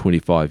though it's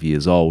 25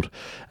 years old,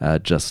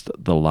 just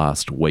the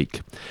last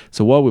week.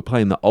 So while we're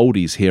playing the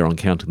oldies here on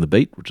Counting the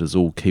Beat, which is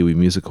all Kiwi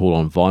music, all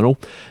on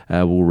vinyl,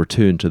 we'll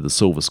return to the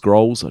Silver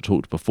Scrolls. I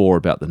talked before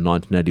about the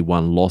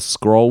 1981 Lost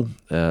Scroll.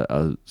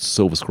 A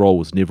Silver Scroll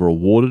was never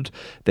awarded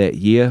that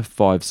year.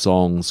 5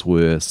 songs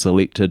were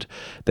selected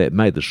that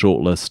made the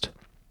shortlist.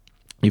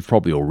 You've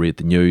probably all read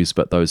the news,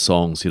 but those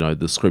songs,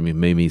 the Screaming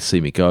Mimi, See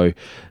Me Go,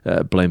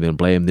 Blam Blam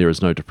Blam, There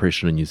Is No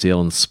Depression in New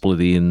Zealand,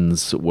 Split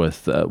Ends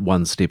with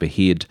One Step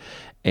Ahead,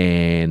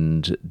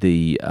 and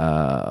the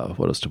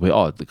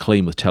the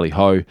Clean with Tally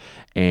Ho,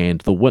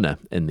 and the winner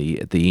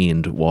at the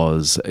end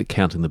was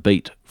Counting the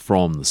Beat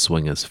from the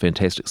Swingers.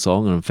 Fantastic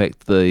song, and in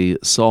fact the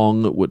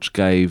song which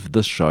gave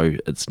this show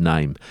its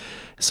name.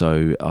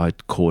 So I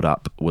caught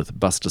up with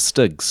Buster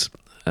Stiggs,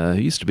 who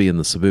used to be in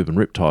the Suburban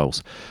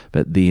Reptiles,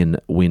 but then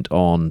went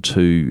on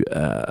to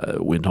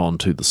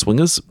the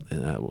Swingers.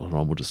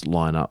 We'll just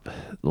line up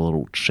the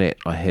little chat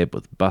I had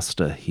with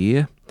Buster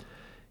here.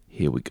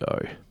 Here we go.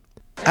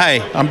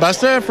 Hey, I'm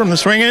Buster from the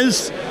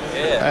Swingers,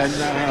 and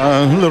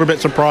a little bit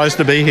surprised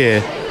to be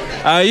here.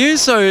 Are you?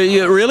 So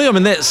really, I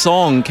mean, that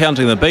song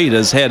 "Counting the Beat"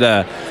 has had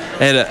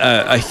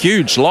a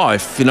huge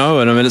life, and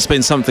I mean, it's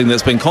been something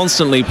that's been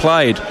constantly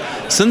played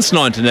since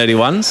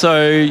 1981.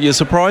 So you're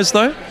surprised,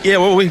 though? Yeah,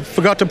 well, we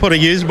forgot to put a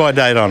use-by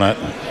date on it,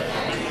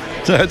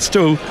 so it's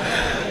still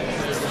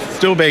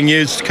still being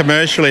used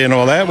commercially and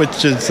all that,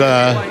 which has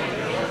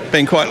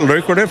been quite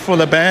lucrative for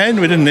the band.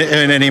 We didn't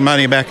earn any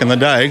money back in the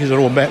day because it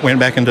all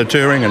went back into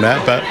touring and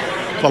that, but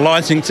the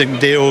licensing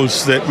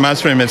deals that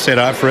Mushroom had set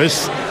up for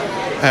us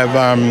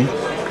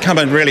have come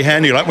in really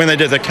handy. Like when they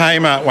did the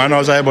Kmart one,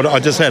 I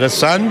just had a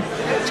son,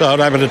 so I was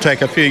able to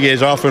take a few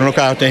years off and look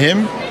after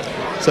him.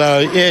 So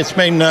yeah, it's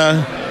been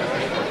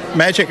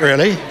magic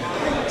really.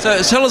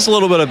 So tell us a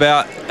little bit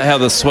about how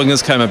the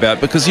Swingers came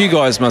about, because you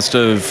guys must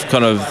have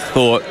kind of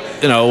thought,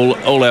 you know,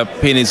 all our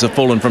pennies have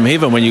fallen from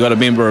heaven when you got a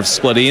member of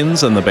Split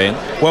Enz in the band.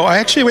 Well, I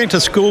actually went to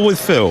school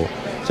with Phil,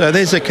 so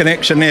there's a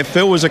connection there.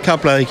 Phil was a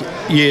couple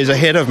of years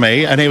ahead of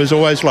me, and he was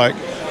always like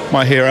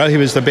my hero. He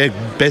was the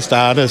best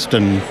artist,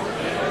 and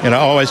you know,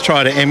 I always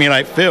try to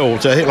emulate Phil.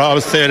 So I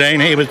was 13,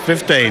 he was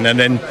 15, and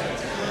then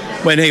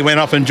when he went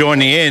off and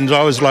joined the Ends,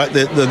 I was like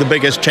the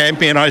biggest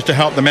champion. I used to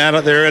help them out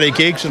at their early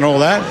gigs and all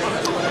that.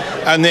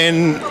 And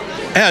then,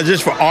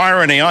 just for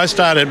irony, I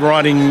started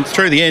writing,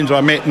 through the Ends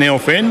I met Neil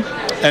Finn,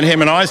 and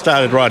him and I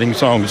started writing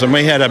songs, and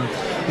we had a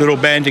little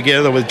band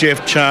together with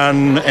Jeff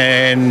Chun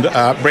and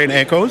Brent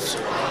Eccles,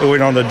 who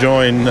went on to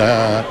join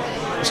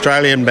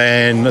Australian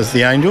band as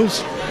the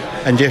Angels,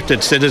 and Jeff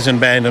did Citizen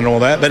Band and all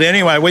that. But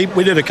anyway,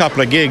 we did a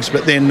couple of gigs,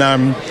 but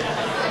then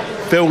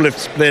Phil left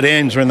Split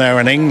Enz when they were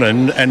in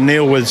England, and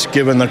Neil was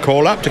given the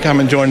call up to come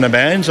and join the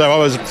band, so I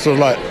was sort of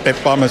like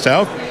left by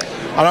myself.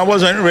 And I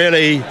wasn't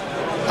really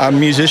a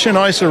musician.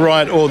 I used to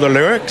write all the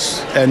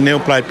lyrics, and Neil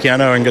played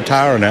piano and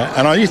guitar and that,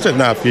 and I used to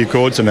know a few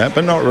chords in that,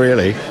 but not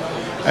really.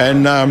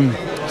 And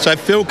so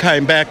Phil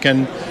came back,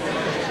 and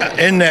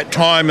in that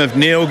time of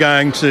Neil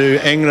going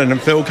to England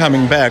and Phil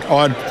coming back,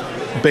 I'd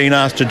been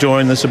asked to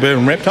join the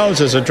Suburban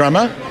Reptiles as a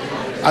drummer,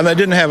 and they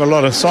didn't have a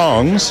lot of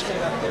songs.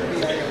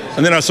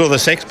 And then I saw the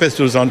Sex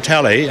Pistols on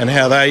telly and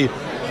how they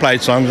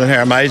played songs and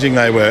how amazing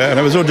they were, and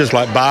it was all just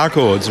like bar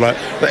chords, like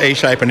the E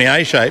shape and the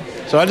A shape.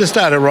 So I just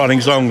started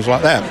writing songs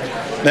like that.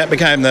 That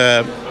became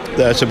the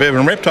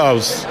Suburban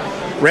Reptiles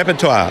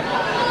repertoire,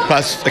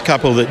 plus a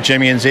couple that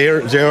Jimmy and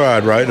Zero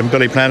had wrote and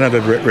Billy Planet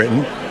had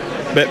written.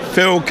 But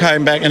Phil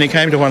came back, and he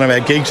came to one of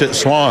our gigs at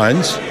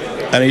Swines,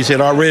 and he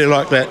said, I really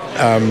like that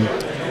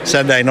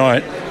Saturday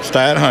night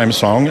stay-at-home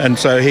song, and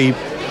so he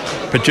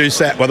produced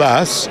that with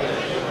us,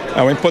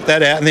 and we put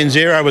that out, and then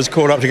Zero was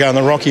called up to go on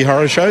the Rocky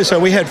Horror Show, so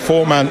we had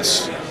 4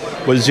 months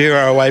with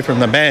Zero away from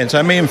the band.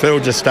 So me and Phil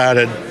just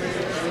started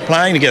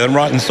playing together and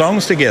writing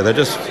songs together,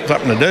 just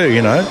something to do,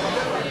 you know.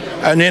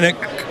 And then it,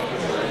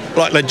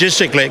 like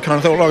logistically, it kind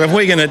of thought, like, if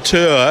we're going to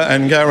tour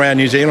and go around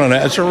New Zealand,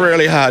 it's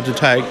really hard to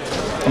take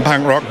a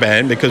punk rock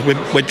band, because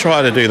we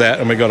tried to do that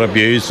and we got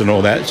abused and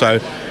all that. So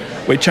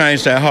we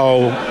changed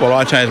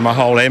I changed my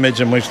whole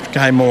image, and we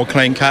became more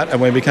clean cut,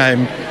 and we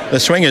became the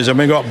Swingers, and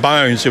we got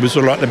Bones, who was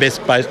sort of like the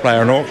best bass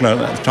player in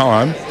Auckland at the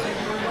time.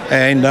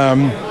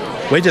 And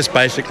we just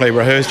basically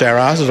rehearsed our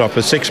asses off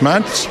for 6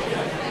 months,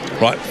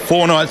 like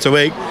 4 nights a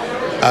week,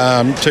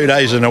 2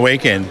 days in a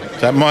weekend.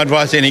 So my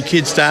advice to any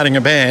kid starting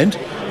a band,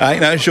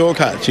 ain't no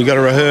shortcuts, you got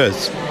to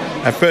rehearse.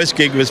 Our first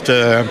gig was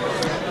to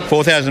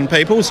 4,000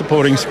 people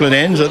supporting Split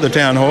Enz at the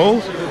Town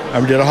Hall,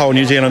 and we did a whole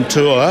New Zealand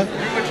tour,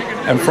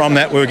 and from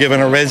that we were given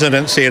a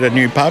residency at a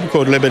new pub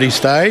called Liberty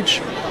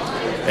Stage,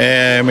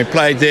 and we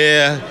played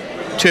there,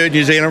 toured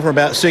New Zealand for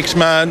about 6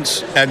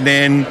 months, and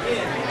then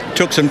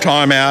took some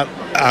time out,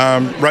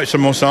 wrote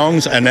some more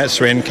songs, and that's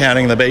when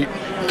Counting the Beat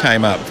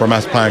came up from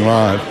us playing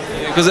live.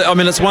 Because, I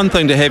mean, it's one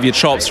thing to have your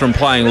chops from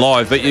playing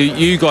live, but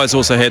you guys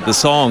also had the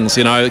songs,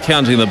 you know,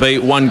 Counting the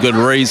Beat, One Good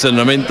Reason.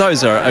 I mean,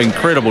 those are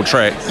incredible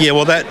tracks. Yeah,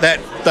 well,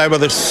 they were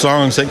the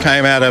songs that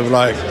came out of,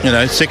 like, you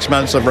know, 6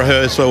 months of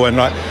rehearsal, and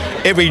like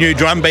every new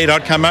drum beat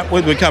I'd come up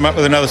with, we'd come up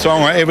with another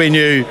song. Like every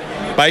new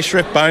bass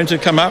riff Bones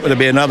would come up, it'd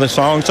be another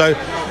song. So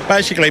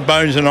basically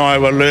Bones and I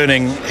were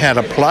learning how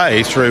to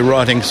play through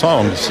writing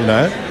songs, you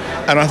know.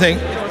 And I think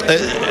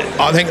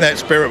that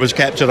spirit was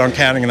captured on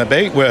Counting the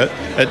Beat, where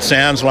it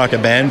sounds like a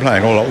band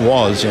playing. All it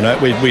was, you know,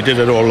 we did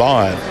it all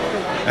live,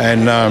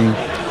 and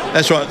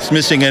that's what's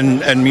missing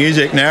in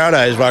music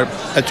nowadays. Like,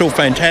 it's all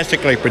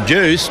fantastically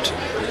produced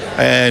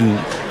and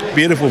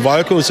beautiful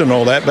vocals and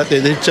all that, but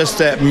there's just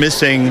that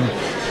missing,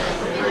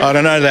 I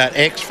don't know, that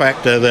X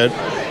factor that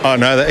I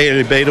know the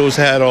early Beatles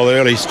had, or the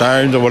early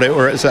Stones or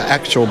whatever. It's an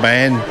actual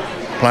band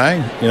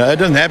playing. You know, it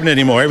doesn't happen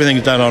anymore.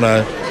 Everything's done on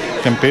a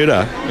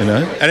computer, you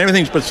know, and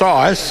everything's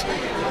precise,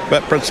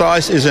 but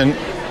precise isn't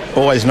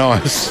always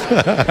nice.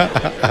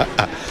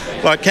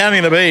 Like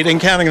Counting the Beat, in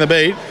Counting the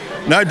Beat,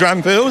 no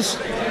drum fills,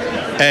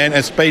 and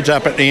it speeds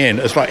up at the end.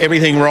 It's like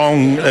everything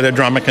wrong that a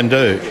drummer can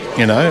do,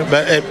 you know,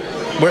 but it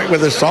worked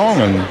with the song,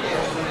 and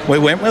we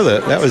went with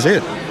it. That was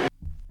it.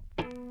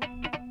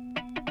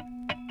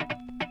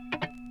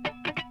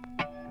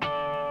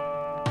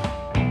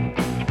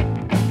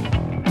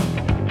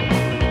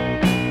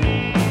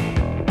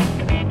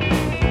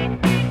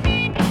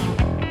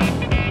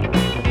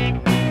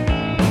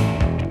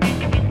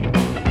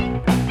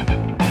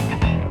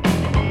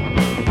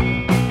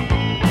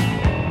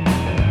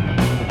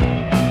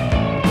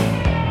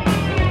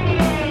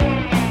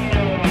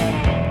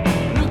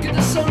 Look at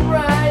the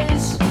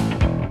sunrise,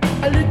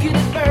 I look at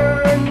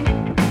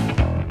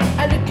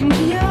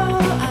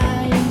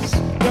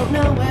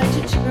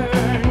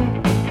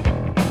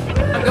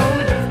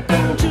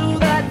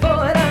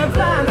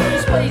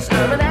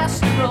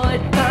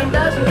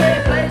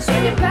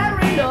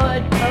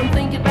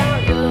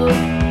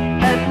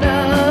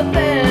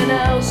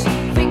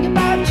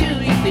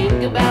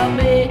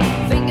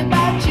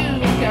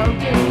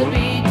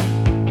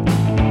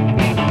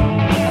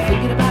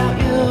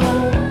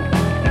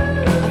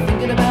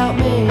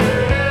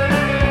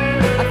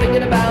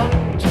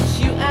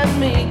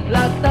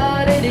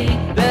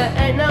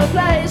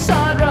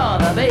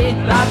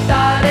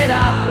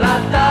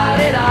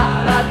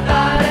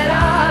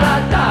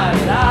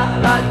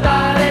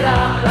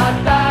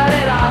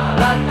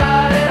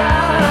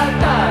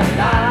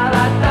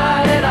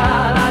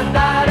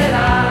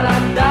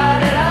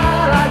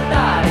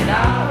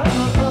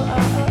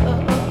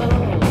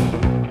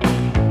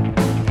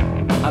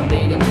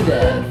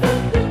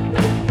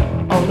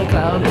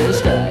around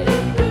this day.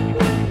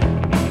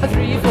 A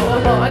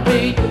 3-4 might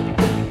be,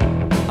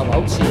 I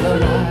won't see the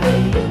light.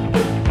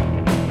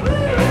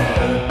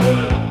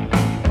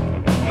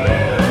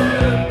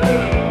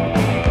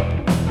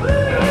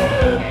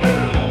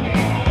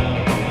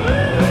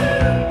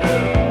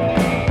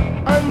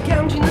 I'm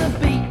counting the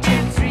beat,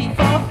 2, 3, 4,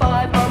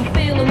 5. I'm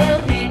feeling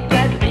the heat,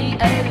 let me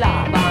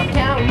alive. I'm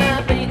counting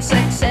the beat,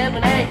 6,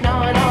 7, 8,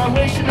 9. I'm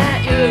wishing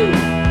that you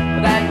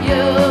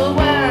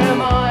were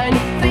mine.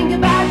 Think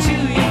about you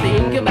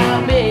think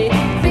about me.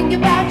 Think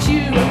about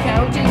you, I'm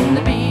counting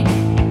the beat.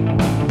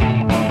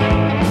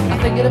 I'm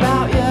thinking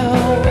about you,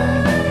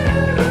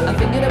 I'm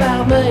thinking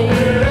about me.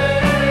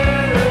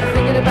 I'm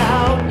thinking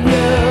about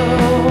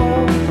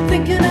you,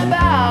 thinking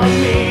about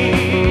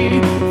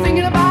me.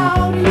 Thinking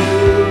about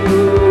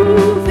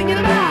you, thinking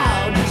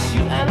about just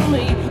you and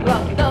me.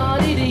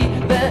 La-da-dee-dee,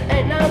 there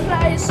ain't no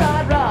place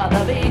I'd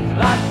rather be.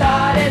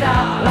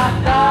 La-da-dee-da,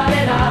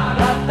 la-da-dee-da,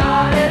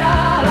 la-da-dee-da,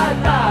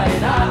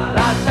 la-da-dee-da,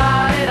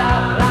 la-da-dee-da,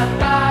 la-da-dee-da, la-da-dee-da,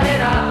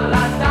 la-da-dee-da, la-da-dee-da,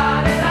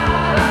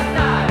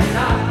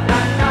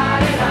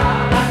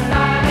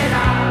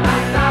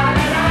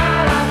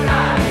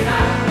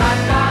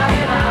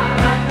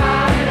 la-da-dee-da,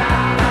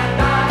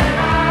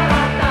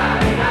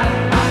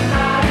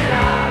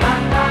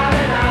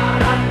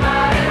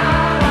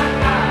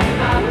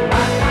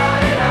 la-da-dee-da,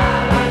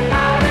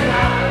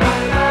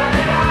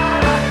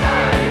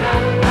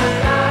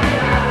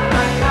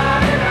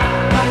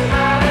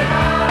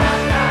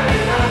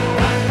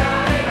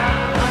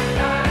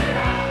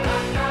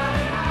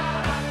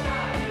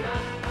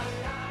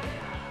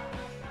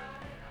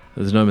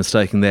 There's no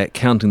mistaking that.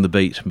 Counting the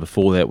Beat. And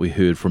before that, we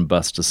heard from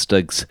Buster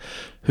Stiggs,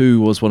 who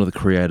was one of the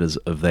creators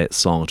of that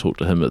song. I talked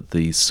to him at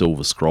the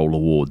Silver Scroll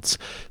Awards.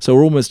 So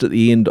we're almost at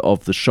the end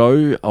of the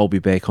show. I'll be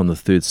back on the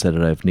third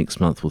Saturday of next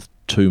month with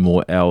 2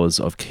 more hours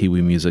of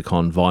Kiwi music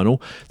on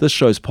vinyl. This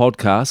show's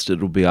podcast,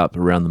 it'll be up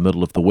around the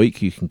middle of the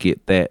week. You can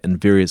get that in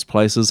various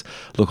places.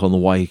 Look on the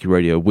Waiheke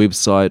Radio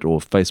website or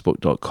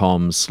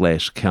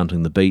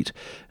facebook.com/countingthebeat.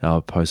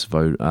 I'll post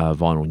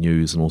vinyl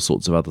news and all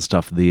sorts of other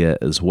stuff there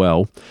as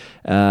well.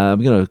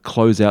 I'm going to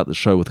close out the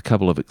show with a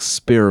couple of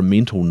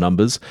experimental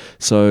numbers.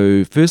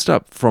 So first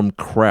up from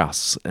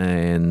Kraus,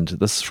 and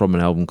this is from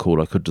an album called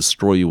I Could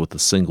Destroy You With a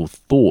Single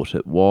Thought.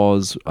 It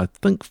was, I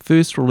think,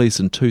 first released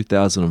in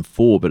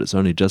 2004, but it's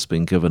only just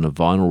been given a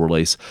vinyl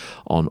release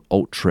on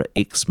Ultra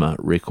Exma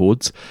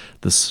Records.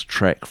 This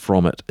track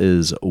from it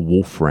is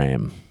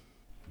Wolfram.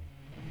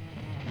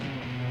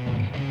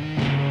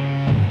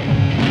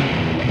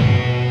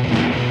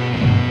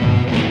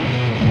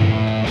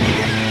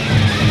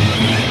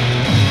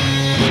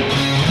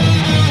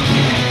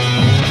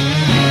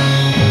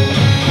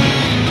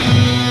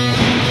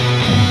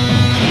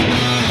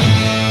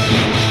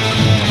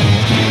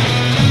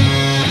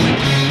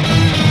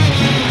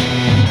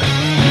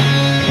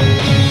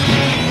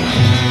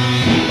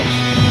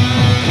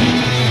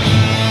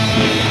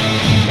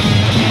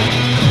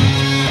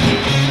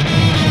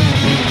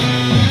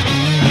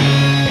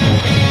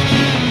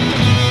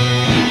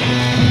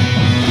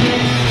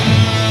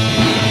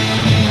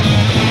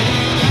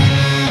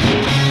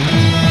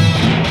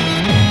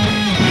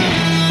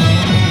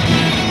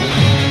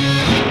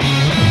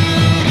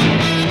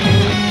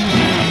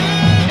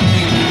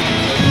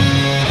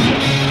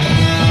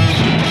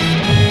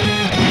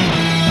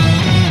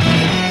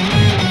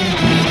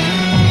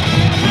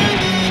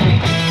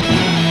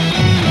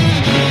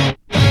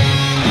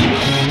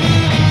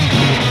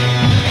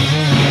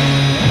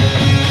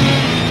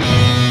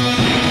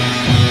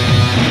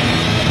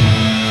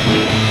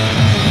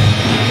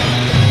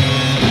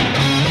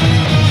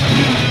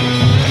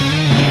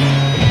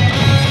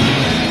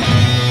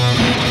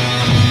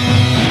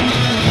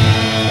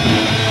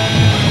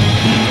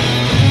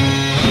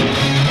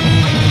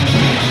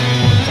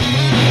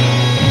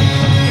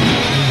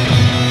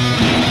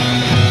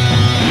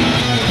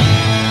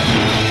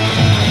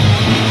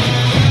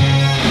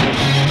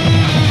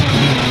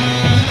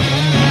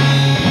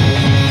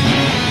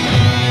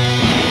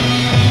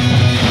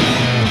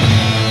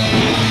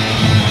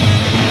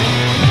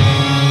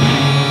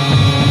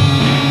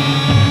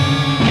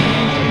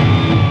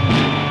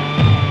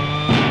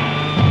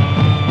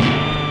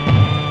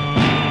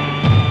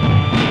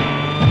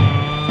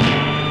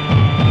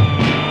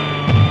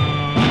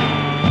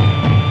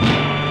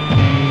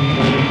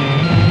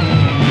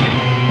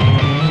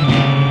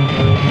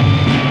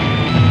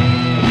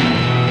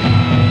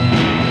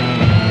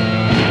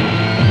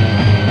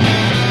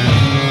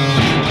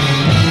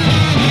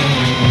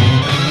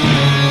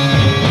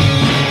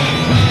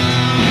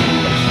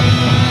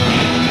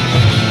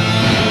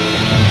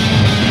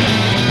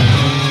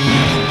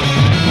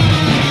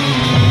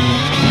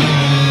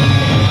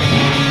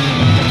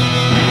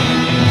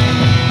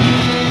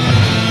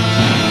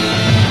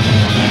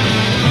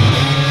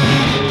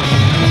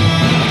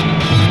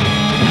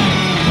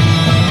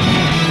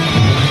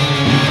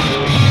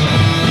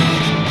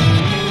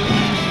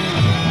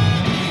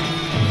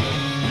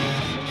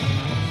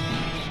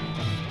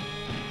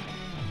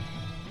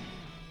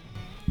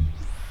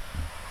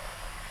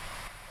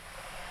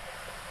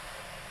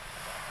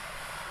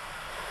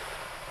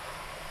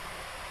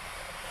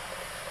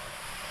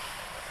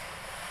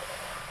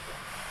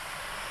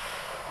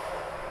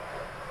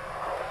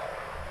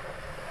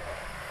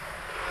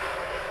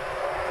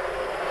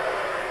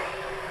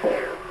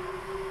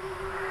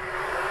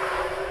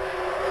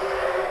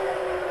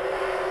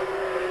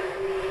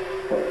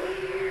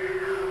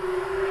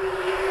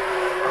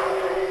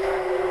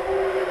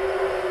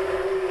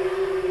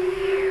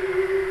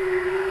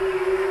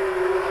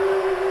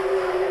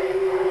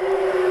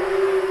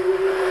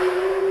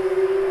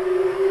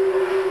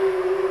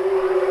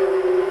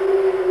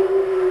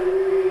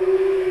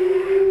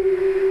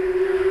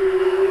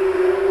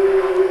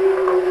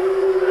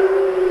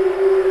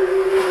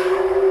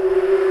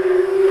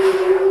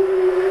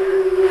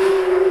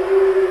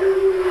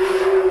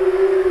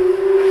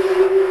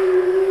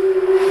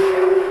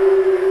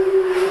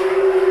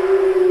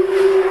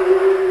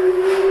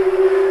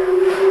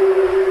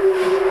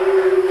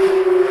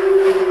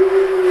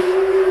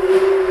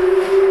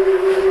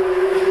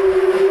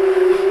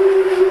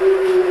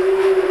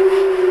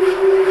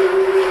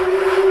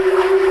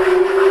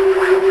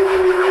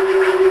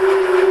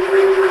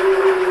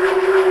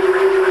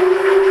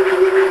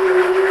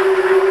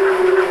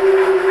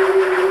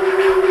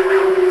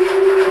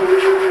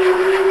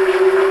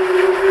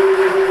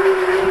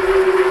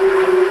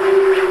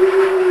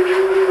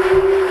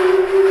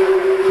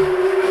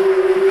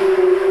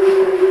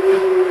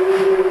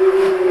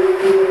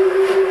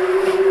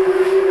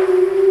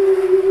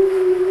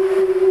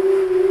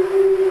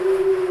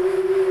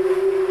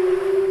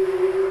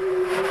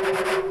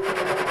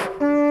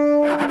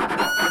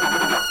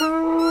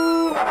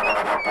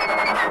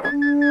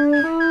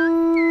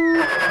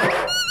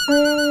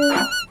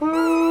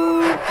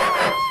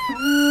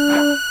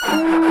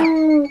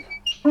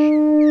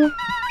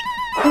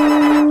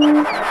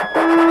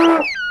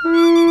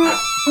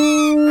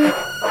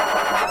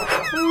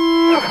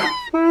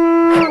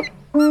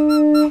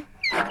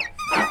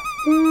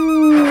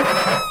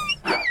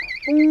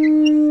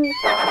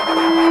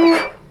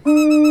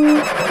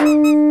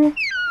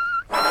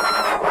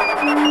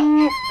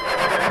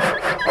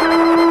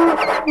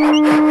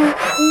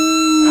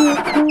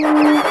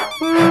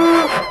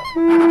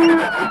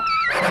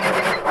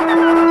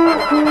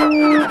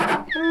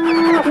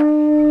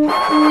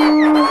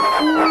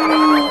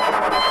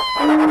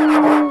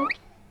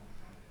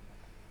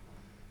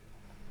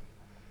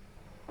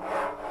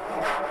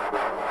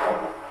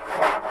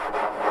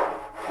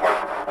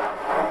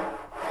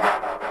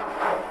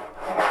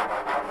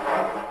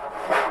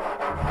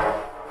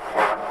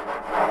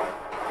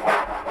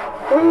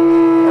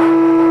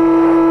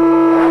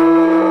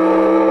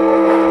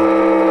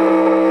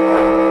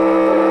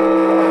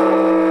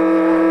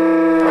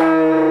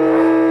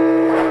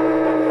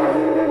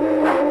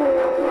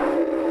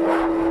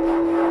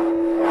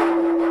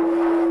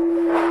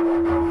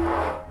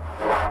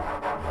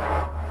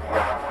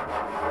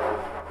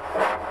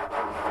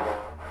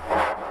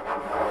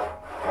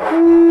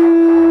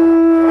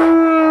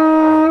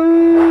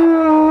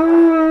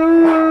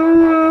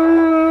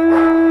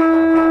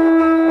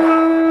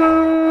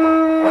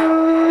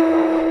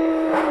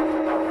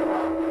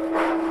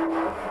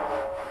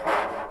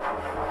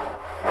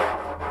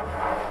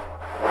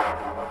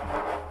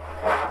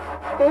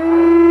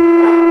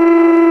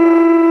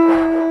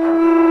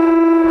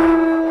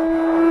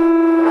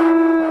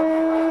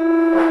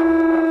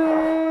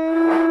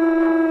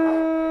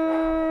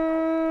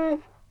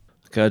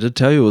 Okay, I did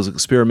tell you it was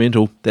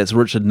experimental. That's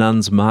Richard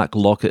Nunn's, Mark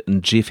Lockett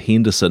and Jeff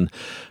Henderson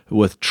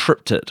with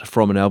Triptych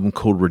from an album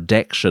called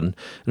Redaction.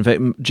 In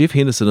fact, Jeff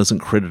Henderson isn't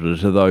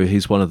credited, although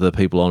he's one of the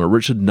people on it.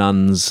 Richard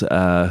Nunn's,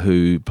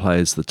 who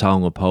plays the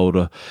taonga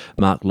polder,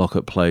 Mark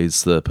Lockett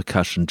plays the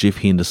percussion, Jeff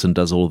Henderson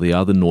does all the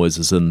other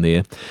noises in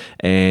there,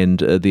 and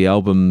the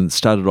album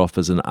started off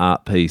as an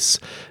art piece,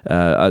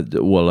 a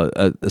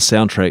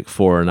soundtrack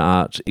for an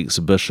art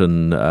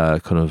exhibition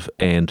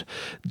and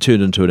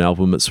turned into an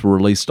album. It's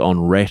released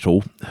on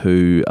Rattle,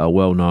 who are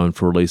well known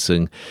for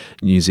releasing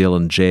New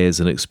Zealand jazz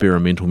and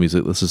experimental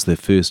music. This is their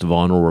first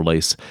vinyl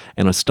release,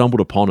 and I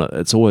stumbled upon it.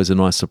 It's always a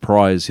nice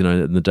surprise,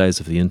 in the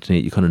days of the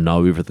internet, you kind of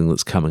know everything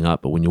that's coming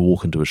up, but when you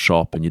walk into a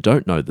shop and you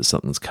don't know that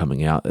something's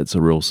coming out, it's a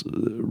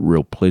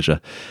real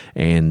pleasure.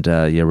 And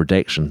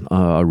Redaction,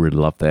 I really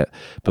love that.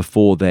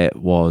 Before that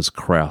was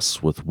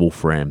Kraus with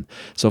Wolfram.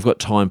 So I've got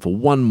time for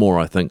one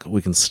more. I think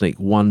we can sneak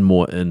one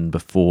more in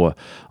before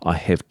I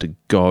have to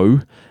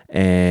go.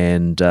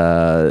 And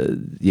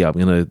I'm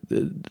going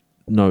to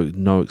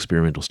no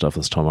experimental stuff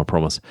this time, I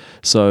promise.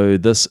 So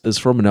this is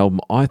from an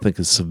album I think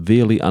is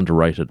severely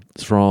underrated.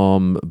 It's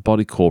from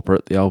Body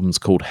Corporate. The album's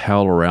called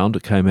Howl Around.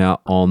 It came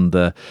out on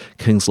the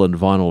Kingsland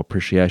Vinyl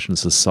Appreciation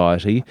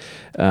Society.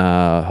 Hold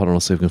on,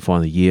 I'll see if I can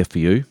find the year for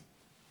you.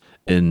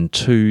 In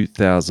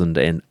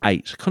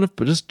 2008, kind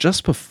of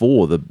just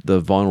before the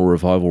vinyl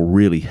revival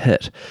really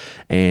hit.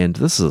 And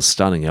this is a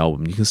stunning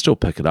album. You can still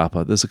pick it up.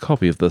 There's a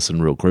copy of this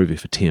in Real Groovy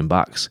for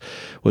 $10,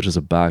 which is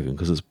a bargain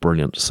because it's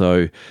brilliant.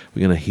 So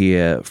we're going to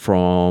hear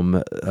from,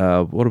 what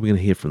are we going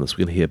to hear from this?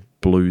 We're going to hear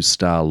Blue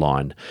Star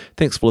Line.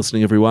 Thanks for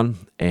listening, everyone,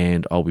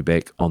 and I'll be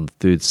back on the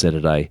third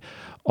Saturday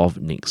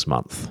of next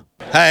month.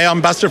 Hey,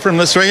 I'm Buster from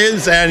The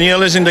Swingers, and you're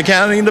listening to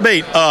Counting the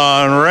Beat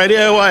on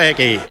Radio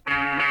Waiheke.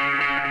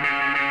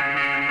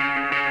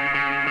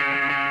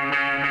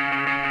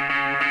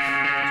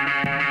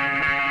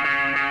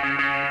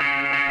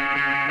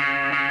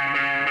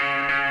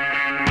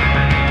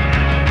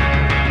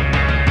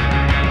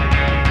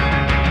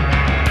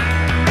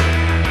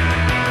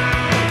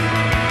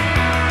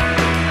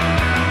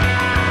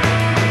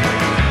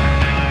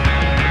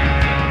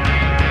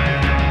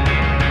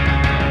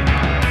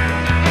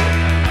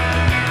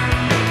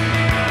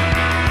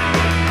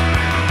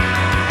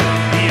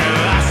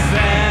 I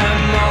said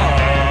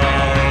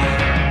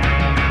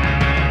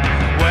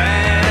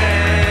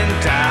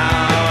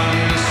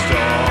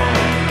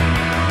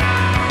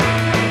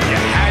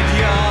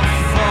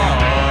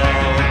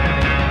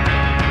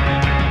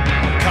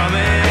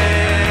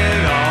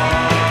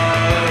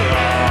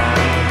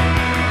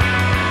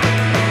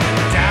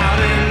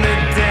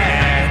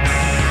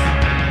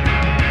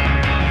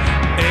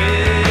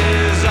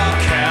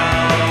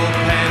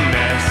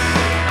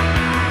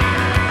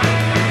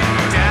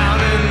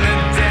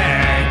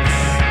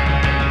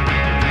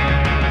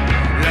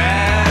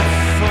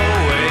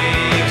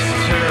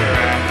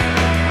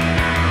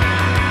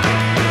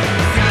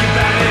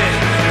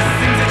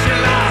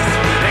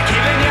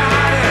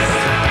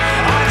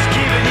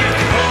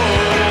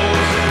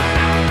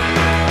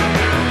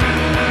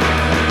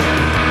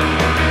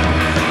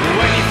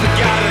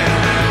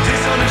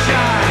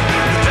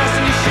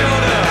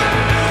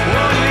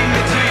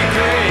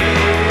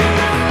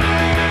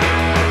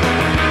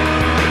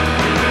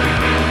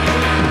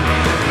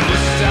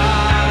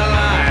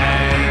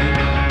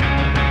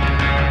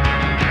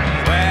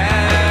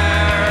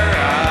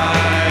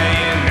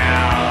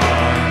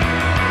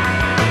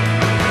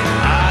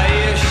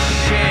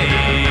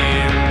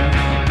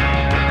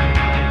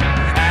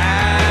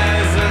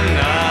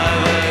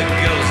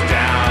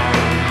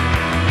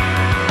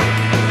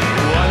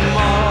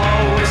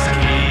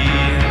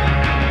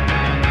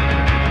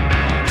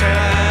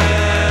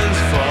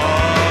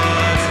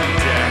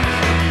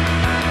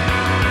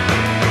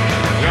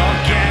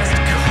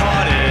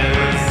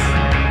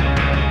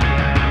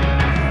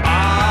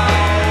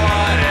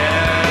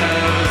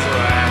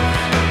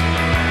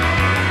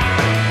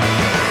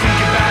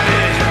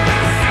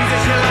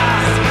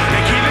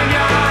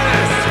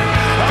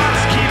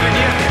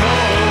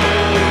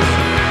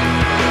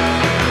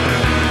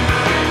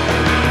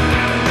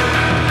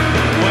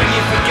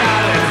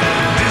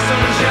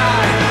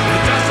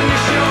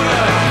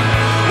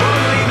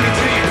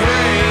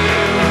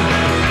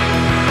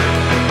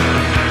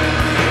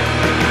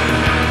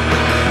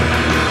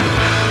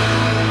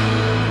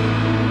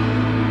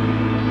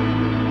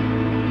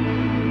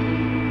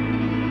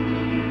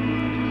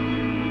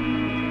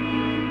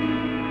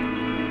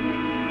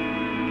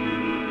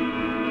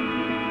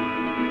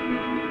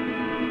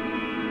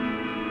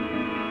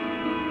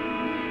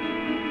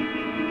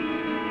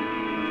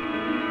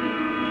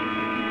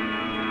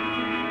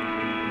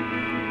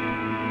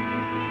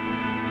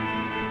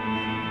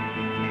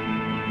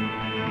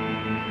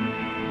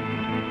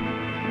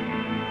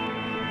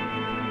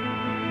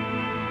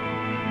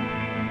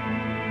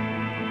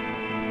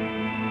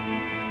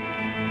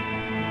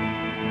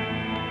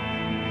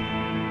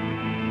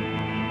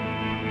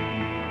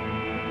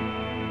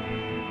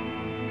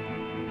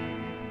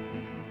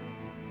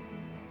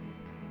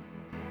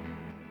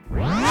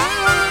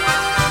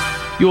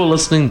You're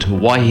listening to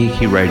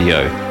Waiheke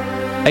Radio,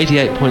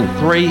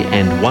 88.3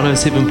 and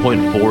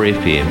 107.4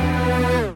 FM.